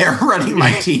 they're running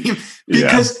my team,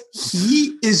 because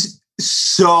he is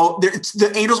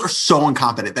the Angels are so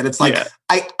incompetent that it's like,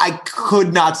 I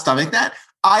could not stomach that.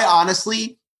 I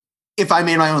honestly, if I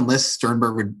made my own list,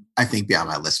 Sternberg would, I think, be on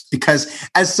my list, because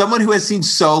as someone who has seen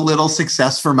so little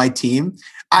success for my team,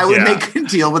 I would make a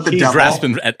deal with the devil. He's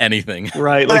grasping at anything.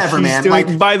 Right. Whatever,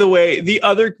 man. By the way, the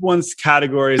other one's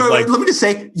category is let me just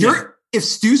say, if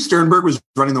Stu Sternberg was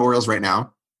running the Orioles right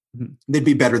now, they'd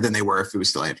be better than they were if it was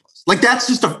still Angelos. Like, that's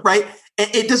just right.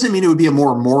 It doesn't mean it would be a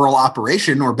more moral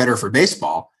operation or better for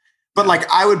baseball, but like,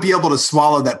 I would be able to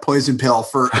swallow that poison pill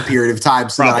for a period of time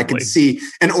so that I could see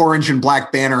an orange and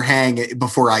black banner hang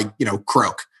before I,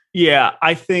 croak. Yeah,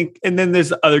 I think, and then there's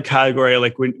the other category,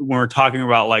 like when we're talking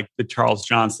about like the Charles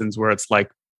Johnsons, where it's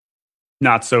like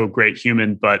not so great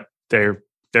human, but they're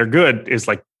good, is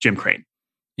like Jim Crane.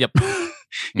 Yep.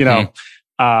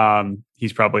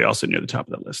 He's probably also near the top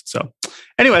of that list. So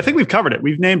anyway, I think we've covered it.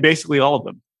 We've named basically all of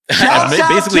them.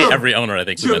 Basically every owner I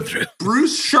think we went through.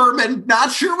 Bruce Sherman,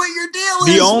 not sure what your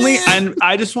deal is. And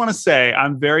I just want to say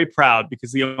I'm very proud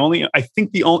because the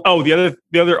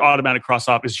other automatic cross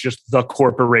off is just the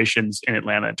corporations in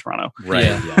Atlanta and Toronto. Right.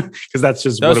 Yeah. Because that's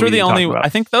just those are the only. I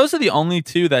think those are the only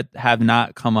 2 that have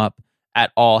not come up at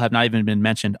all, have not even been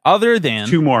mentioned, other than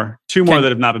two more that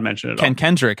have not been mentioned at all. Ken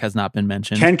Kendrick has not been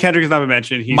mentioned. Ken Kendrick has not been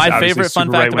mentioned. He's my favorite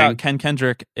fun fact about Ken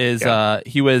Kendrick is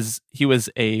he was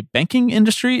a banking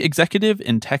industry executive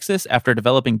in Texas after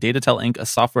developing DataTel Inc., a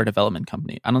software development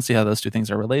company. I don't see how those 2 things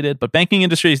are related, but banking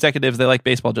industry executives, they like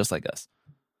baseball just like us.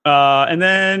 And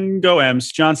then go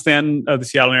M's. John Stanton of the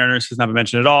Seattle Mariners has not been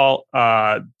mentioned at all.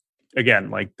 Again,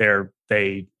 like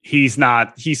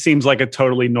he seems like a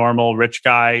totally normal rich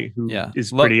guy who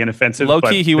is pretty inoffensive.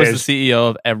 Low-key, he was the CEO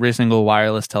of every single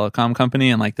wireless telecom company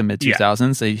in like the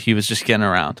mid-2000s. So he was just getting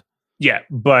around. Yeah,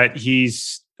 but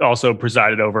he's also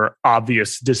presided over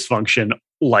obvious dysfunction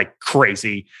like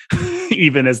crazy,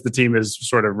 even as the team is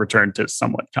sort of returned to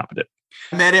somewhat competent.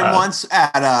 I met him once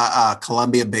at a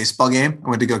Columbia baseball game. I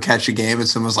went to go catch a game, and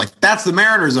someone was like, "That's the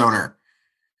Mariners owner."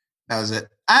 That was it.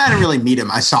 I didn't really meet him.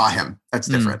 I saw him. That's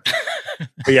different.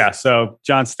 But yeah, so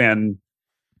John Stanton,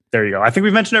 there you go. I think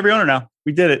we've mentioned every owner now.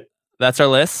 We did it. That's our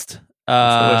list.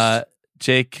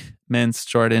 Jake Mintz,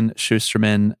 Jordan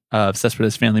Schusterman of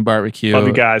Cespedes Family Barbecue. Love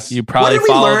you guys. You probably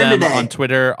follow them on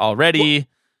Twitter already.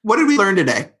 What did we learn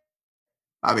today,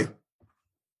 Bobby?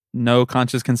 No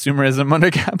conscious consumerism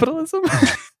under capitalism.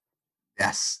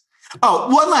 Yes.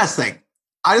 Oh, one last thing.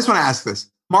 I just want to ask this.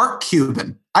 Mark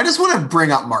Cuban. I just want to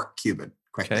bring up Mark Cuban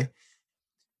quickly. Okay.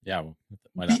 Yeah,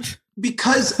 why not?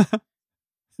 Because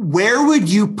where would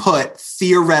you put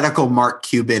theoretical Mark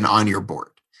Cuban on your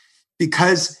board?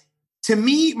 Because to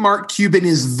me, Mark Cuban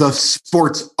is the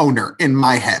sports owner in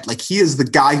my head. Like, he is the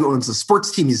guy who owns the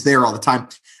sports team. He's there all the time.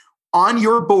 On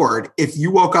your board, if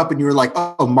you woke up and you were like,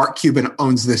 oh, Mark Cuban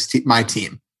owns this my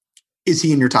team, is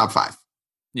he in your top 5?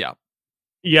 Yeah.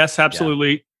 Yes,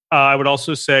 absolutely. Yeah. I would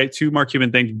also say 2 Mark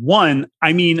Cuban things. One,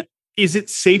 I mean, is it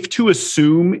safe to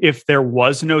assume if there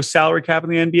was no salary cap in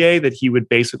the NBA that he would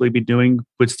basically be doing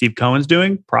what Steve Cohen's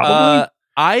doing? Probably.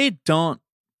 I don't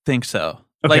think so.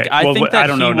 Okay. Like, I think that I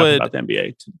don't know enough about the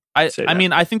NBA. I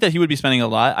mean, I think that he would be spending a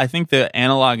lot. I think the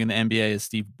analog in the NBA is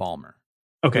Steve Ballmer.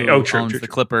 Okay. True. The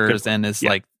Clippers and is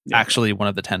actually one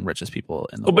of the 10 richest people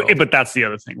in the world. But that's the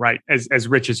other thing, right? As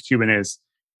rich as Cuban is,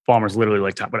 Ballmer's literally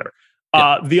like top whatever.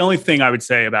 Yeah. The only thing I would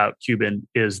say about Cuban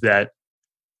is that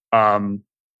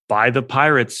buy the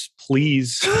Pirates,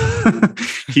 please.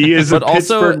 He is but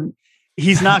also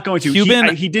he's not going to.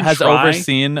 Cuban he did has try.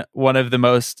 Overseen one of the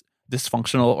most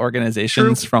dysfunctional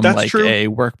organizations from a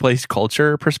workplace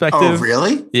culture perspective. Oh,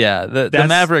 really? Yeah, the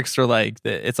Mavericks are like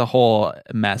it's a whole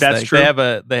mess. That's true.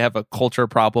 They have a culture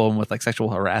problem with like sexual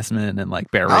harassment and like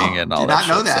burying and all that. Did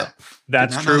not know that. So.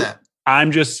 That's true.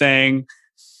 I'm just saying.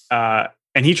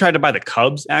 And he tried to buy the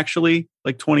Cubs actually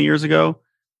like 20 years ago.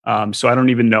 So I don't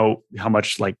even know how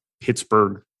much like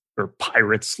Pittsburgh or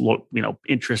Pirates,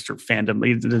 interest or fandom.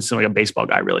 He doesn't seem like a baseball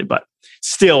guy really, but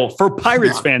still for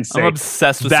Pirates fans' sake, I'm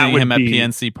obsessed with seeing him at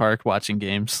PNC Park watching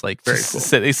games, like very cool.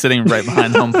 Sitting right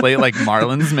behind home plate like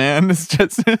Marlins, man. It's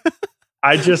just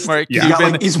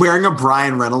he's wearing a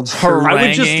Brian Reynolds shirt. I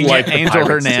would just like Angel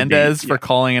Hernandez for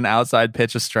calling an outside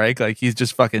pitch a strike. Like he's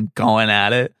just fucking going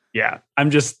at it. Yeah,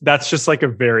 that's just like a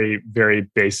very, very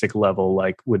basic level.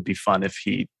 Like, would be fun if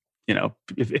he, I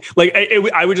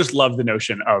would just love the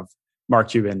notion of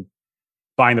Mark Cuban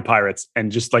buying the Pirates and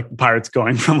just like Pirates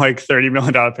going from like $30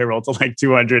 million payroll to like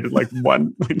 200 in like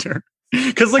one winter.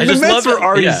 Because like the Mets are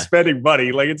already spending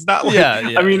money. Like it's not like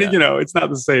it's not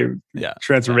the same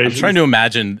transformation. I'm trying to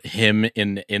imagine him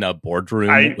in a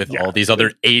boardroom with all these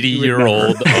other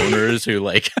 80-year-old owners who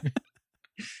like.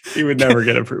 He would never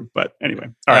get approved. But anyway,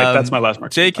 all right, that's my last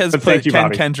mark. Jake has put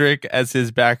Ken Kendrick as his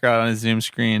background on his Zoom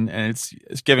screen, and it's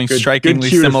giving strikingly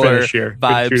similar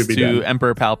vibes to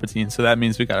Emperor Palpatine. So that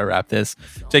means we got to wrap this.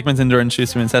 Jake Mintz and Jordan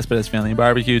Schusterman, Cespedes Family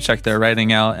Barbecue. Check their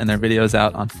writing out and their videos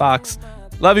out on Fox.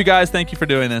 Love you guys. Thank you for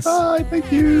doing this. Bye.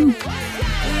 Thank you.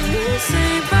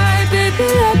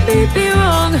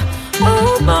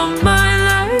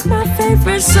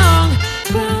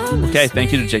 Okay,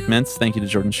 thank you to Jake Mintz. Thank you to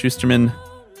Jordan Schusterman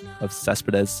of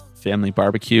Cespedes Family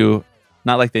Barbecue.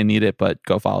 Not like they need it, but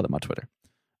go follow them on Twitter.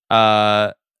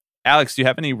 Alex, do you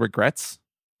have any regrets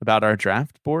about our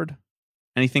draft board?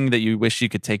 Anything that you wish you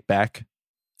could take back?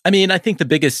 I mean, I think the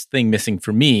biggest thing missing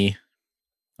for me,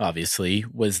 obviously,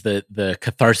 was the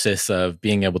catharsis of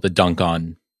being able to dunk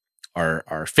on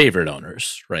our favorite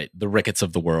owners, right? The Ricketts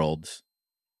of the world,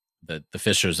 the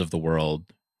Fishers of the world.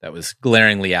 That was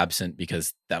glaringly absent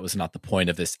because that was not the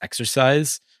point of this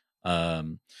exercise.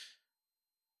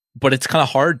 But it's kind of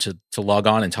hard to log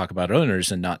on and talk about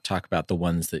owners and not talk about the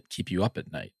ones that keep you up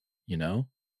at night,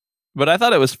 But I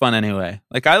thought it was fun anyway.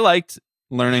 Like I liked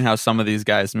learning how some of these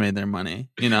guys made their money,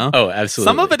 Oh, absolutely.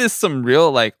 Some of it is some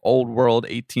real like old world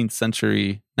 18th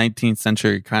century, 19th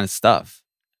century kind of stuff.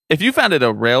 If you founded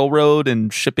a railroad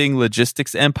and shipping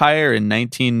logistics empire in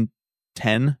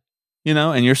 1910,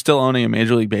 and you're still owning a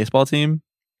Major League Baseball team,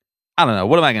 I don't know.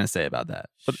 What am I going to say about that?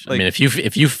 But, I mean, if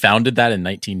you founded that in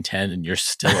 1910 and you're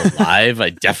still alive, I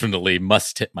definitely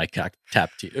must tip my cap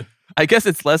to you. I guess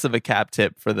it's less of a cap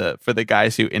tip for the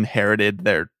guys who inherited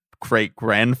their great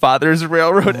grandfather's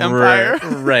railroad empire.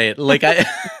 Right. Like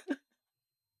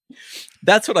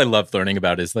that's what I love learning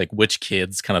about is like which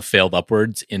kids kind of failed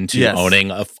upwards into owning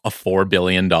a $4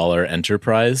 billion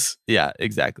enterprise. Yeah,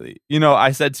 exactly.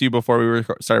 I said to you before we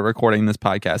started recording this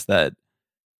podcast that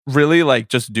really like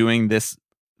just doing this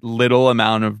little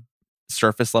amount of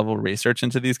surface level research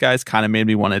into these guys kind of made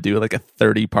me want to do like a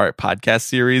 30-part podcast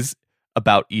series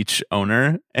about each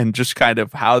owner and just kind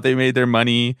of how they made their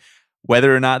money,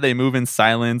 whether or not they move in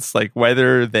silence, like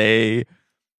whether they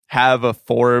have a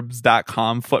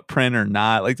Forbes.com footprint or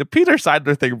not. Like the Peter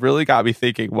Seidler thing really got me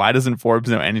thinking, why doesn't Forbes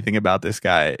know anything about this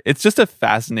guy? It's just a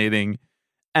fascinating,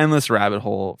 endless rabbit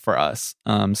hole for us.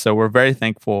 So we're very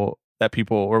thankful that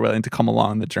people were willing to come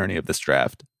along the journey of this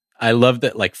draft. I love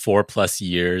that like 4+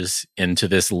 years into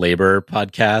this labor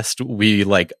podcast, we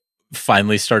like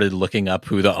finally started looking up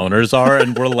who the owners are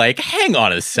and we're like, hang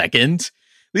on a second.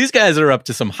 These guys are up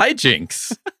to some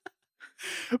hijinks.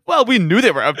 Well, we knew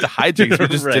they were up to hijinks. We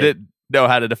just didn't know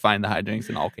how to define the hijinks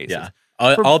in all cases. Yeah.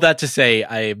 All that to say,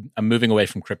 I'm moving away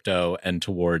from crypto and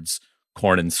towards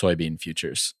corn and soybean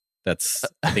futures.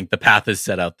 I think the path is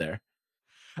set out there.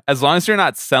 As long as you're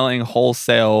not selling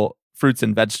wholesale fruits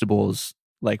and vegetables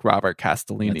like Robert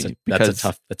Castellini. That's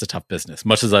a tough business,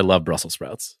 much as I love Brussels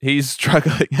sprouts. He's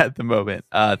struggling at the moment.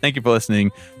 Thank you for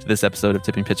listening to this episode of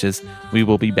Tipping Pitches. We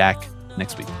will be back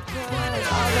next week.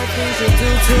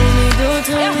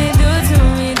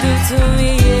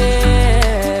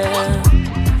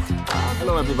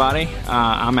 Hello, everybody.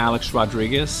 I'm Alex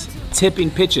Rodriguez. Tipping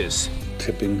Pitches.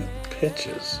 Tipping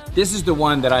Pitches. This is the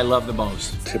one that I love the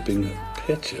most. Tipping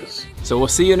Pitches. So we'll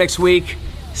see you next week.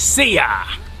 See ya!